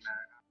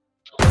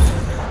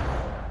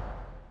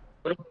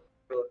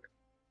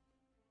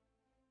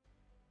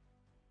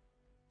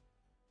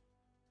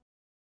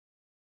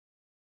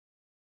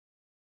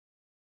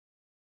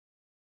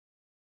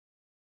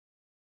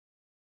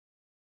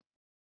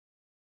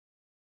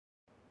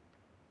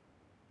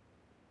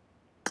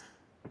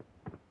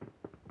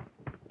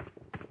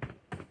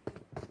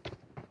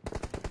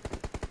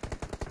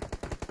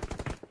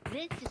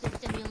This is a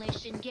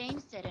simulation game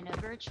set in a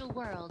virtual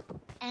world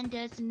and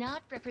does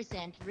not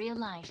represent real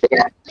life.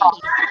 Please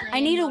I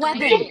need a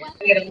weapon.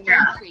 take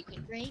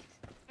frequent breaks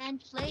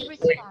and play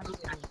responsibly.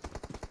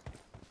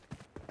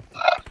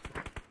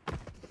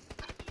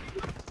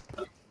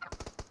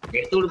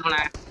 எடுத்து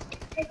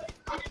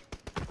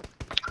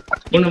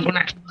போனா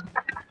போனா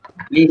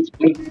please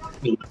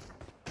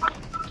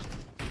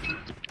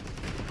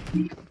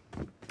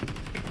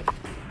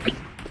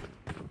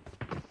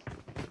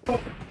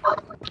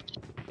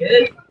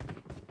बोल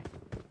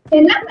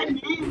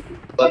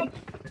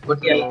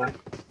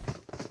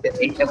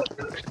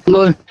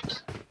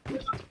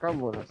कब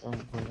बोला तुम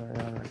बोला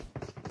यार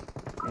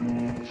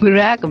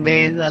rack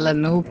base वाला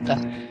नूब था।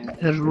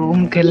 रूम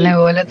खेलने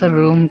बोले तो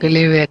रूम के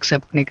लिए भी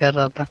एक्सेप्ट नहीं कर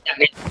रहा था।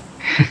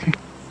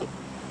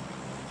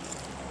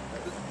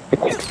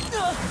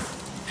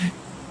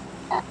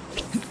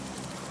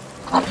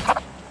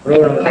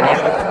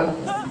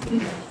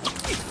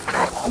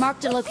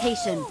 Marked a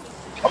location.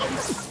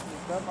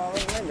 कब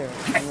आवाज नहीं दे रहा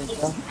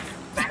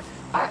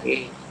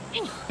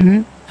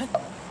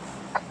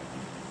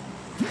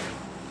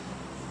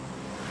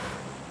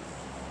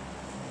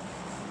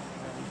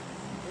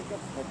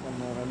खत्म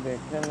हो रहा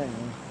देखने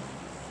नहीं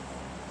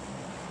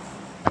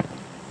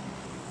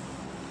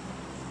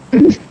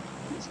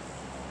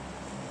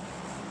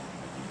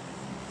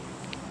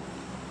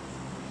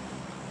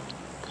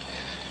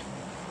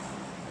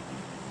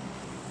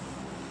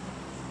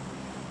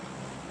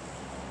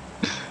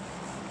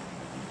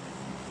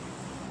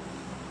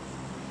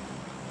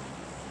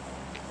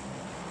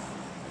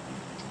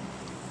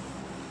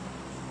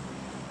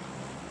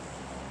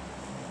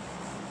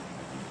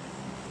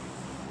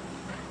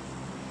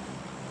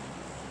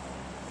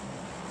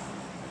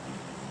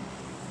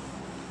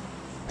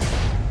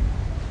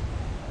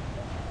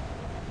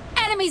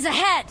Enemies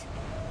ahead!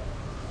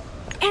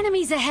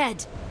 Enemies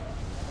ahead!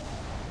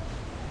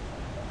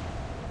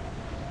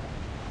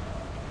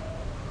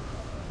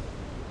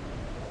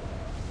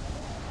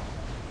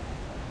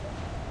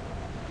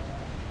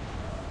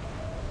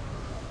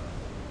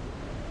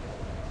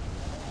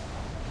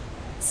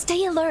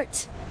 Stay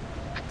alert!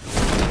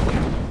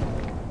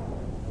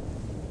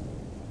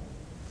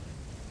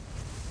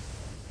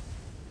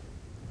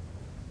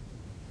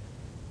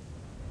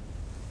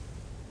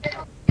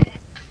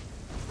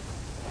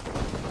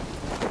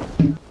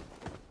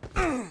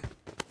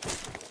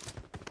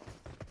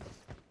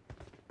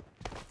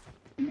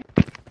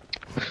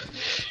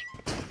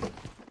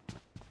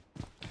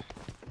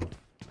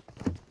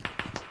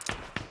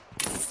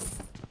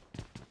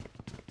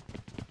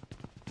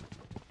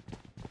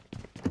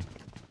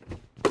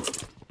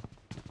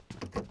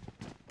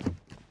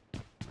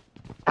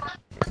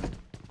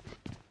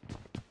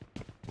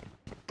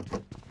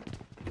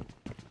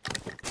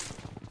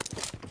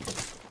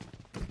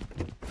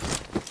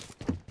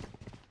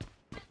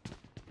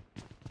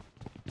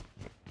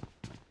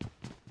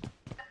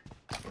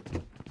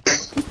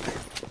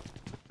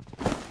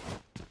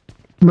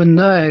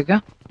 बंदा है क्या?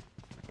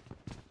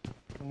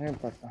 नहीं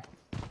पता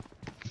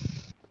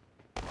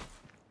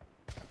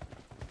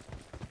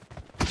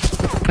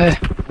है।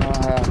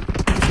 हाँ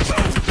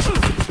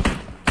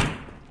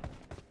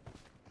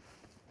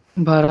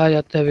बाहर आ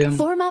जाते हैं अभी हम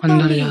Form up on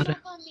अंदर me. जा रहे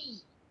हैं।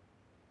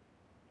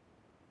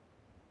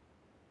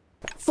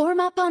 Form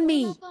up on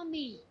me.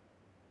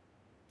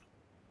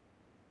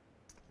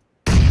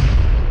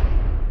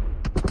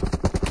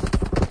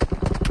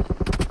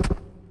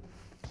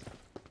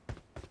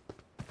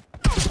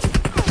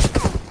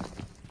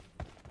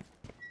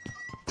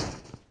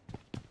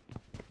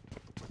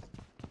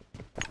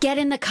 Get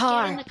in the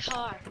car.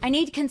 I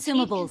need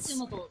consumables.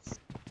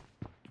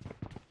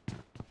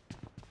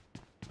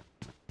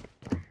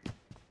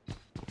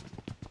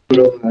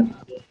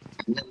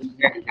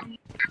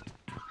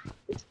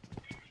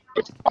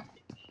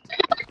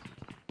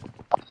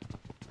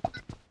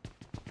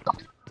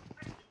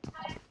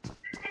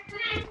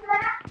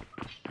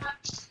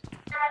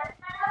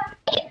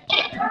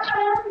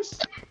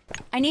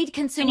 I need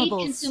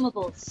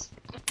consumables.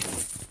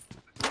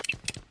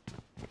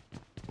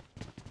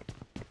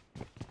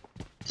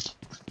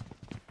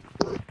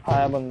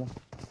 आया बंदा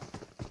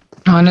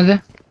आने दे।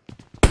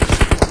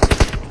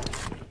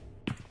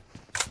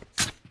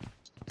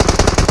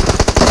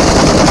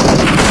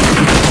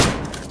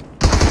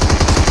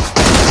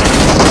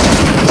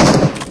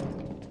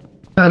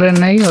 अरे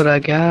नहीं हो रहा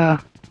क्या?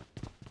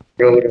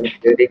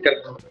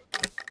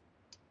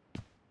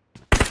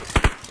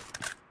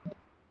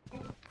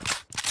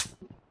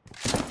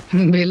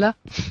 बेला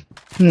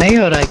नहीं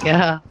हो रहा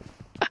क्या?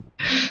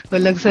 वो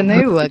लग से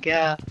नहीं हुआ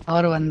क्या?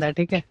 और बंदा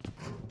ठीक है,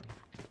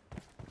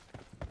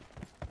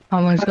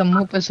 हम इसका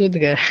मुंह पे सूद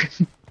गए।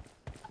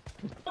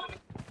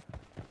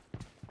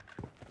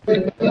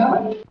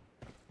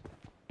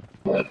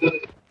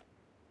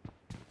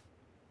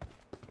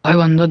 भाई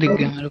बंदा दिख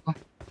गया मेरे को,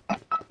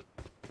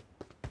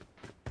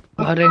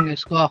 मारेंगे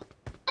इसको।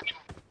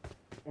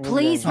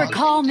 Please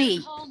recall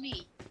me.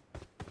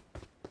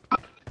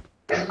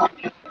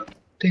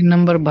 3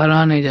 नंबर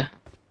भरा नहीं जा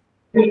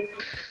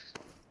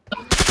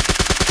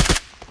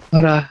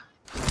भरा।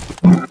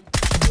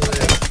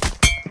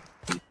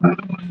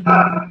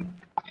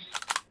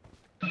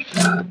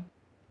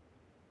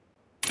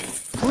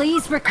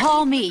 Please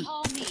recall me.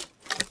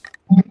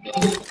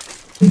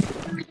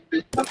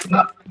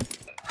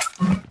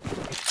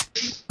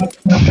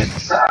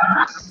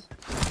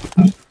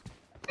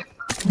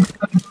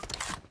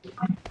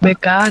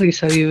 बेकार ही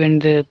सब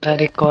इवेंट देता।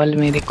 रिकॉल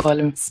में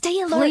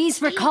Stay alert.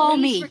 Please recall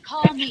me.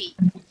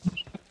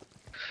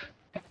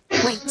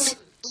 Wait.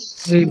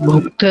 ये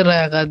भुगते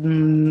रहेगा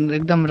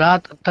एकदम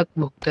रात तक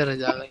भुगते रह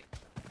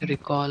जाएगा।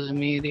 Recall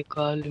me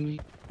recall me.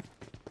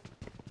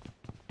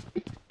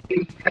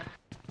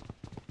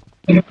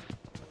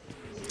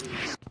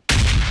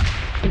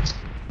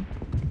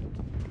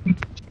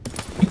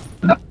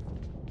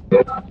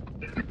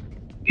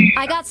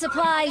 I got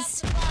supplies.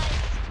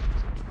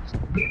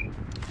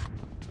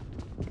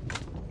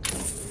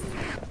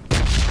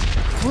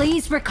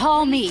 Please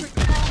recall me.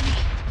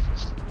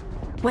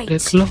 Wait.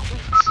 देख लो।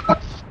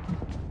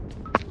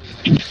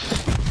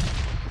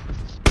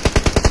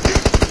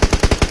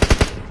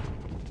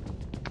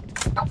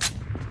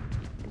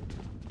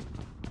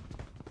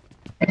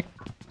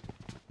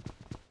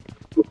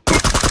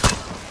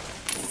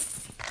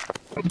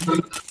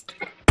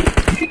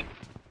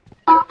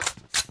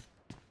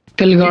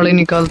 चल गाड़ी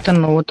निकालते हैं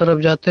ना, वो तरफ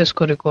जाते हैं,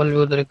 इसको रिकॉल भी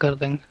उधर ही कर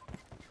देंगे।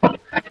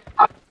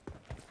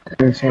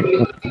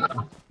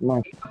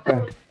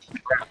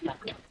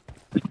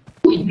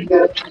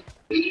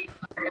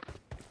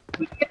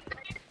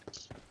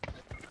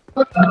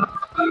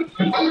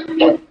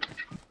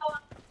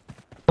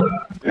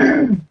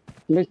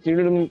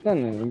 सीढ़ी मिलता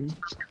नहीं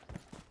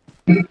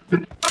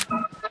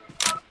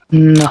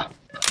ना।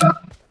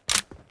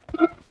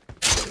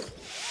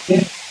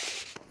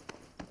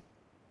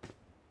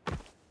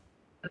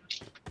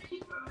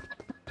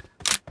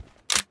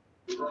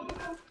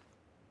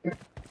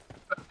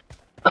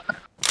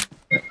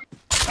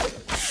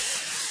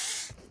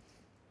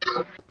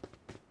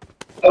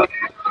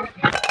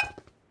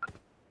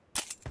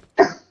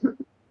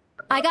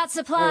 I got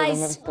supplies.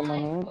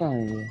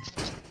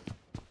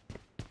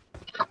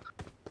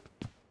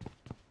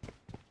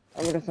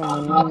 मेरा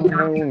सामान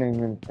है वो नहीं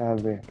मिलता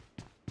अबे।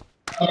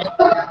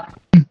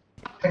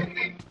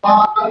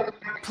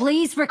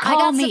 Please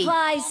recall me. I got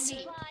supplies.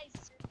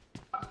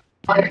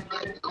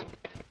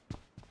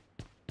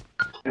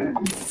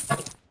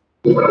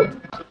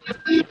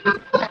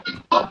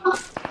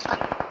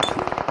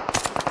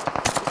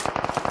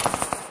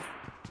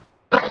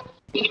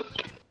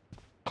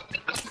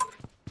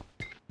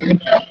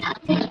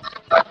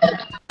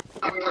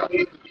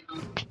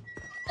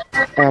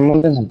 Ammo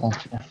दे सकता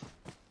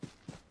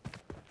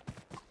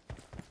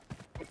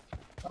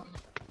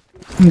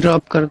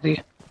ड्रॉप कर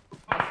दिए,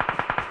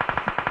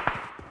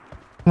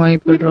 वहीं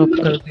पे ड्रॉप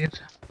कर दिए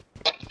थे।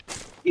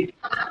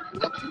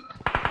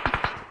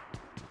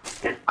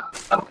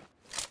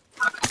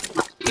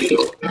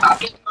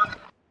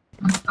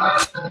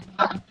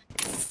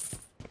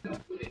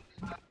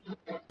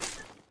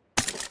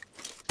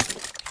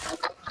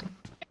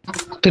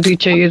 तेरी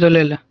चाहिए तो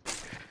ले ले।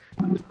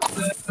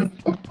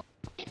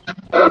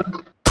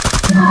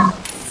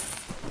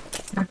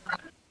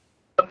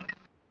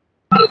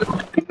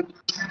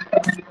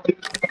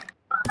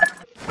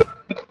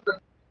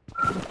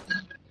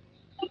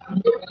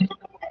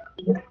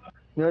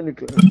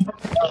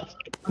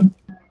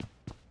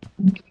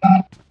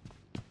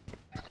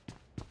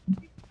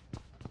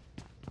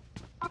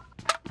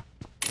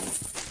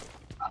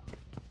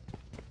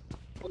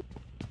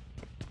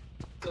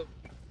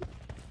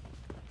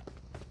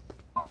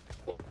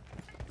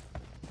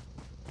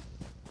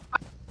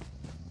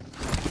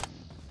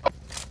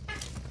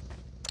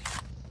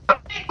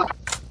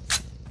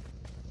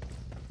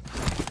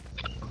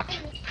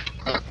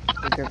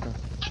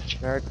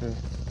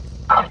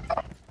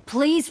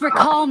 Please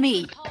recall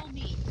me.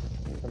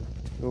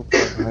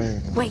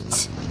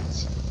 Wait.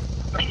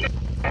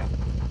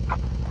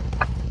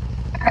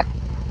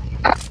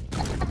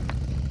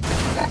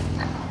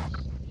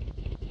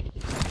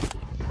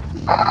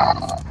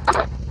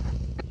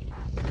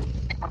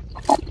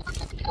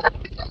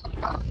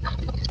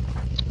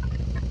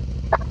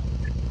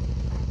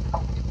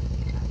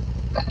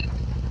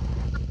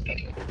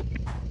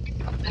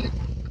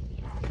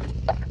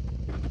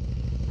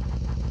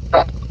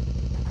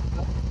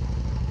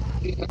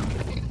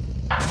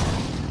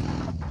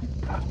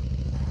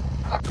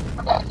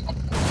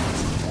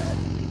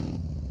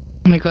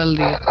 निकाल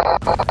दिया।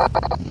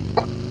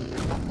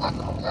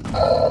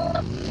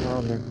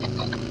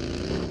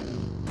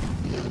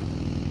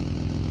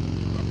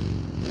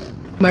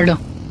 बैठो।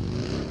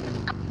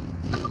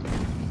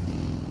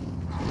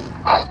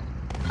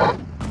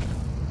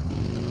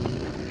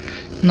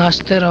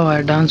 नाचते रहो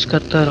भाई, डांस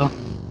करते रहो।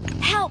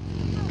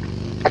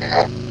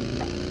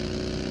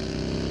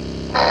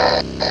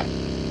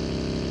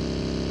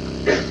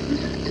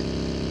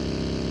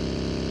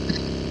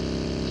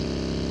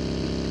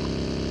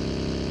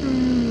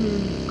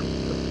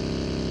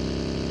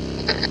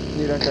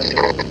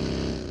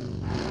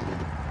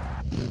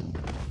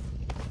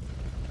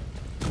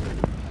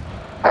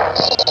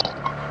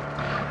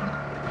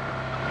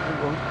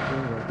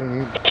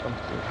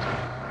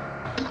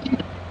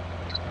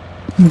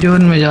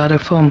 जोन में जा रहे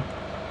फॉर्म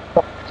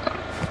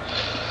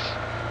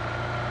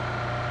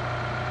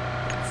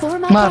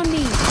मार,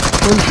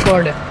 फुल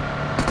स्क्वाड है।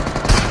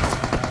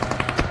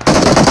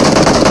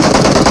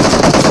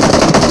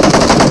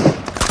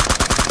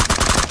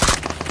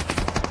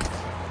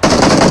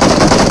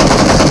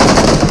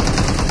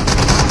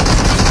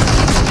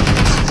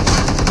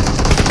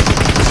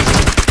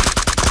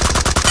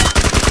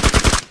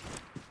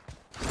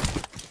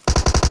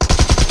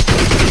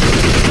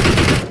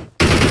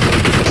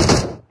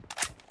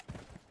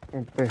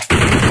 ऊपर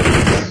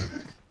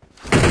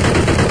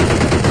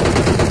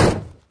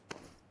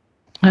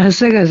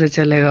ऐसे कैसे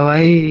चलेगा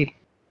भाई?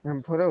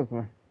 हम फोड़े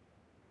उसमें।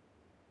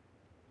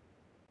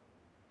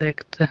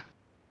 देखते।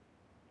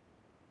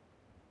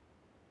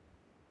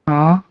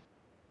 हाँ,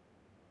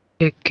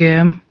 एक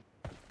केएम,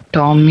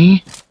 टॉमी,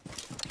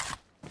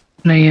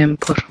 नहीं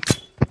M4।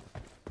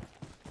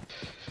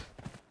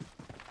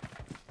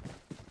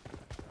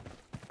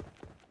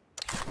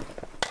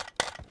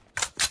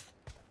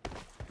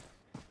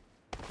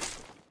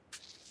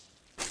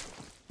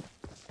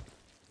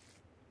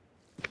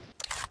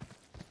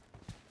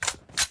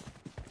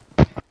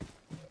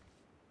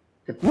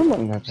 कितना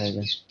बंदा था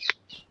इधर?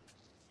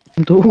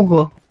 2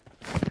 को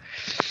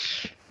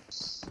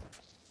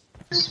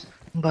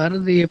भर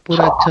दिए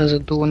पूरा अच्छा से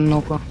दोनों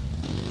को।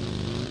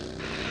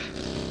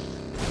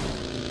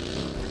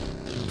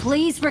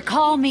 Please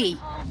recall me.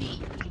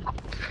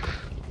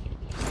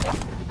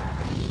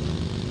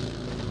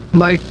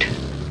 Bite.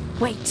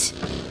 Wait.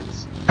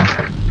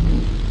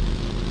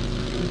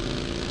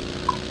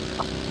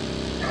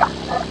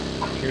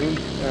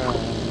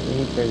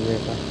 यही चाहिए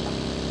था।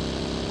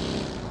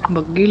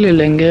 बग्गी ले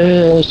लेंगे,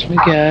 उसमें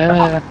क्या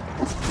है।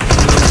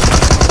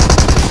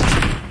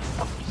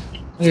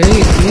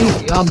 यही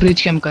आप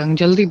ब्रिज कैंप करेंगे।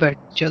 जल्दी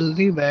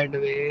बैठ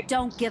वे।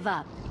 Don't give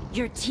up.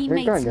 Your ये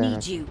teammates कहाँ जा रहा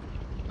need है? you.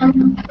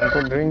 हमको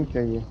ड्रिंक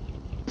चाहिए।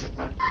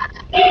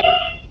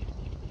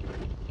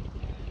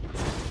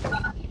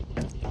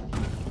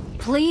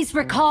 Please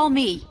recall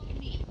me.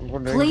 हमको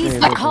ड्रिंक Please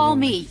चाहिए recall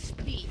me.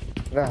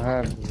 रहा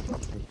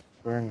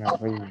कोई ना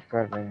वही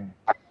कर रहे हैं,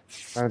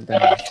 कर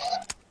देंगे।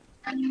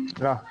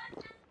 ला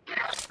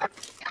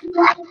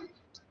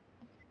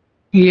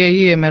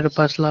यही है मेरे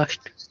पास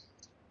लास्ट।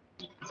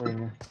 कोई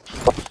ना।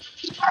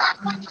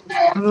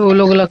 वो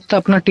लोग लगता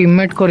अपना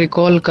टीममेट को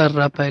रिकॉल कर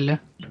रहा पहले।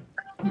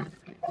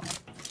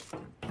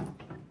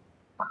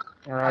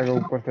 आगे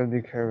ऊपर से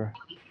दिखेगा।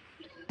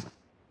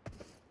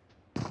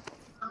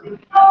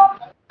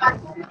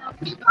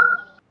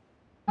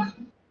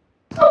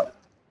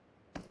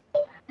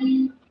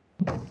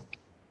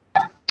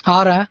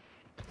 आ रहा है,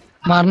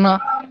 मारना।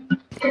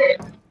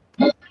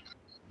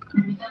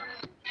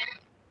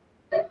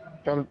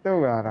 चलते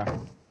हुए आ रहा है।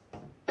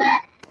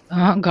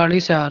 हाँ, गाड़ी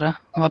से आ रहा है,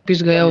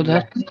 वापिस गया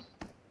उधर।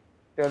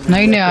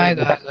 नहीं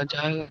आएगा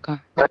जाएगा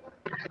कहाँ?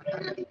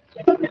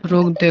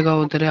 रोक देगा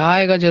उधर,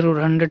 आएगा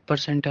जरूर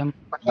 100% हम।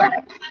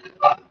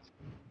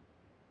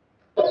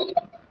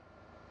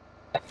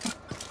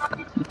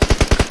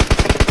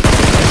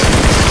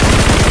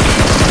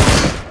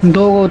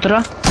 2 को उतरा।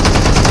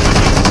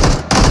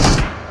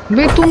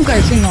 बे तुम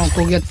कैसे नॉक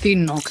हो गया? 3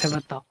 नॉक है,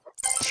 बताओ।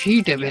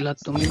 चीट है बेला,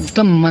 तुम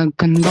एकदम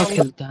गंदा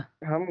खेलता है।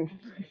 हम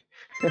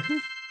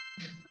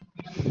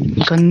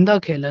गंदा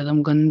खेला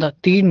एकदम गंदा।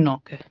 3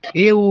 नॉक है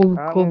ये वो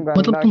को, हम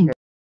मतलब गंदा तुम खेल।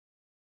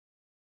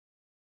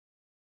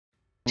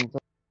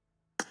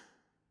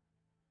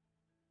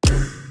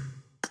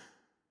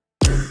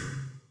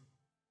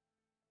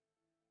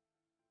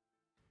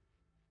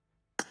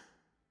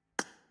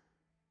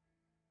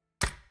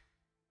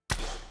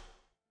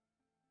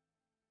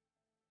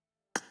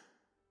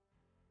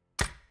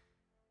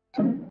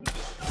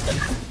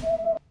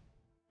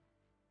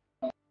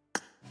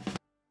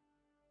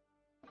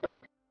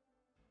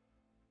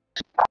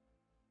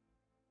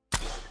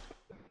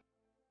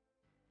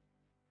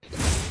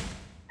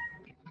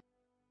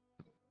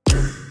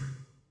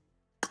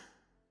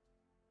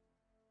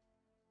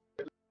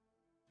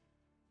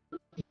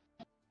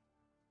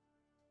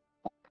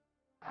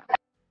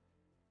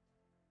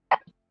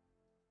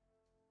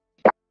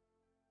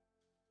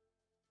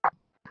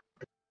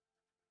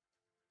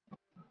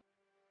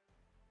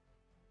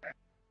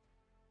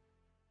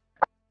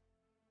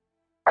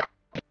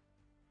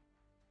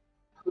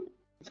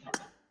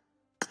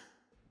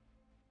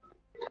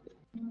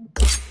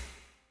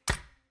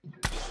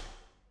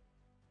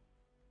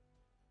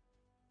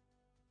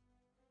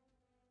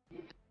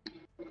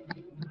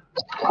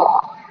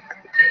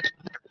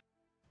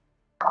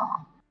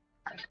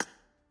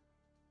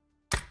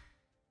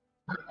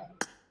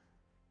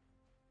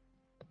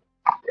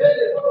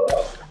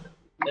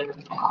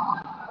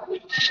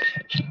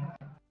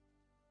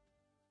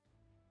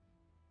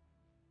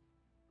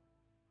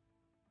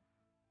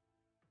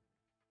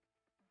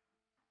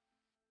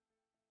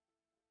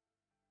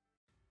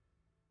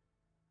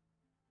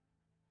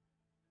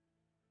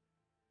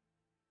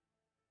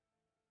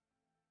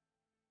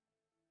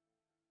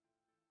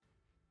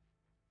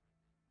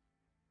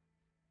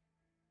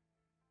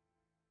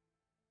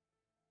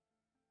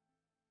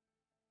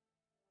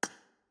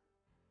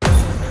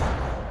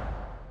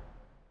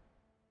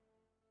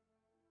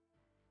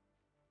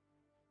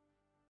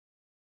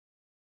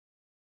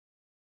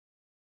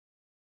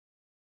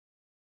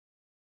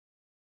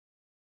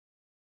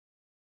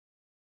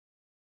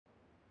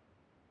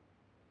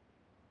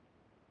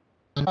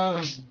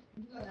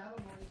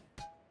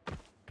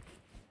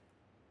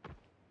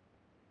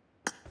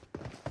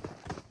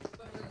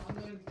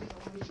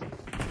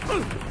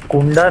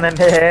 ಕುಂಡ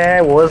ನೆನ್ನೆ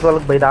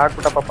ಓದಿಸೋಲ್ಕ್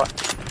ಬೈದಾಕ್ಬಿಟ್ಟ ಪಾಪ.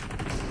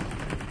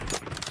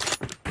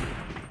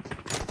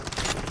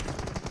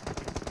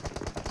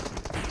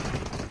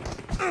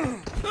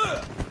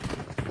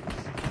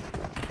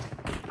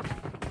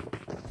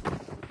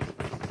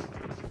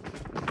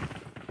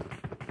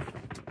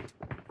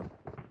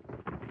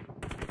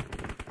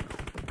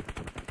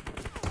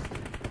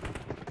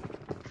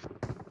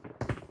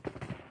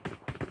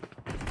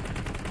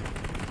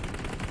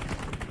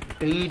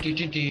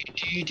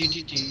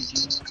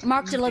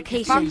 Marked a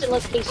location.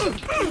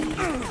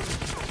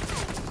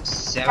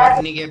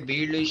 ಸೆವೆನ್ನಿಗೆ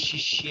ಬೀಳು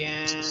ಶಿಷ್ಯ.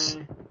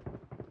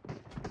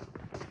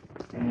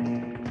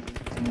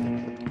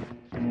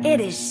 It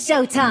is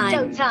showtime.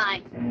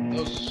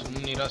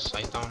 ಸುಮ್ನಿರ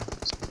ಸೈತಾನ್.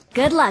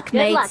 Good luck,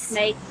 mates.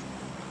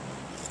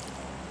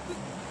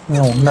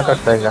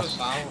 ಉಣ್ಣಕ್ಕಾಗ್ತಾ ಈಗ.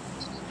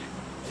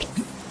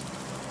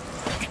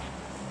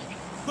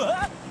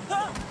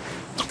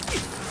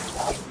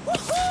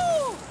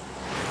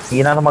 ಈ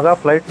ನನ್ನ ಮಗ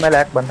ಫ್ಲೈಟ್ ಮೇಲೆ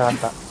ಯಾಕೆ ಬಂದ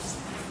ಅಂತ.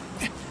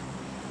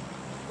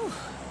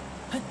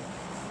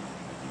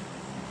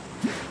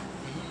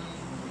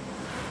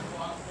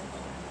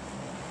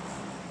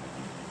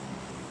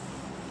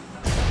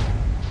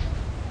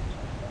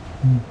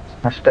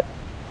 ಅಷ್ಟೇ.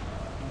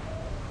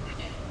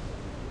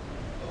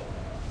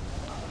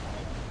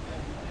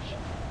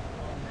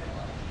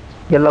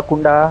 ಎಲ್ಲ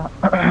ಕುಂಡ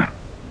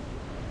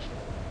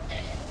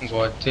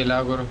ಗೊತ್ತಿಲ್ಲ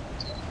ಗುರು.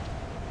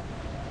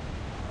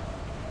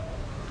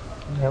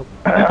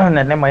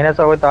 ನೆನ್ನೆ ಮೈನಸ್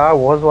ಆಗೋಯ್ತಾ?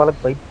 ಓಸ್ ವಾಲಕ್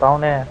ಬೈಕ್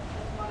ತಾವನೆ.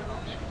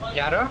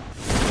 ಯಾರು?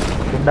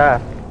 ಕುಂಡ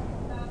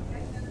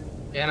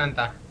ಏನಂತ?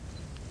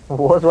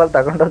 ಓಸ್ ವಾಲ್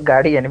ತಗೊಂಡೋಗ್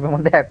ಗಾಡಿ ಎನಿಮಿ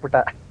ಮುಂದೆ ಹಾಕ್ಬಿಟ್ಟ.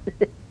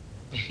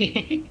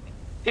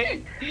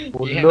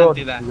 ಫುಲ್ಲು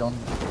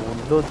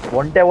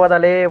ಒಂಟೆ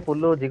ಹೋದಲೇ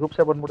ಫುಲ್ಲು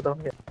ಜಿಗುಪ್ಸೆ ಬಂದ್ಬಿಡ್ತಾವ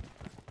ಅವನಿಗೆ.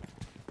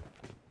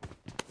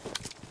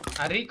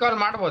 ರೀಕಾಲ್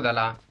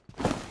ಮಾಡ್ಬೋದಲ್ಲ?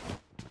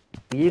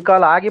 ಈ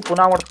ಕಾಲ್ ಆಗಿ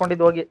ಪುನಃ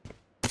ಮಾಡ್ಕೊಂಡಿದ್ದು ಹೋಗಿ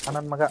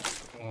ನನ್ನ ಮಗ.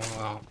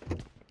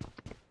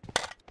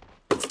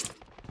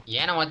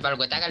 ಏನೋ ಓದ್ಬಾರ್ದು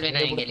ಗೊತ್ತಾಗಲ್ವೇನೋ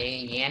ನಿಂಗೆ?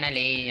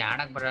 ಏನಲ್ಲಿ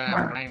ಆಡಕ್ ಬರ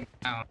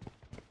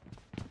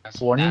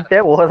ಒಂಟೆ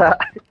ಹೋದ.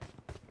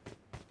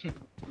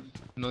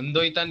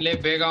 ನೊಂದೋಯ್ತನ್ಲೇ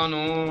ಬೇಗ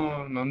ಅವನು.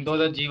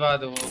 ನೊಂದೋದ ಜೀವ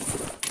ಅದು.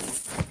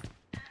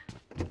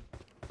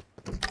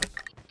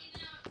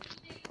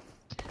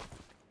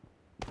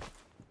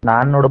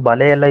 ನಾನ್ ನೋಡು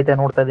ಬಲೆ ಎಲ್ಲ ಐತೆ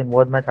ನೋಡ್ತಾ ಇದೀನಿ.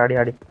 ಹೋದ್ ಮ್ಯಾಚ್ ಆಡಿ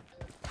ಆಡಿ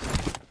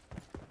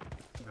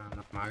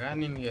ಮಗ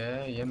ನಿನ್ಗೆ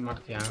ಏನ್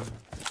ಮಾಡ್ತೀಯ?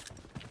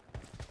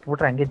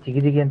 ಬಿಟ್ರೆ ಹಂಗೆ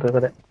ಜಿಗಿ ಜಿಗಿ ಅಂತ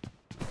ಹೋಗೋದೆ.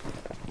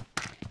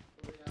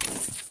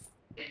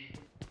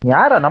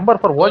 ಯಾರ ನಂಬರ್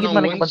 4 ಹೋಗಿದ್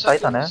ಮನೆಗೆ ಬಂದು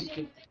ಸಾಯ್ತಾನೆ.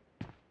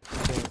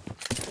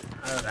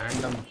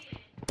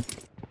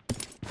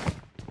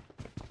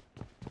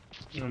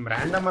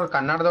 ರ್ಯಾಂಡಮ್ ಅಲ್ಲಿ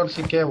ಕನ್ನಡದವ್ರು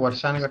ಸಿಕ್ಕಿ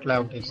ವರ್ಷಾನ್ಗಟ್ಲೆ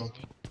ಆಗ್ಬಿಟ್ಟಿತ್ತು.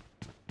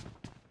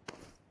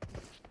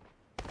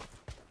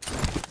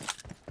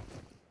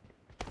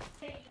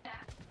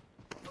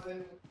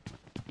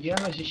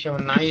 ಏನೋ ಶಿಷ್ಯ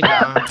ಒಂದ್ ನಾಯಿ ಇಲ್ಲ.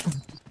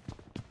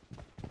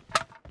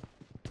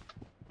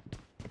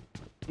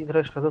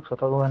 ಇದ್ರಷ್ಟು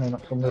ಸತ್ತೋಗುವ ನೀನು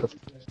ಸುಮ್ಮನೆ.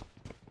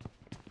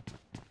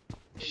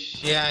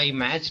 ಈ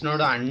ಮ್ಯಾಚ್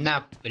ನೋಡು ಅಣ್ಣ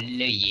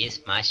ಫುಲ್ ಏಸ್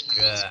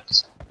ಮಾಸ್ಟರ್.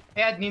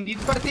 ಅದ್ ನಿಂದ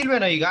ಇದ್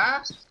ಬರ್ತಿಲ್ವೇನೋ ಈಗ?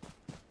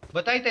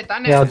 ಗೊತ್ತಾಯ್ತಾ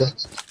ತಾನೇ? ಯಾವ್ದು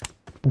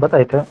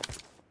ಗೊತ್ತಾಯ್ತು?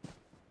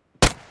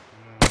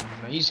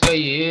 ನೈಸ್ ಕೈ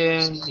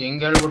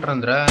ಹೆಂಗ್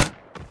ಹೇಳ್ಬಿಟ್ರಂದ್ರ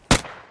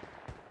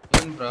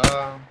ಏನ್ ಬ್ರೋ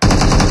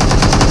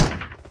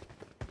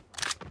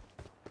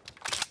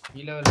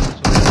ಈ ಲೆವೆಲ್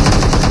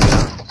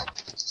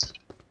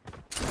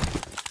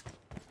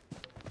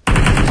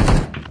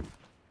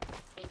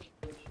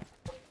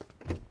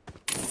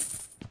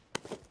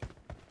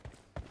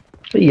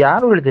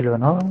ಯಾರು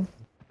ಉಳಿದಿಲ್ವನು?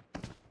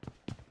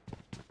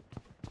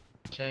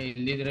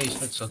 ಇಲ್ಲಿದ್ರೆ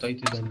ಇಷ್ಟೊತ್ತು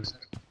ಸತ್ತೋಯ್ತಿದ್ದ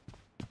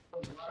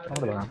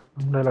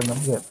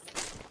ನಮ್ಗೆ.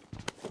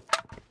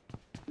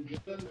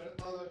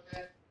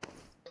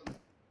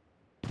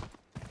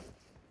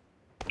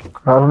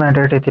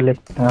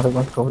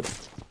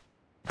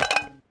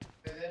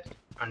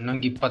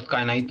 ಅಣ್ಣಂಗೆ 20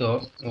 ಕಾಯಿನ್ ಆಯ್ತು.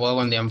 ಹೋಗ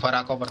ಒಂದ್ M4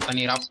 ಹಾಕೋ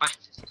ಬರ್ತಾನೀರಪ್ಪ.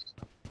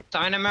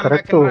 7mm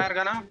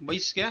ಯಾರ್ಗನ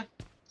ಬೈಸ್ಗೆ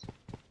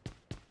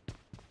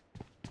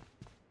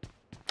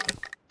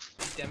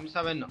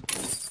M7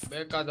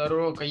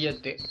 ಬೇಕಾದರೂ ಕೈ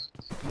ಎತ್ತಿ.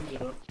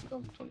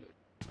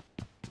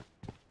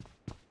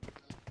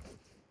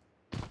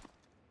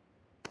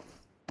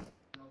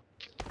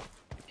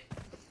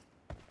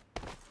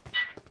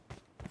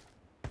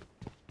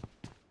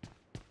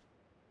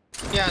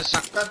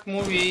 ಸಖತ್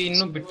ಮೂವಿ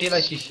ಇನ್ನು ಬಿಟ್ಟಿಲ್ಲ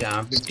ಶಿಷ್ಯ.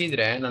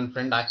 ಬಿಟ್ಟಿದ್ರೆ ನನ್ನ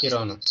ಫ್ರೆಂಡ್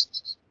ಹಾಕಿರೋನು.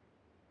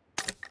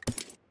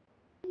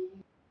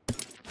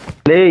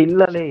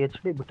 ಇಲ್ಲ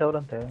HD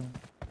ಬಿಟ್ಟವ್ರಂತೆ.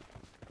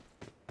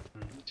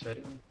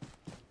 ಸರಿ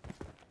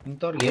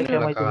ಇಂಥವ್ರಿಗೆ ಏನು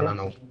ಹೇಳಕ್ಕಾಗಲ್ಲ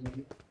ನಾವು.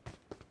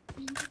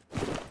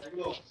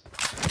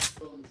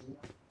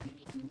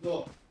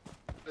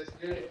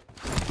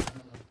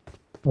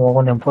 ಹೋಗೋ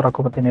M4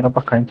 ಹಾಕೋ ಬರ್ತೀನಿ ಇರಪ್ಪ.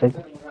 Coins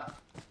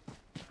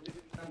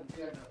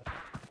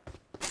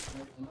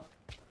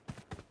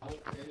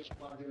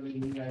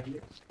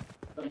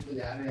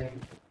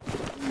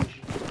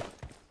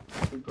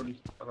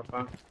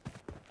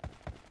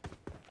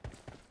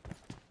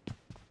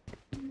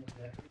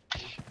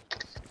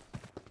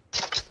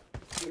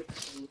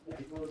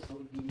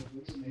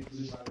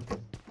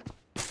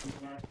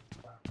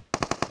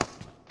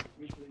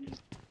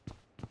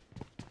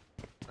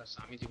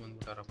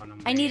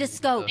I need a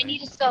scope.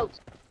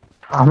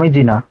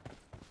 ಸ್ವಾಮೀಜಿನ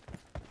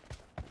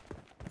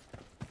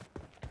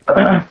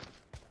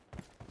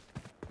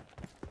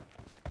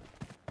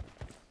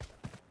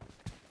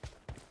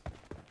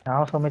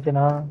ಯಾವ ಸಮಿತಿನ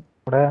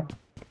ಕೊಡೆ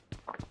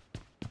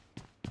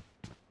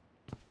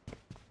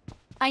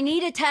I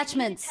need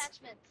attachments.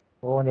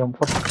 ಓ ನೀವು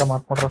M4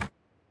 ಮಾಡ್ಕೊಂಡ್ರ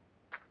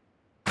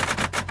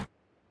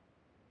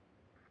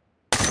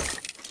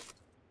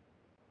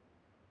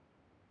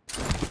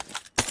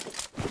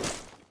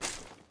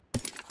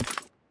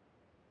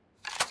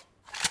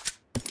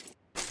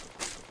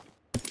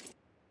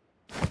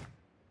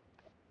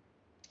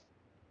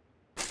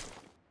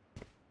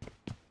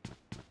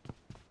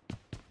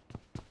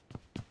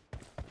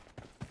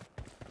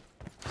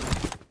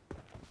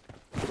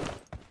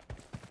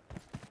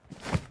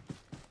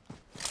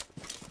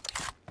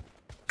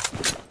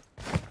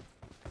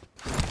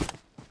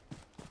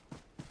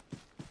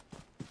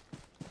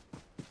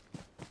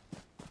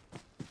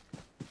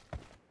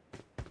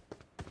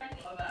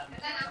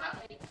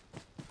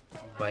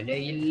ಬಲೆ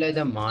ಇಲ್ಲದ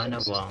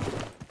ಮಾನವ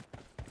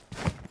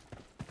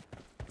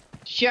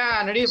ಶ್ಯಾ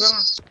ನಡಿ ಬಾ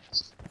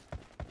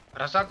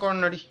ರಸ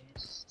ಕೊಂಡ್ ನಡಿ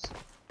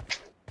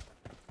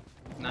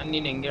ನಾನ್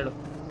ನೀನ್ ಹೆಂಗೇಳು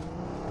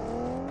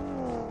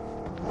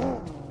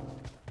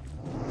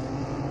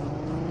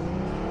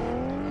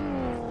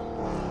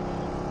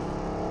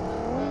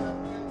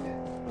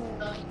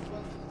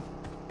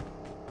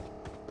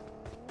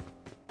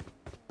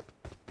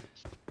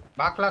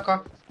ಬಾಕ್ಲಾಕ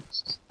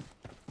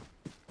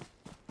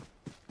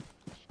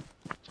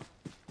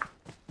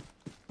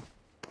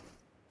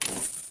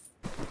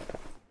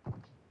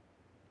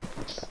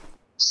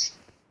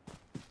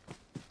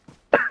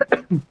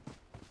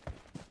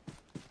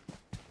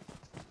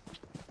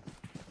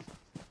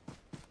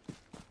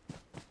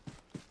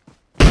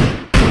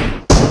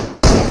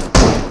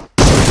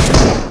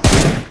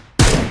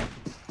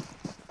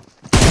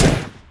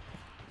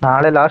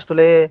ನಾಳೆ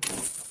ಲಾಸ್ಟ್ಲೇ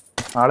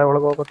ನಾಳೆ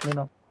ಒಳಗೆ ಹೋಗ್ಬೇಕು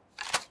ನೀನು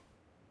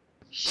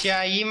ಶ್ಯಾ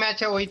ಈ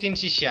ಮ್ಯಾಚ್ ಹೋಯ್ತೀನಿ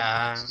ಶಿಷ್ಯ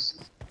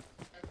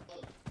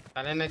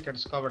ತಲೆನೇ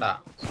ಕೆಡ್ಸ್ಕೊಬೇಡ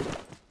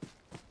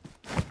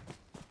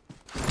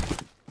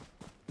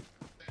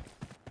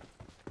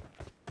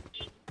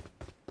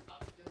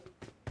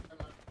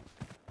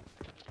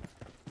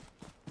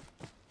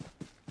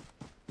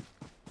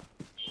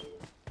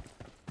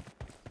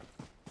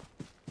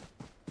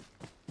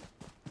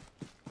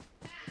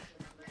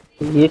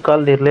ಈ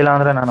ಕಾಲ್ದು ಇರ್ಲಿಲ್ಲ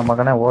ಅಂದ್ರೆ ನನ್ನ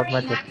ಮಗನೇ ಹೋದ್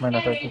ಮ್ಯಾಚ್ ಎಷ್ಟು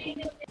ಮೈನಸ್ ಆಯ್ತು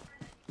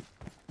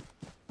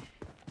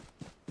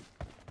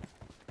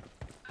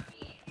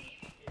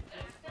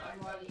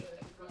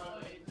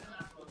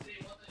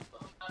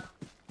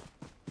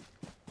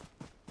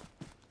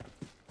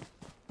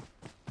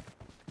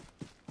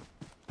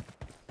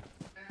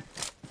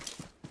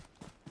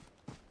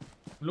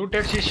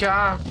ಲೂಟೆಡ್ ಶಿಷ್ಯ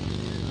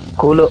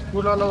ಕೂಲು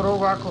ಸ್ಕೂಲಲ್ಲಿ ಅವ್ರು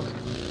ಹೋಗಿ ಹಾಕು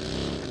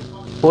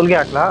ಕೂಲ್ಗೆ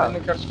ಹಾಕ್ಲಾ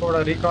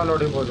ಕೆಡ್ಸ್ಕೊಬೇಡ ರೀಕಾಲ್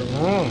ಹೊಡಿಬೋದು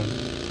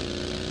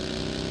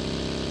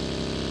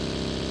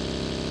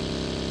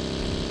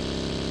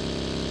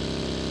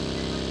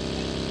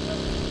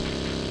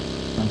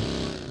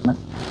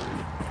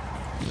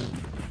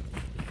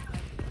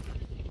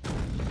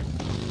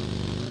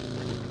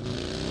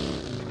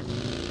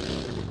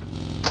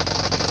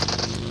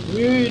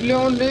ಇಲ್ಲೇ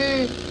ಉಂಡಿ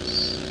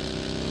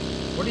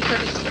ಹೊಡಿ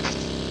ಸರಿ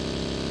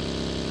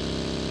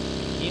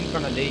ನೀನ್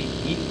ಕಣಲ್ಲಿ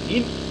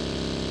ನೀನ್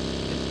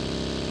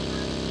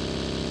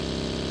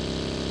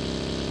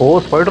ಓ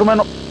ಸ್ಪೈಡರ್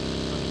ಮ್ಯಾನು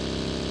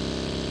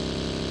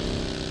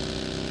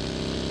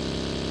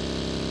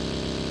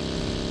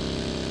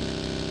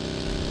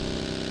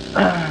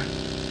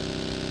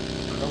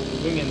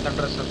ಹುಡುಗ ಎಂತ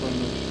ಡ್ರೆಸ್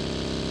ಹಾಕೊಂಡು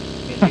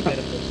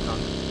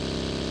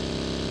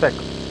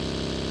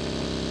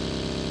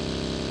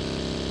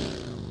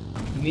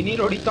ಮಿನಿ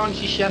ಹೊಡಿತಾವನ್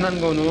ಶಿಷ್ಯ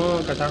ನನ್ಗೋನು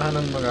ಕತಾಡ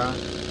ನನ್ ಮಗ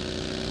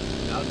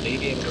ಯಾವ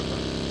ಧೈರ್ಯ ಇರ್ಬೇಕು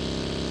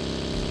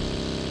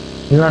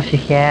ಇಲ್ಲ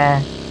ಶಿಷ್ಯ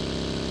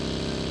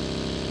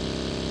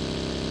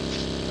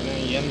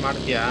ಏನ್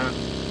ಮಾಡ್ತೀಯಾ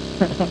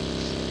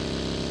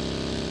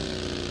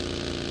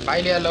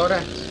ಬಾಯ್ಲಿ ಅಲ್ಲ ಅವ್ರೆ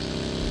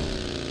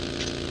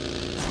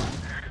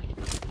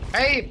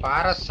ಏಯ್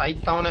ಪಾರ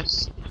ಸಾಯ್ತಾವನೆ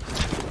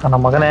ನನ್ನ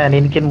ಮಗನೇ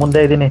ನಿನ್ಕಿನ್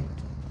ಮುಂದೆ ಇದೀನಿ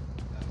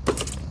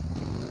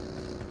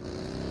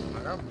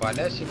ಮಗ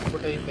ಬಲೆ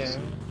ಸಿಕ್ಬಿಟ್ಟೈತೆ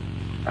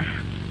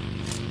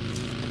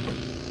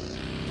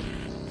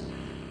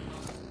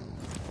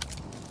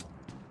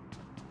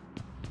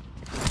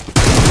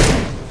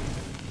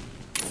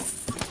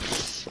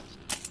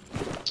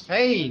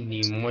ಏಯ್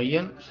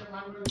ನಿಮ್ಮಯ್ಯನ್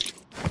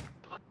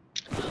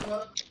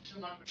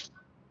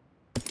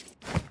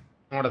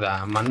ನೋಡ್ದ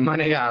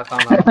ಮನ್ಮನೆಗೆ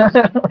ಆಡ್ತಾವ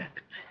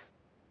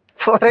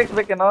ಫೋಟೋ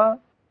ಇಕ್ಬೇಕೇನೋ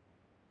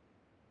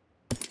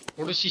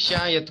ಹುಡು ಶಿಷ್ಯ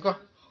ಎತ್ಕೋ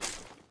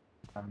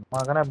ನನ್ನ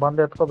ಮಗನೇ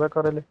ಬಂದು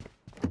ಎತ್ಕೋಬೇಕಾರೆ ಇಲ್ಲಿ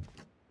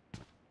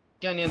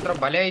ನಿನ್ ಹತ್ರ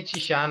ಬಲೆ ಐತ್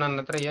ಶಿಷ್ಯ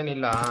ನನ್ನ ಹತ್ರ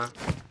ಏನಿಲ್ಲ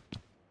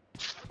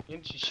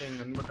ಏನ್ ಶಿಷ್ಯ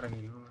ಹಿಂಗ್ ಅನ್ಬಿಟ್ರೆ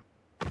ನೀನು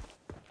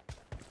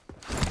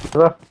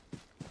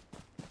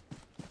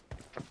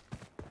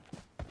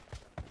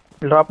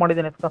ಡ್ರಾಪ್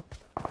ಮಾಡಿದ್ದೀನಿ ಎತ್ಕೋ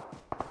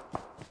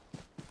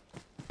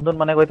ಮುಂದೊಂದು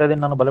ಮನೆಗೆ ಹೋಯ್ತಾ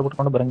ಇದೀನಿ ನಾನು ಬಲೆ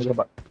ಬಿಟ್ಕೊಂಡು ಬರಂಗಿಲ್ಲ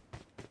ಬಾ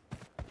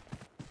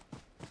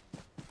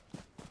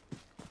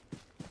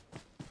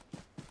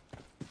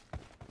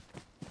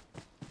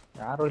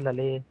ಯಾರು ಇಲ್ಲ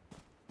ಅಲ್ಲಿ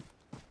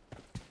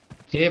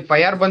ಏ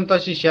ಫೈರ್ ಬಂತ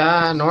ಶಿಷ್ಯ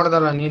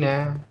ನೋಡ್ದಲ್ಲ ನೀನೆ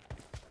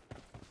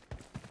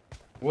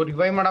ಓ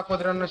ರಿವೈವ್ ಮಾಡಕ್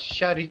ಹೋದ್ರ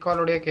ಶಿಷ್ಯ ರೀಕಾಲ್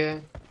ಹೊಡಿಯಕ್ಕೆ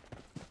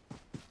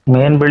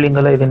ಮೇನ್ ಬಿಲ್ಡಿಂಗ್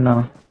ಅಲ್ಲ ಇದೀನಿ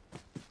ನಾನು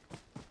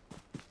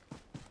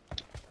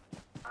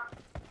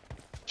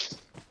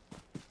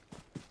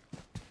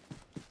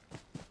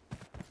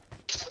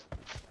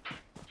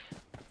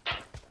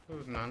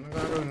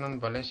ನನ್ಗಾರು ಇನ್ನೊಂದು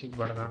ಬಲೆ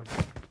ಸಿಗ್ಬಾರ್ದ?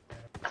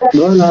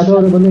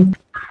 ಬನ್ನಿ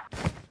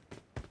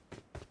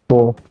ಓ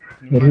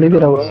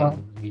ಎಲ್ಲಿದ್ದೀರಾ ಬ್ರೋ?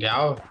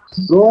 ಯಾವ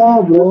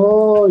ಬ್ರೋ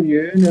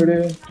ಏನ್ ಹೇಳಿ,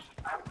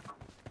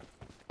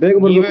 ಬೇಗ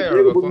ನೀವೇ ಬರ್ಬೇಕು, ಬೇಗ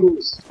ಹೇಳ್ಬೇಕು. ಬಂದು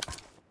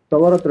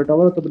ಟವರ್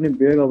ಹತ್ರ ಬನ್ನಿ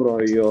ಬೇಗ ಬ್ರೋ.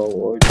 ಅಯ್ಯೋ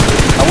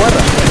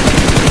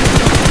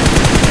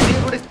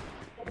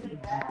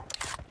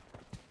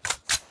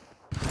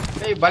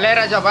ಏಯ್ ಬಲೆ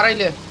ರಾಜ ಬರ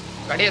ಇಲ್ಲಿ,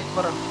 ಗಾಡಿ ಎತ್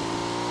ಬರ.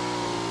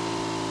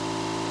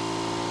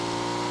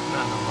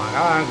 ನನ್ನ ಮಗ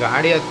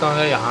ಗಾಡಿ ಎತ್ತ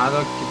ಅಂದ್ರೆ ಯಾವ್ದೋ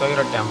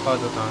ಕಿತ್ತೋಗಿರೋ ಟೆಂಪೋ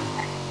ಅದು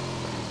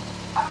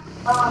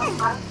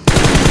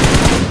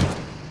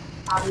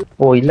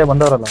ಓ ಇಲ್ಲೇ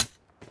ಬಂದವರಲ್ಲ.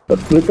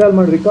 ರಿಕಾಲ್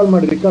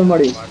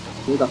ಮಾಡಿ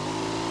ಹೌದಾ?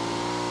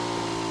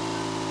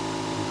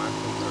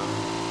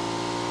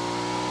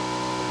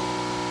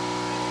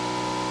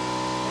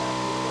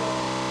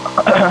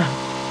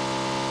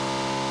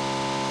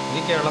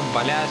 ಅದಕ್ಕೆ ಹೇಳೋದು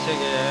ಬಲೆ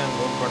ಆಸೆಗೆ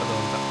ಹೋಗ್ಬಾರ್ದು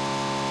ಅಂತ.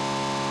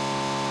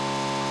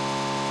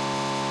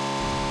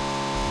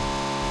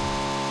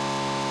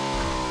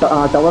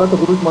 ಟವರ್ ಹತ್ರ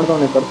ರೂಟ್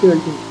ಮಾಡ್ತಾವನೆ, ಕರ್ಸಿ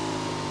ಹೇಳ್ತೀನಿ.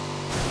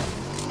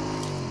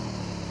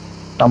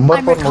 Number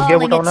I'm 4 ಮುಗ್ಗೆ recalling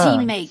a ಬಿಟ್ಟವನ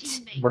teammate.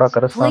 ಬಿಡ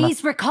ಕರೆಸ್ತಾನ. Please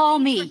recall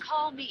me.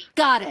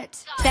 Got it.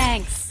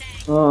 Thanks.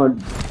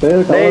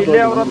 ಇಲ್ಲೇ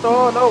ಅವ್ರಂತೂ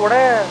ಲೋ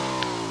ಒಡೆ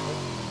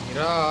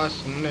ಇರಾ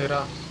ಸುಮ್ಮನೆ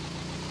ಇರಾ.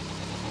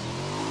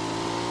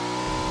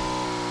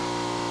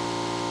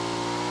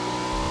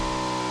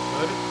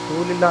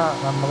 ಕೂಲಿಲ್ಲ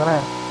ನನ್ನ ಮಗನೇ.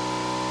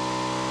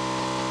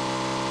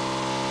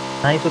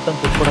 ನಾಯಿ ಸುತ್ತಂಗ್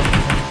ಸುತ್ಕೊಡ.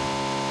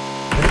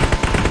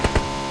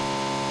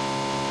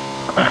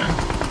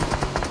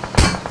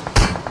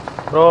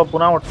 ಬ್ರೋ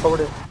ಪುನಃ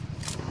ಹೊಡ್ಸ್ಕೊಬಿಡಿ.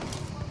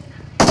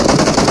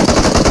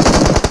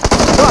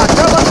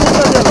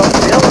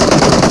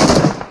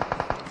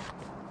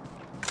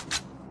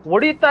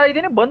 ಹೊಡಿತಾ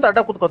ಇದೀನಿ ಬಂದ್ ಅಡ್ಡ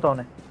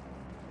ಕುತ್ಕೋತಾವನೆ.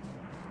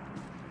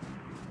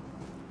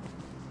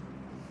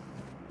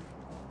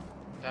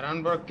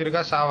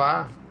 ತಿರ್ಗಾ ಸಾವ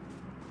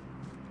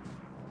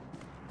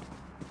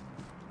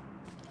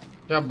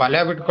ಬಲೆ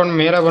ಬಿಟ್ಕೊಂಡ್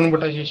ಮೇಲೆ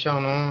ಬಂದ್ಬಿಟ್ಟ ಶಿಷ್ಯ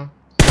ಅವನು.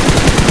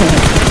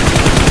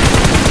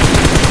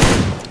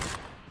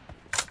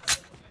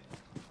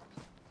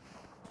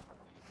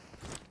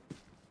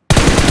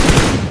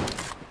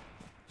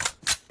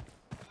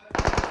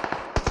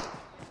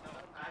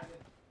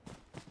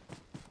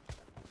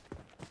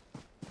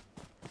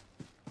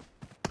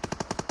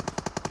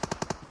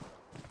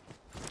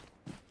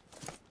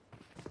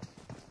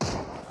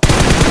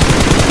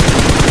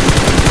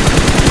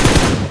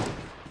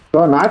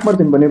 ನಾಕ್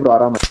ಮಾಡ್ತೀನಿ ಬನ್ನಿ ಬ್ರೋ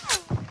ಆರಾಮ.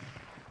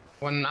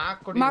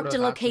 Marked a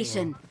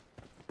location.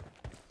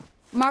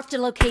 Marked a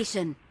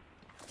location.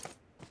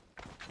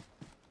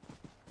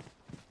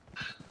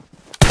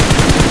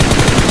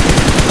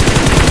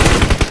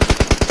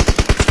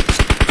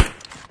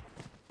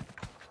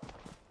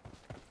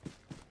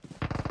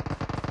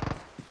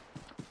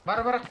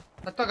 ಬರ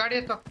ಹತ್ತೋ ಗಾಡಿ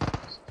ಹತ್ತೋ.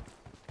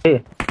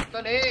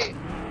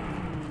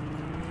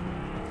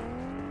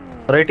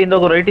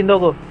 ರೈಟಿಂದ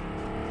ಹೋಗು.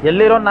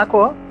 ಎಲ್ಲಿರೋ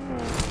ನಾಕು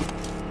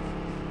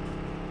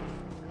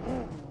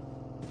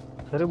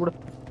ಸರಿ ಬಿಡು.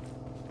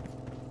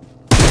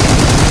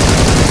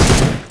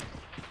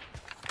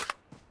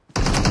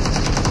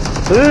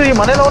 ಈ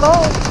ಮನೇಲಿ ಅವನು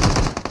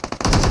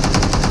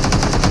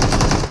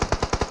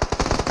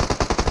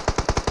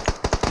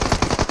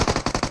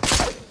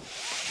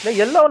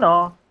ಎಲ್ಲವನು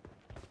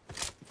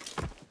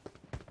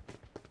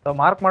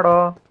ಮಾರ್ಕ್ ಮಾಡೋ.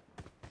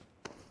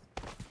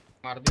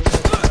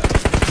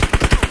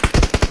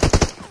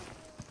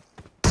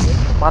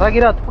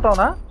 ಮರಗಿರ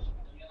ಹತ್ಬಿಟ್ಟವನ.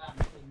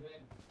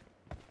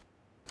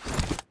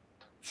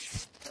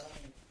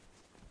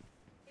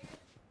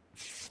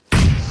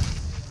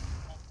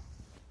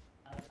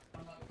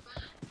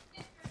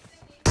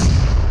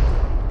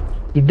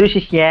 ಇದ್ದು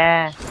ಶಿಷ್ಯ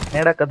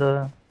ನೆಡಕದು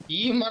ಈ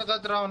ಮರದ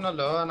ಹತ್ರ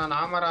ಅವನಲ್ಲೋ, ನಾನು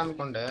ಆ ಮರ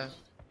ಅನ್ಕೊಂಡೆ.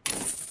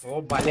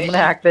 ಓ ಬಲೆ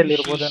ಆಗ್ತಾ ಇಲ್ಲ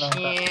ಇರ್ಬೋದೇನೋ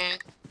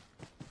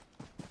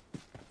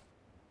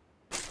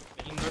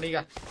ನೋಡಿಗ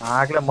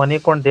ಆಗ್ಲೇ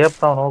ಮನಿಕೊಂಡ್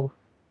ದೇಪ್ತಾವ್ ಹೋಗು.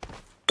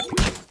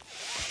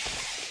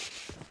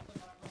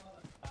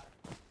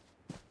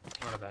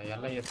 ನೋಡ್ದ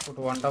ಎಲ್ಲ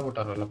ಎತ್ಬಿಟ್ಟು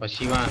ಹೊಂಟೋಗ್ಬಿಟ್ಟಾರಲ್ಲಪ್ಪ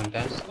ಶಿವ ಅಂತ.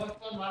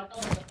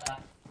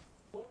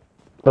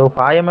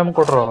 5mm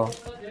ಕೊಟ್ರು.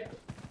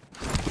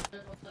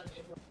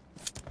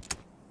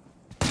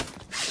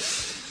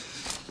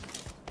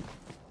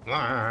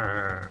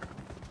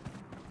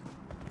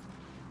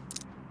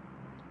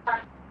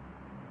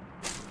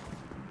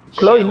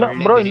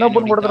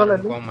 ಇನ್ನೊಬ್ಬನ್ ಕೊಡದ್ರಲ್ಲ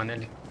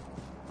ಮನೇಲಿ.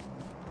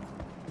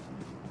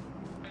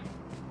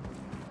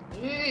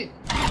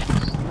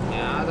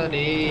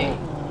 ಯಾವ್ದಲ್ಲಿ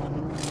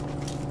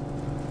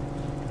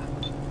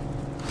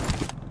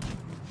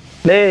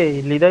ಲೇ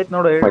ಇಲ್ಲಿ ಇದೈತ್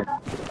ನೋಡು.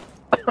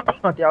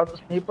 ಯಾವ್ದು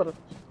ಸ್ನೈಪರ್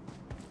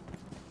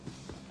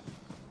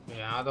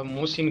ಯಾವ್ದೋ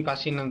ಮೂಸಿನ್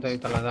ಕಾಸಿನ್ ಅಂತ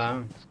ಐತಲ್ಲ ಅದ.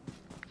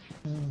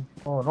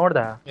 ನೋಡ್ದ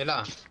ಇಲ್ಲ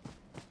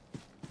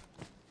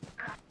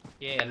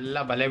ಎಲ್ಲ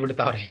ಬಲೆ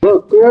ಬಿಡ್ತಾವ್ರೆ.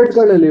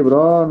 ಕೇಳ್ಕೊಳ್ಳಿ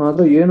ಬ್ರೋ, ನನ್ನ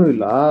ಹತ್ರ ಏನೂ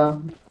ಇಲ್ಲ,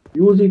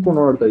 ಯೂಸ್ ಇಕ್ಕೊಂಡು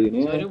ನೋಡ್ತಾ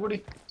ಇದೀನಿ. ಸರಿ ಬಿಡಿ,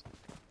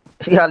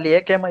 ಅಲ್ಲಿ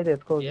AKM ಇದೆ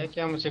ಎತ್ಕೋ.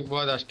 AKM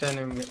ಸಿಗ್ಬೋದು ಅಷ್ಟೇ,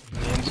 ನಿಮ್ಗೆ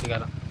ಏನ್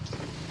ಸಿಗಲ್ಲ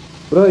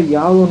ಬ್ರೋ.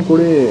 ಯಾವ ಒಂದ್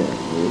ಕೊಡಿ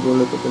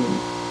ಒಳ್ಳೆ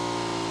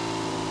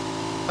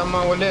ತಮ್ಮ.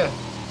 ಒಳ್ಳೆ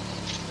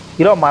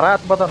ಇರೋ ಮರ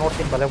ಹತ್ಬತ್ತ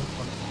ನೋಡ್ತೀನಿ ಬಲೆ ಬಿಟ್ಕೊಂಡು.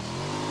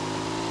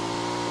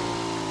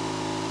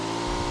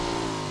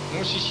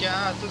 ಶಿಷ್ಯ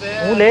ಹತ್ತದೆ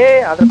ಮೂಲೆ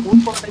ಅದ್ರ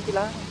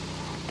ಕೂತ್ಕೊಂಡೈತಿಲ್ಲ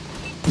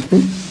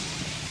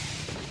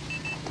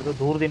ಇದು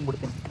ದೂರದಿಂದ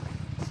ಬಿಡ್ತೀನಿ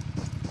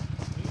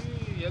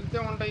ಎಲ್ತೆ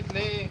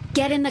ಹೊಂಟೈತ್ಲಿ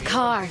Get in the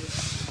car.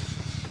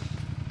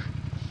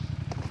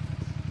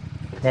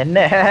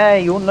 ನೆನ್ನೆ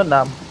ಇವನು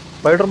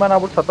ಸ್ಪೈಡರ್ ಮ್ಯಾನ್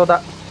ಆಗ್ಬಿಟ್ಟು ಸತ್ತೋದ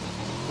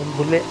ಒಂದು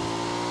ಬುಲ್ಲಿ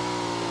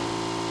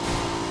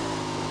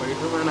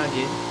ಸ್ಪೈಡರ್ಮ್ಯಾನ್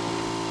ಆಗಿ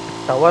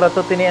ಟವರ್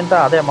ಹತ್ತುತ್ತೀನಿ ಅಂತ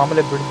ಅದೇ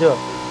ಮಾಮೂಲಿ ಬ್ರಿಡ್ಜು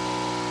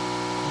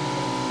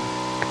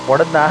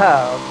ಹೊಡೆದ್ನ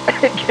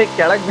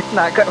ಕೆಳಗ್ ಬಿಟ್ಟು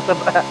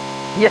ನಾಲ್ಕರ್ಸದ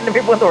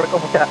ಎನ್ಮಿ ಬಂದು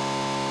ಹೊಡ್ಕೊಂಬಿಟ್ಟ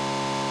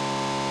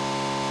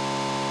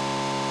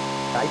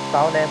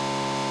ಸಾಯ್ತಾವನೆ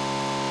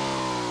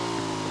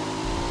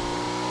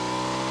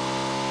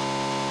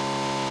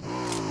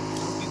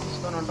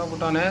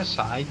ಹೊಂಟೋಗ್ಬಿಟ್ಟವನೆ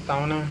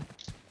ಸಾಯ್ತಾವನೆ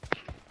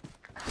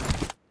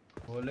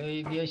ಒಲೆ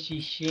ಇದೆಯಾ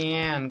ಶಿಷ್ಯ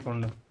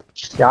ಅನ್ಕೊಂಡು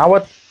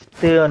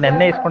ಯಾವತ್ತು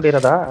ನೆನ್ನೆ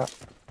ಇಸ್ಕೊಂಡಿರೋದಾ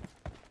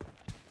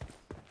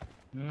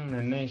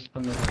ನೆನ್ನೆ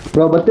ಇಸ್ಕೊಂಡಿರೋ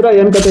ಬ್ರೋ ಬರ್ತೀರಾ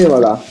ಏನ್ ಕತೆ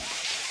ಇವಾಗ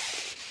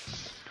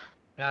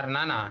ಯಾರು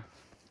ನಾನಾ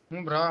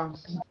ಬ್ರೋ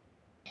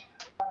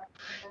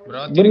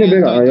ಬನ್ನಿ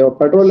ಬೇಗ ಅಯ್ಯೋ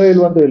ಪೆಟ್ರೋಲ್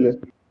ಇಲ್ವಂತ ಇಲ್ಲಿ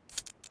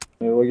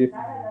ಹೋಗಿ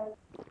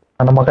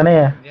ನನ್ನ ಮಗನೇ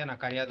ಏನ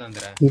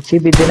ಕರಿಯೋದಂದ್ರೆ ಇಚ್ಚಿ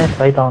ಬಿದ್ದೇನೆ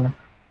ಸಾಯ್ತಾವನೆ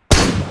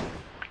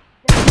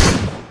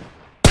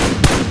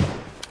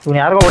ಇವ್ನು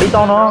ಯಾರಿಗೋ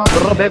ಹೊಡಿತಾವನು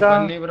ಬರ್ರೋ ಬೇಗ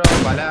ಬನ್ನಿ ಬ್ರೋ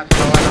ಬಲೆ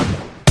ಹಾಕ್ತಾವಲ್ಲ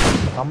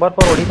ನಂಬರ್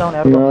 4 ಹೊಡಿತಾವನು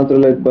ಯಾರು ಮಾತ್ರ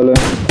ಐತ್ ಬಲೆ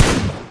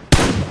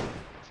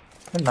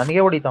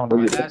ನನಗೆ ಹೊಡಿತಾವನು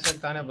ಬಲೆ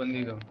ತಾನೇ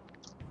ಬಂದಿದ್ದು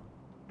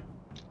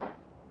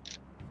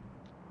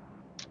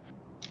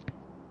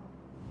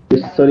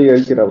ಸರಿ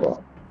ಹೇಳ್ತೀರಪ್ಪ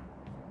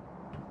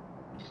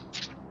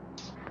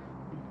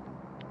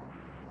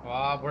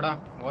ವಾ ಬುಡ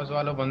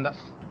ಓಸ್ವಾಲು ಬಂದ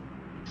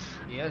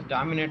ಎಸ್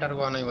ಡಾಮಿನೇಟರ್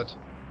ಗೋನ ಇವತ್ತು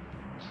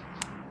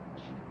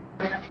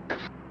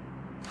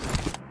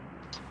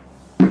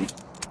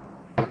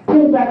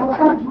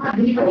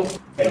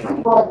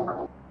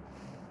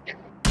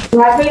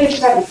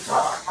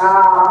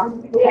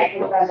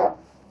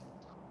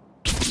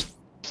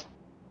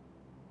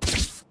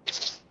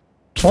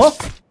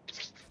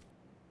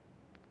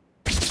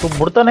तू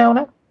ಬಿಡ್ತಾನೆ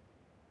ಅವನೇ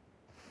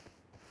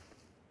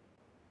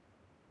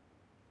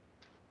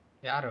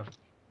ಯಾರು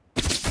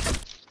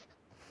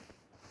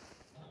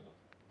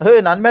ಹೇ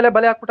ನನ್ ಮೇಲೆ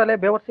ಬಲೆ ಹಾಕ್ಬಿಟ್ಟಲೆ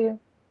ಬೇವರ್ಸಿ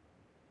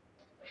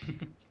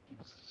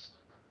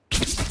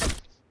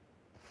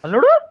ಅಲ್ಲಿ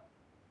ನೋಡು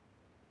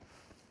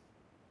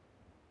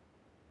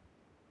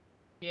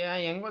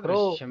ಹೆಂಗ್ ಹೋದ್ರು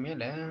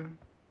ಮೇಲೆ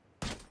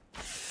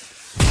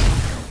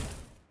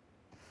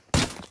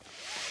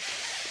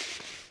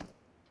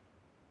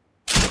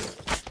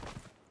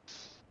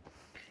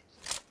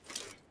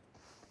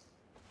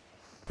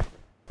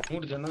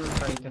ಮೂರು ಜನ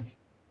ಹತ್ರ ಐತೆ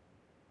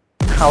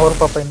ಅವ್ರ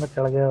ಪಾಪ ಇನ್ನು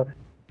ಕೆಳಗೆ ಅವ್ರೆ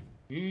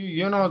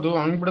ಏನೋ ಅದು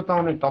ಹಂಗ್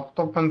ಬಿಡ್ತಾವನೆ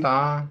ತಪ್ಪ ಅಂತ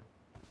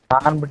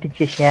ನಾನ್ ಬಿಟ್ಟಿ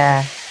ಶಿಷ್ಯ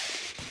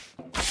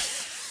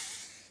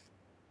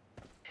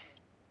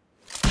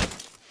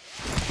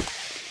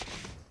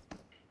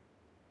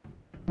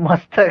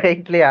ಮಸ್ತ್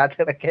ಐತ್ಲಿ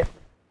ಆಟಾಡಕ್ಕೆ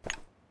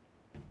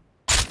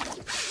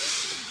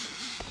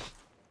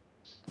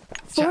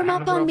Form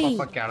up on me.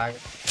 ಕೆಳಗೆ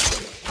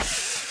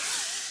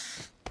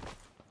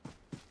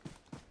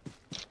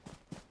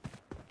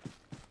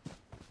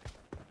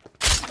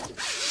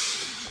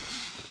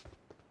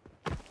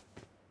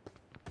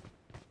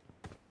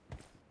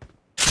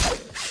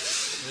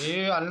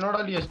ಅಲ್ಲಿ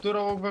ನೋಡಲ್ಲಿ ಎಷ್ಟು ದೂರ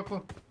ಹೋಗ್ಬೇಕು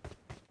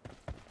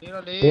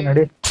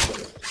ನಡಿ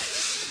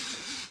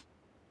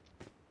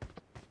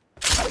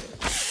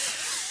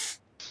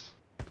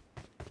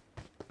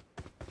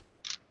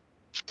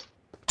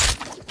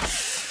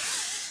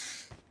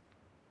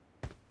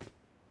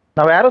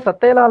ನಾವ್ ಯಾರು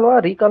ಸತ್ತೇ ಇಲ್ಲ ಅಲ್ವಾ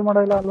ರೀಕಾಲ್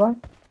ಮಾಡಿಲ್ಲ ಅಲ್ವಾ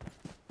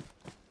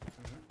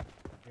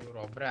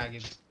ಇವ್ರೊಬ್ರೇ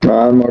ಆಗಿದ್ದು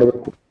ನಾನ್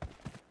ಮಾಡ್ಬೇಕು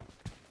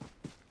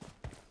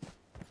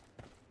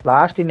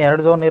ಲಾಸ್ಟ್ ಇನ್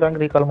 2 ಝೋನ್ ಇರಂಗ್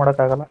ರೀಕಾಲ್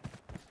ಮಾಡಕ್ ಆಗಲ್ಲ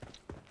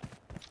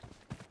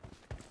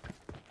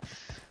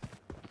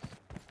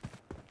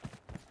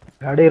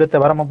ಗಾಡಿ ಇರುತ್ತೆ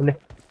ಬರಮ್ಮ ಬುಲ್ಲಿ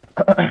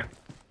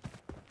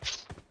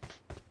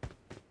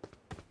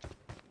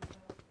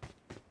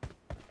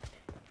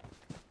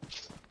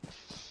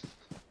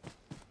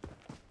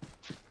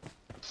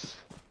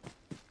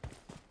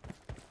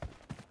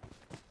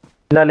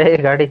ಇಲ್ಲ ಲೇ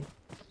ಗಾಡಿ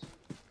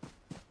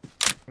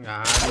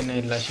ಗಾಡಿನೇ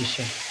ಇಲ್ಲ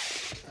ಶಿಷ್ಯ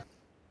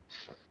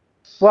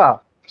ವಾ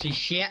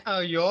ಶಿಷ್ಯ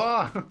ಅಯ್ಯೋ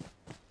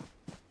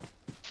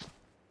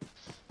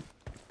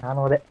ನಾನು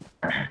ಹೋದೆ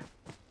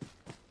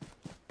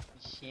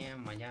ಶಿಷ್ಯ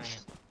ಮಜಾ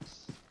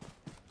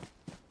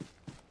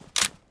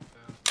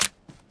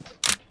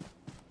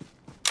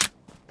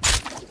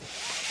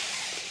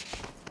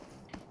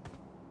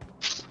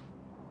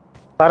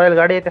ಕಾರಲ್ಲಿ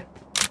ಗಾಡಿ ಐತೆ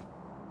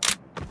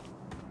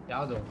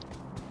ಯಾವುದು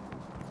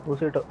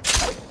ಸೀಟು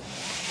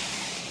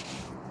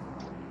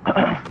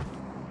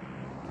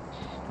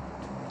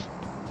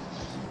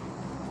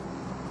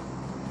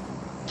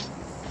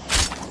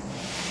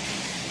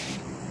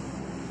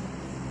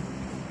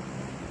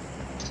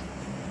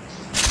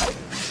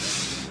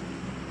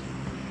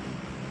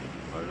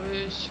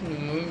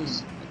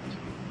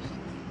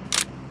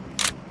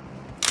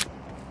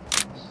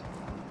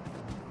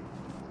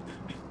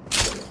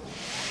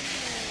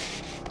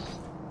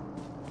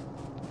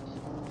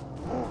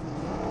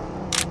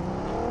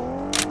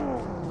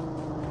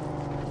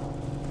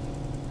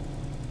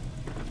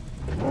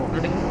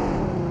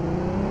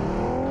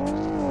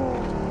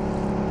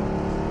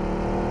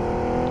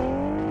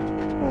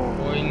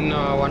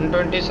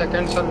 120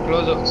 seconds ಅಲ್ಲಿ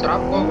ಕ್ಲೋಸ್.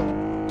 ಡ್ರಾಪ್ ಹೋಗು.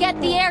 Get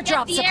the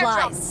airdrop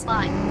supplies.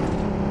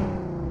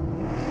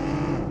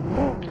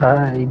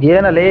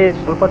 ಇದೇನಲ್ಲಿ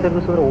ಸ್ವಲ್ಪ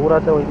ತಿರುಗಿಸಿದ್ರೆ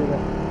ಊರಾಚೆ ಹೋಯ್ತಿದೆ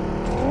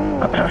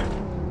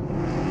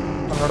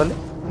ನೋಡಲ್ಲಿ.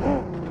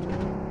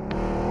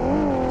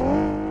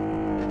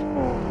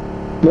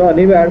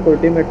 ನೀವೇ ಆಡ್ಕೊಡಿ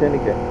ಟೀಮ್ಮೇಟ್ಸ್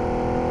ಏನಕ್ಕೆ.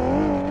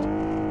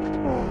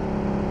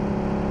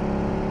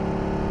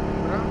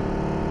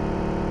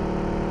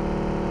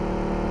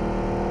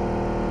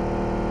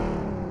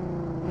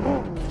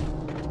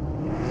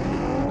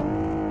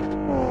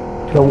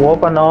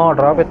 ಓಪನ್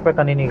ಡ್ರಾಪ್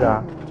ಎತ್ಬೇಕಾ ನೀನೀಗ?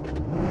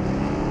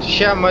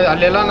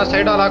 ಅಲ್ಲೆಲ್ಲ ನಾ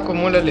ಸೈಡಲ್ಲಿ ಹಾಕು,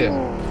 ಮೂಲೆಯಲ್ಲಿ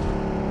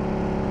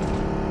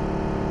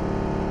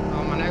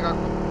ಮನೆಗೆ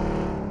ಹಾಕು.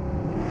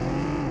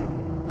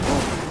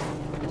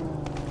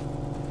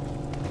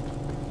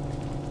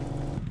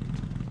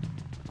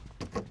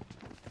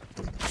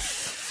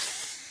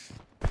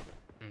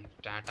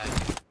 ಸ್ಟಾರ್ಟ್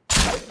ಆಯ್ತು.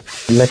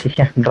 ಇಲ್ಲ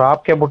ಶಿಷ್ಯ,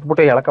 ಡ್ರಾಪ್ಗೆ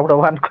ಬಿಟ್ಬಿಟ್ಟು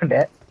ಎಳ್ಕೊಬಿಡವ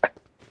ಅನ್ಕೊಂಡೆ,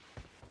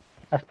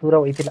 ಅಷ್ಟು ದೂರ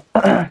ಹೋಯ್ತಿಲ್ಲ.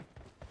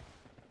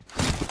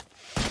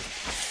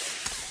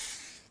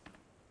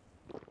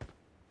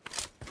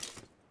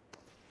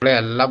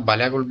 ಎಲ್ಲ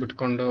ಬಲೆಗಳು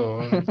ಬಿಟ್ಕೊಂಡು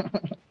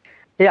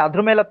ಅದ್ರ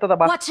ಮೇಲೆ ಹತ್ತದ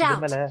ಬಾ,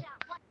 ಮೇಲೆ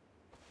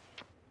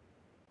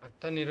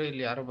ಹತ್ತ ನೀರು.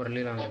 ಇಲ್ಲಿ ಯಾರು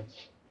ಬರ್ಲಿಲ್ಲ.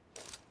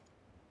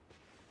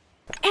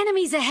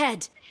 Enemies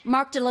ahead.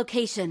 Marked a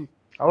location.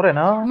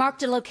 ಅವ್ರೇನಾ?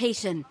 Marked a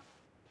location.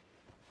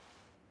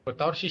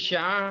 ಗೊತ್ತವ್ರ ಶಿಷ್ಯ.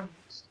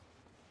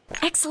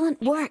 Excellent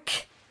work.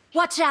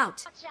 Watch out.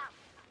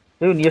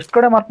 ಇವ್ನು ಎಷ್ಟು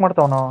ಕಡೆ ಮಾರ್ಕ್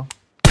ಮಾಡ್ತಾವನು?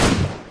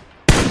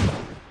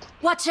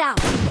 Watch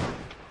out.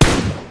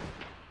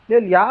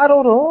 ಇಲ್ಲಿ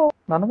ಯಾರವರು?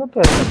 ನನಗಂತೂ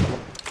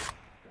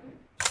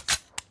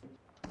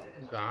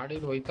ಗಾಡಿ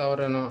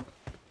ಹೋಯ್ತಾವ್ರೇನೋ.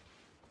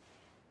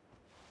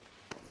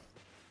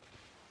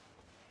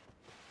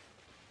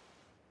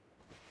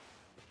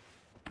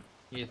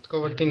 ಎತ್ಕೊ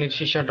ಬರ್ತೀನಿ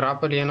ಶಿಷ್ಯ.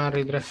 ಡ್ರಾಪ್ ಅಲ್ಲಿ ಏನಾರು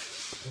ಇದ್ರೆ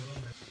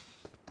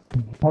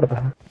ನೋಡ್ದ.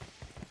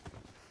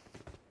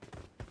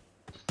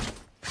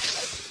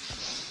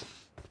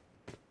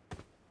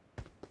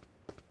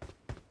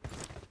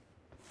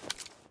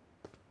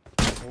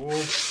 ಓ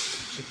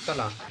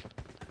ಸಿಕ್ತಲ್ಲ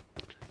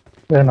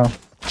ಏನು?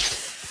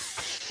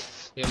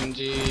 MG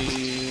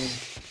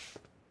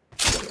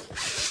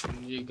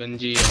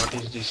ಗಂಜಿ. What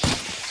is this?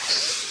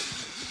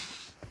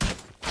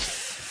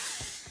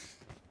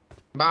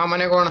 ಬಾ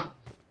ಮನೆಗೆ ಹೋಗೋಣ.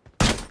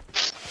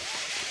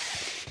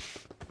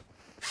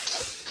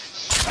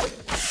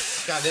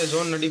 ಅದೇ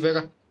ಝೋನ್ ನಡಿ ಬೇಗ.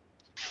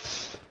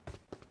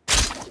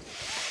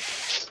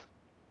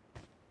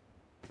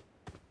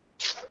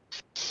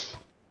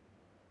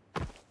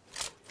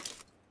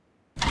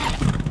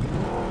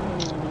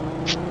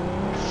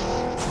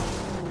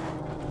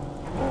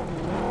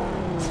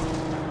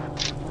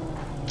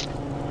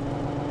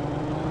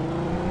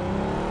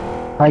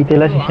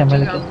 ಆಯ್ತಿಲ್ಲ ಶಿಷ್ಯ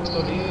ಮೇಲೆ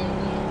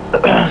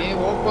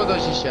ಹೋಗ್ಬೋದು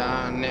ಶಿಷ್ಯ.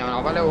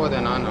 ಅವಲೇ ಹೋದೆ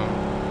ನಾನು.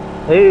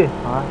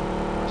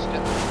 ಅಷ್ಟೇ.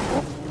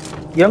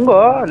 ಹೆಂಗೋ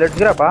ಲೆಟ್ಸ್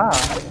ಗಿರಪ್ಪ.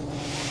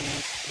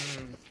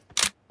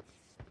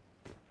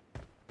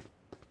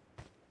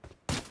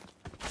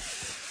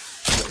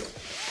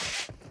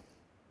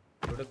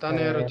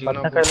 ಬಿಡ್ತಾನೆ ಇರೋ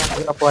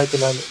ಗಿರಪ್ಪ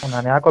ಆಯ್ತಿಲ್ಲ ಅಲ್ಲಿ.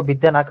 ನಾನು ಯಾಕೋ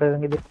ಬಿದ್ದೆ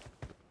ನಾಲ್ಕಂಗಿದೆ.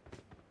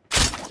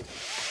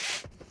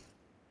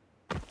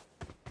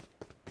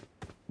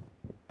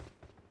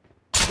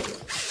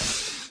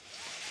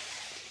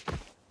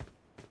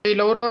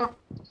 ಏನೋ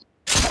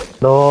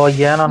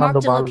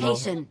ನಂದು ಬಾಲ್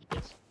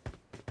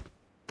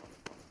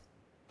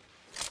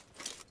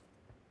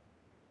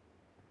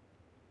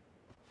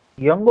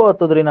ಹೆಂಗೋ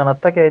ಹತ್ತದ್ರಿ, ನಾನು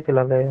ಹತ್ತಕ್ಕೆ ಆಯ್ತಿಲ್ಲ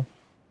ಅಲ್ಲೇ.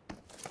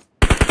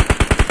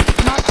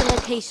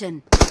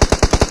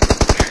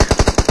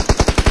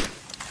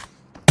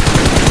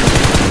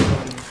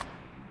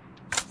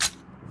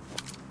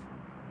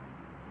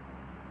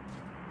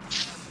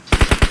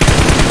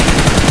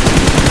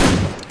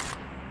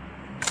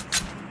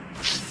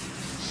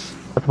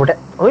 ಹತ್ಬಿಟ್ಟೆ.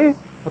 ಓಯ್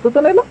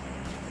ಹತ್ತಾನೆ ಇಲ್ಲ.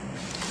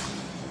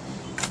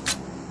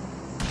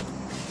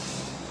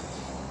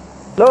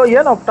 ಲೋ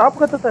ಏನೋ ಟಾಪ್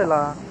ಹತ್ತುತ್ತಾ ಇಲ್ಲ.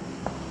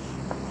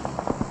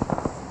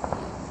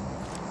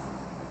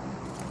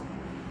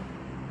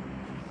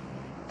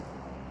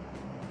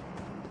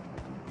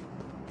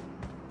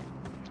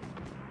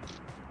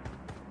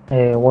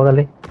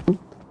 ಹೋಗಲಿ.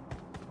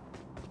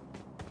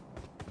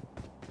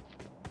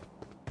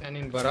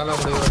 ನೀನ್ ಬರಲ್ಲ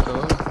ಬಿಡು ಇವತ್ತು.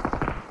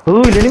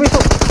 ಇಲ್ಲಿ enemies.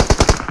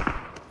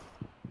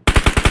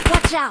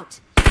 Watch out.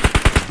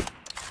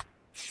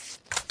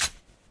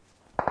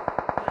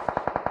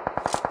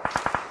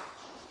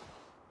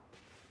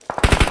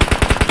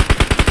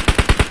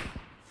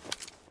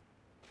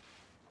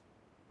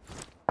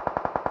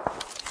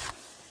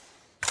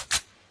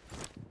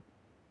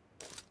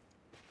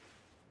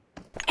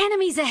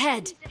 Enemies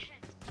ahead.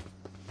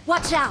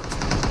 Watch out.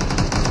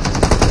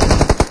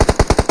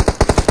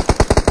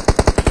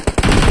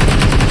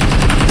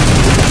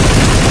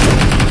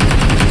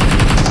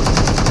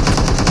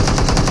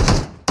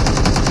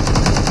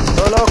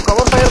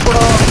 Cover fire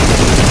ಕೊಡೋ.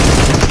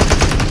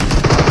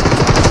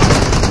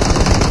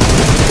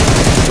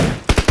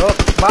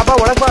 ಬಾಬಾ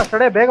ಒಳಗ್ ಬಾ,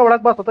 ಸಡೆ ಬೇಗ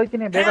ಒಳಗ್ ಬಾ,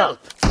 ಸತ್ತೋಯ್ತೀನಿ ಬೇಗ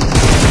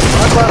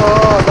ಒಳಗ್ ಬಾರೋ.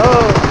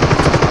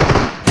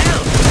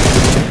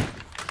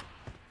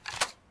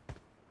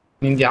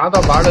 ನಿಂದು ಯಾವ್ದೋ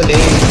ಬಾಡಲಿ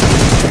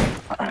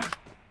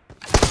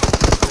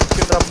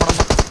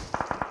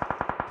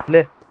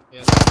ಲೇ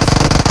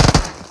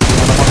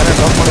ನನ್ನ ಮಗನೇ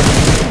ಡ್ರಾಪ್ ಮಾಡು.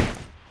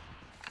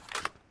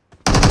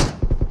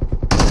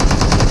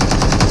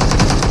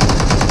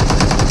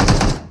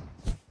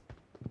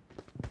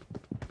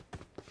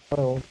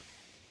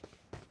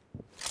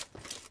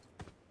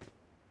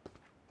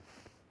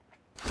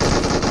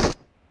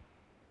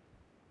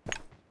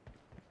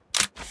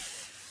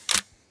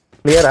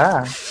 ಕ್ಲಿಯರಾ?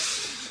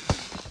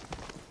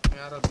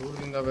 ಯಾರೋ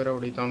ದೂರದಿಂದ ಬೇರೆ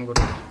ಹೊಡಿತಾವ್ನು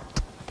ಗುರು.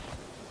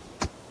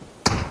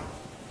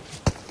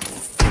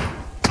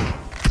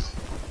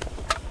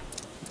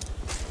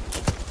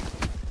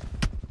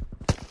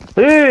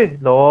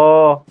 ಲೋ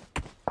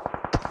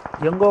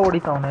ಹೆಂಗೋ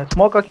ಹೊಡಿತಾವನೆ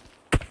ಸ್ಮೋಕ್ ಹಾಕಿ.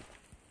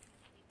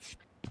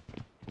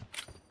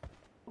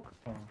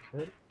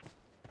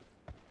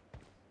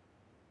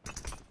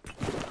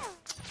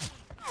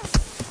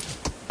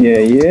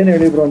 ಏನ್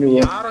ಹೇಳಿ ಬ್ರೋ ನೀವು?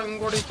 ಯಾರೋ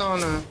ಹಿಂಗ್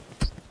ಹೊಡಿತಾವನ?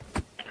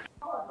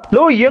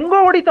 ಲೋ ಹೆಂಗೋ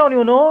ಹೊಡಿತಾವ್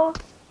ನೀವನು?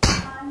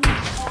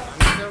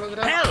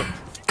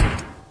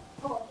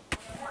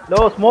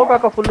 ಲೋ ಸ್ಮೋಕ್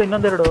ಹಾಕೋ ಫುಲ್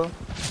ಇನ್ನೊಂದೆರಡು.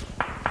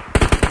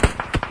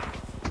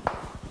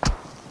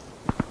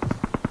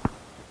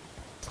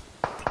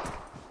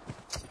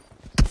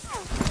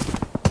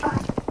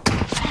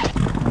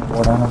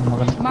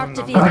 Marked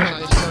a vehicle.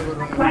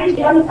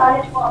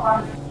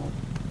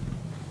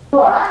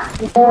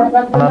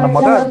 ನನ್ನ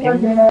ಮಗ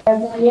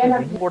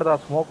ಹೆಂಗ್ ಹೊಡ್ದ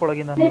ಸ್ಮೋಕ್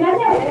ಒಳಗಿಂದ.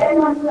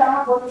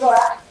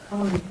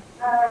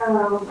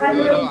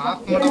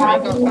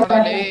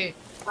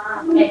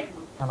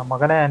 ನನ್ನ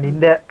ಮಗನೇ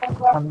ನಿಂದೆ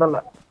ಅಂದಲ್ಲ.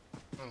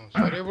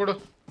 ಸರಿ ಬಿಡು.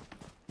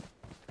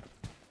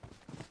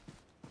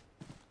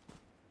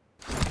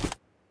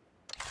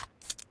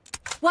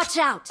 Watch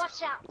out!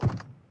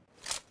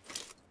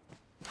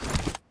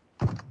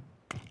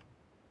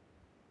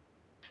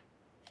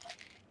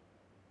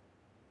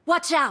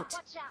 Watch out!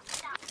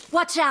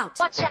 Watch out!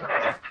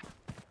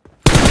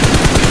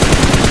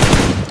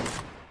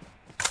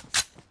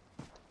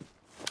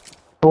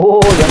 ಓ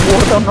ಹೆಂಗ್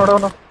ಓಡ್ತಾವ್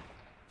ನೋಡೋನು.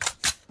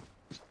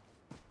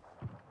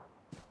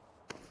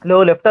 ಲೋ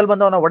ಲೆಫ್ಟ್ ಅಲ್ಲಿ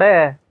ಬಂದವನ ಒಡೆ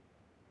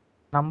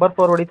ನಂಬರ್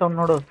 4 ಹೊಡಿತಾವ್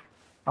ನೋಡು.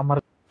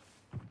 ಅಮರ್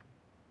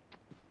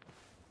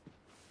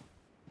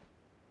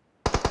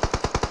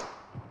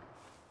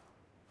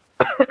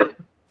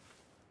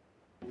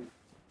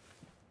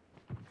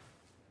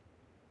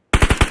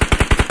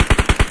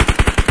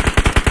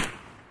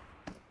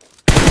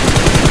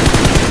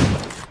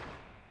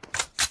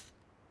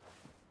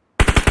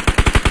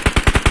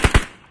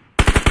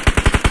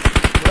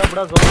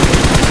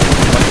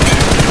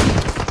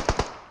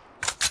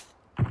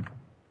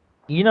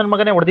ಈ ನನ್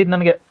ಮಗನೇ ಹೊಡೆದಿದ್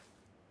ನನ್ಗೆ.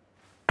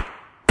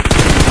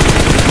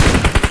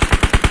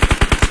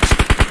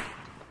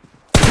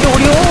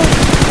 ಹೊಡಿಯೋ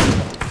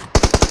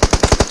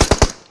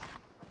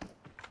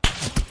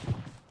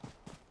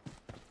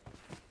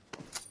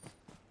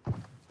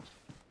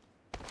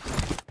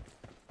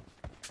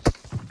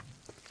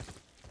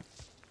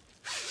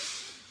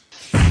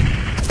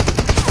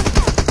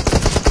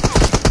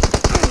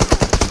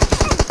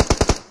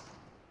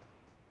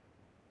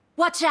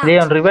Watch out! ಲೇ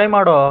ಅವ್ನು ರಿವೈವ್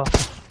ಮಾಡೋ.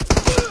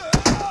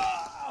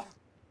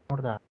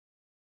 ನೋಡ್ದ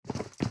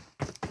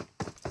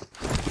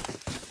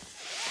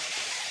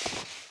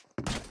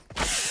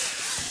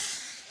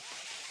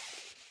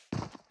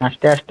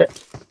ಅಷ್ಟೇ ಅಷ್ಟೇ.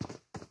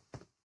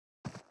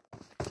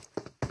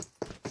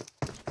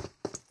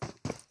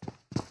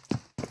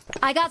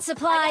 I got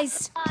supplies.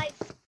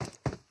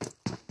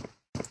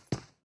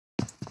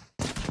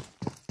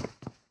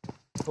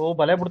 ಓ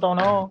ಬಲೆ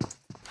ಬಿಡ್ತಾವನು.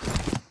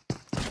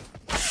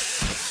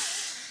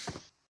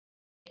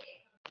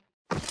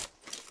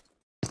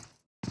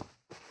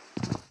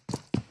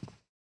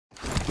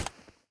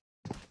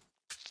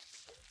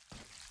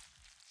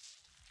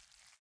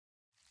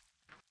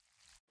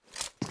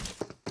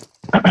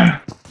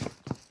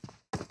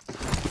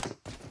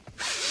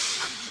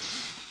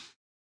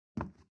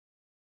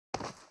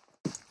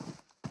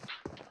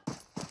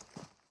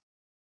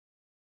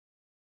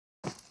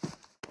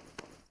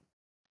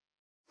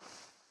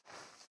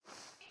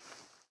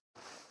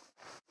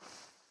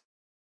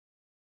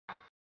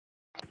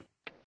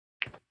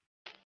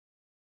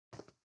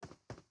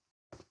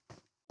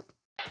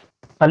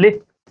 ಅಲ್ಲಿ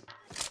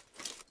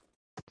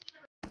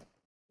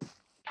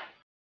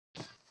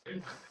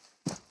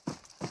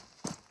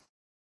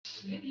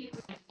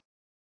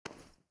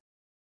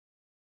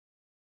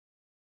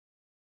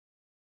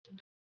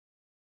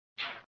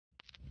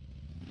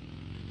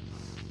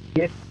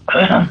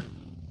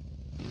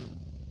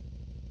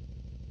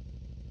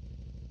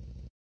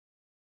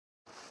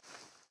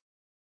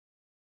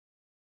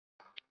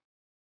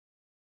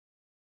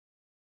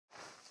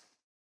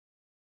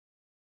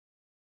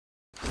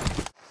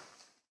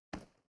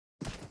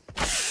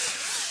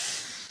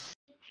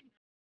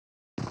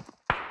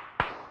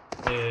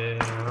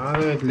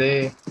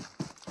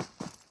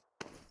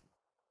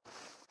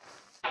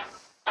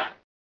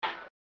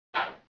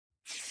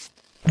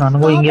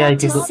ನನಗೂ Fall ಹಿಂಗೆ back to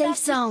ಆಯ್ತಿದ್ದು.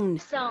 safe zone.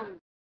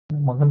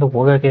 ಮಗಂದು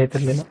ಹೋಗಕ್ಕೆ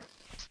ಆಯ್ತಿರ್ಲಿಲ್ಲ.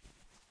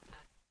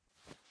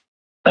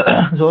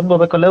 ಝೋನ್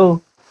ಹೋಗ್ಬೇಕಲ್ಲ.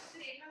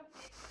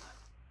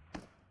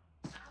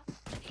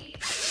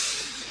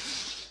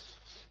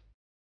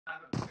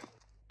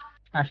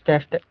 ಅಷ್ಟೇ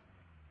ಅಷ್ಟೇ.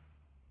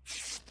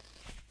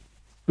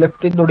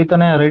 ಲೆಫ್ಟ್ ಇಂದ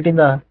ಹೊಡಿತಾನೆ ರೈಟ್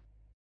ಇಂದ.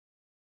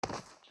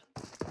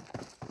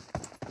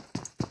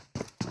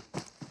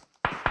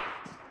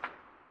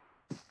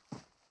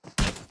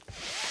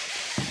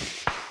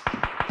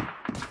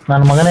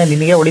 ನನ್ನ ಮಗನೇ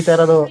ನಿನಗೆ ಹೊಡಿತಾ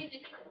ಇರೋದು.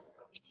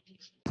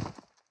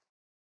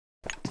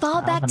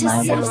 Fall back to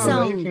safe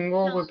zone. ಹಿಂಗ್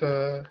ಹೋಗುತ್ತೆ.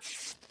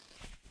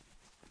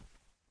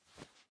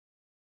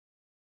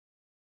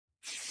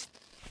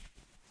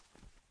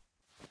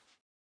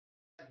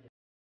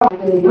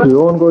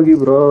 ಹೋಗಿ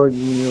ಬ್ರೋ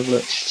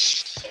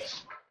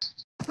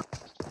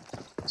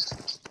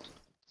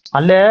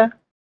ಅಲ್ಲೇ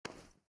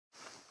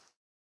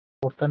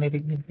ಹೋಗ್ತಾನೆ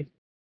ನಿಂತಿ.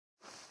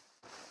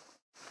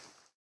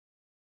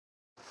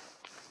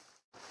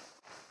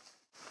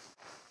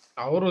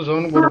 ಅವರು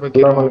ಝೋನ್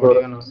ಬರ್ಬೇಕು.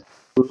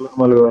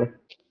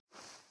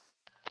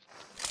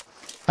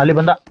 ಅಲ್ಲಿ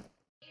ಬಂದ.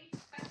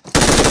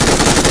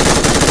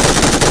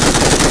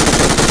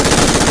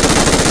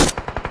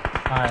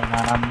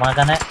 ನನ್ನ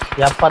ಮಗನೇ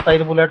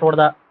 75 ಬುಲೆಟ್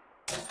ಹೊಡ್ದ.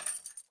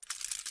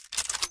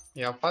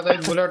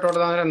 75 ಬುಲೆಟ್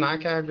ಹೊಡೆದ ಅಂದ್ರೆ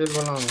 4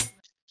 ಹಾಕ್ಲಿಲ್ವಲ್ಲ ಅವನು.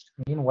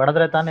 ನೀನ್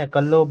ಹೊಡೆದ್ರೆ ತಾನೇ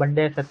ಕಲ್ಲು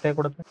ಬಂಡೆ ಸತ್ತೆ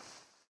ಕೊಡುತ್ತೆ.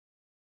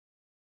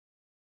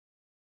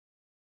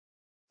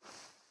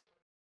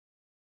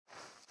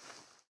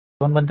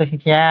 ಝೋನ್ ಬಂದ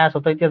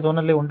ಸೊತ್ತೈತೆ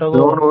ಝೋನಲ್ಲಿ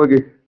ಉಂಟೋಗು. ಹೋಗಿ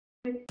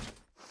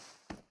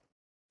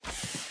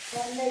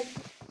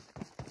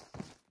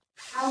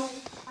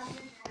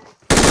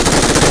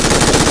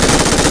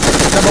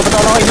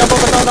ಇನ್ನೊಬ್ಬ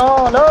ಬರ್ತಾವನೋ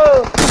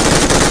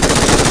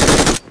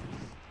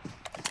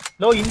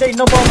ಲೋ ಹಿಂದೆ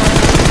ಇನ್ನೊಬ್ಬ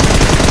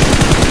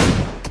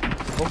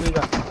ಹೋಗಿ ಈಗ.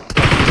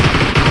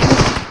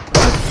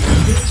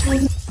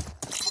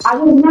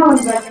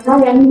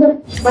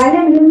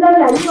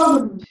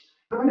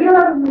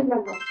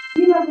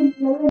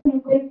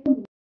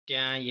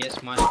 क्या यस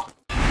मास्टर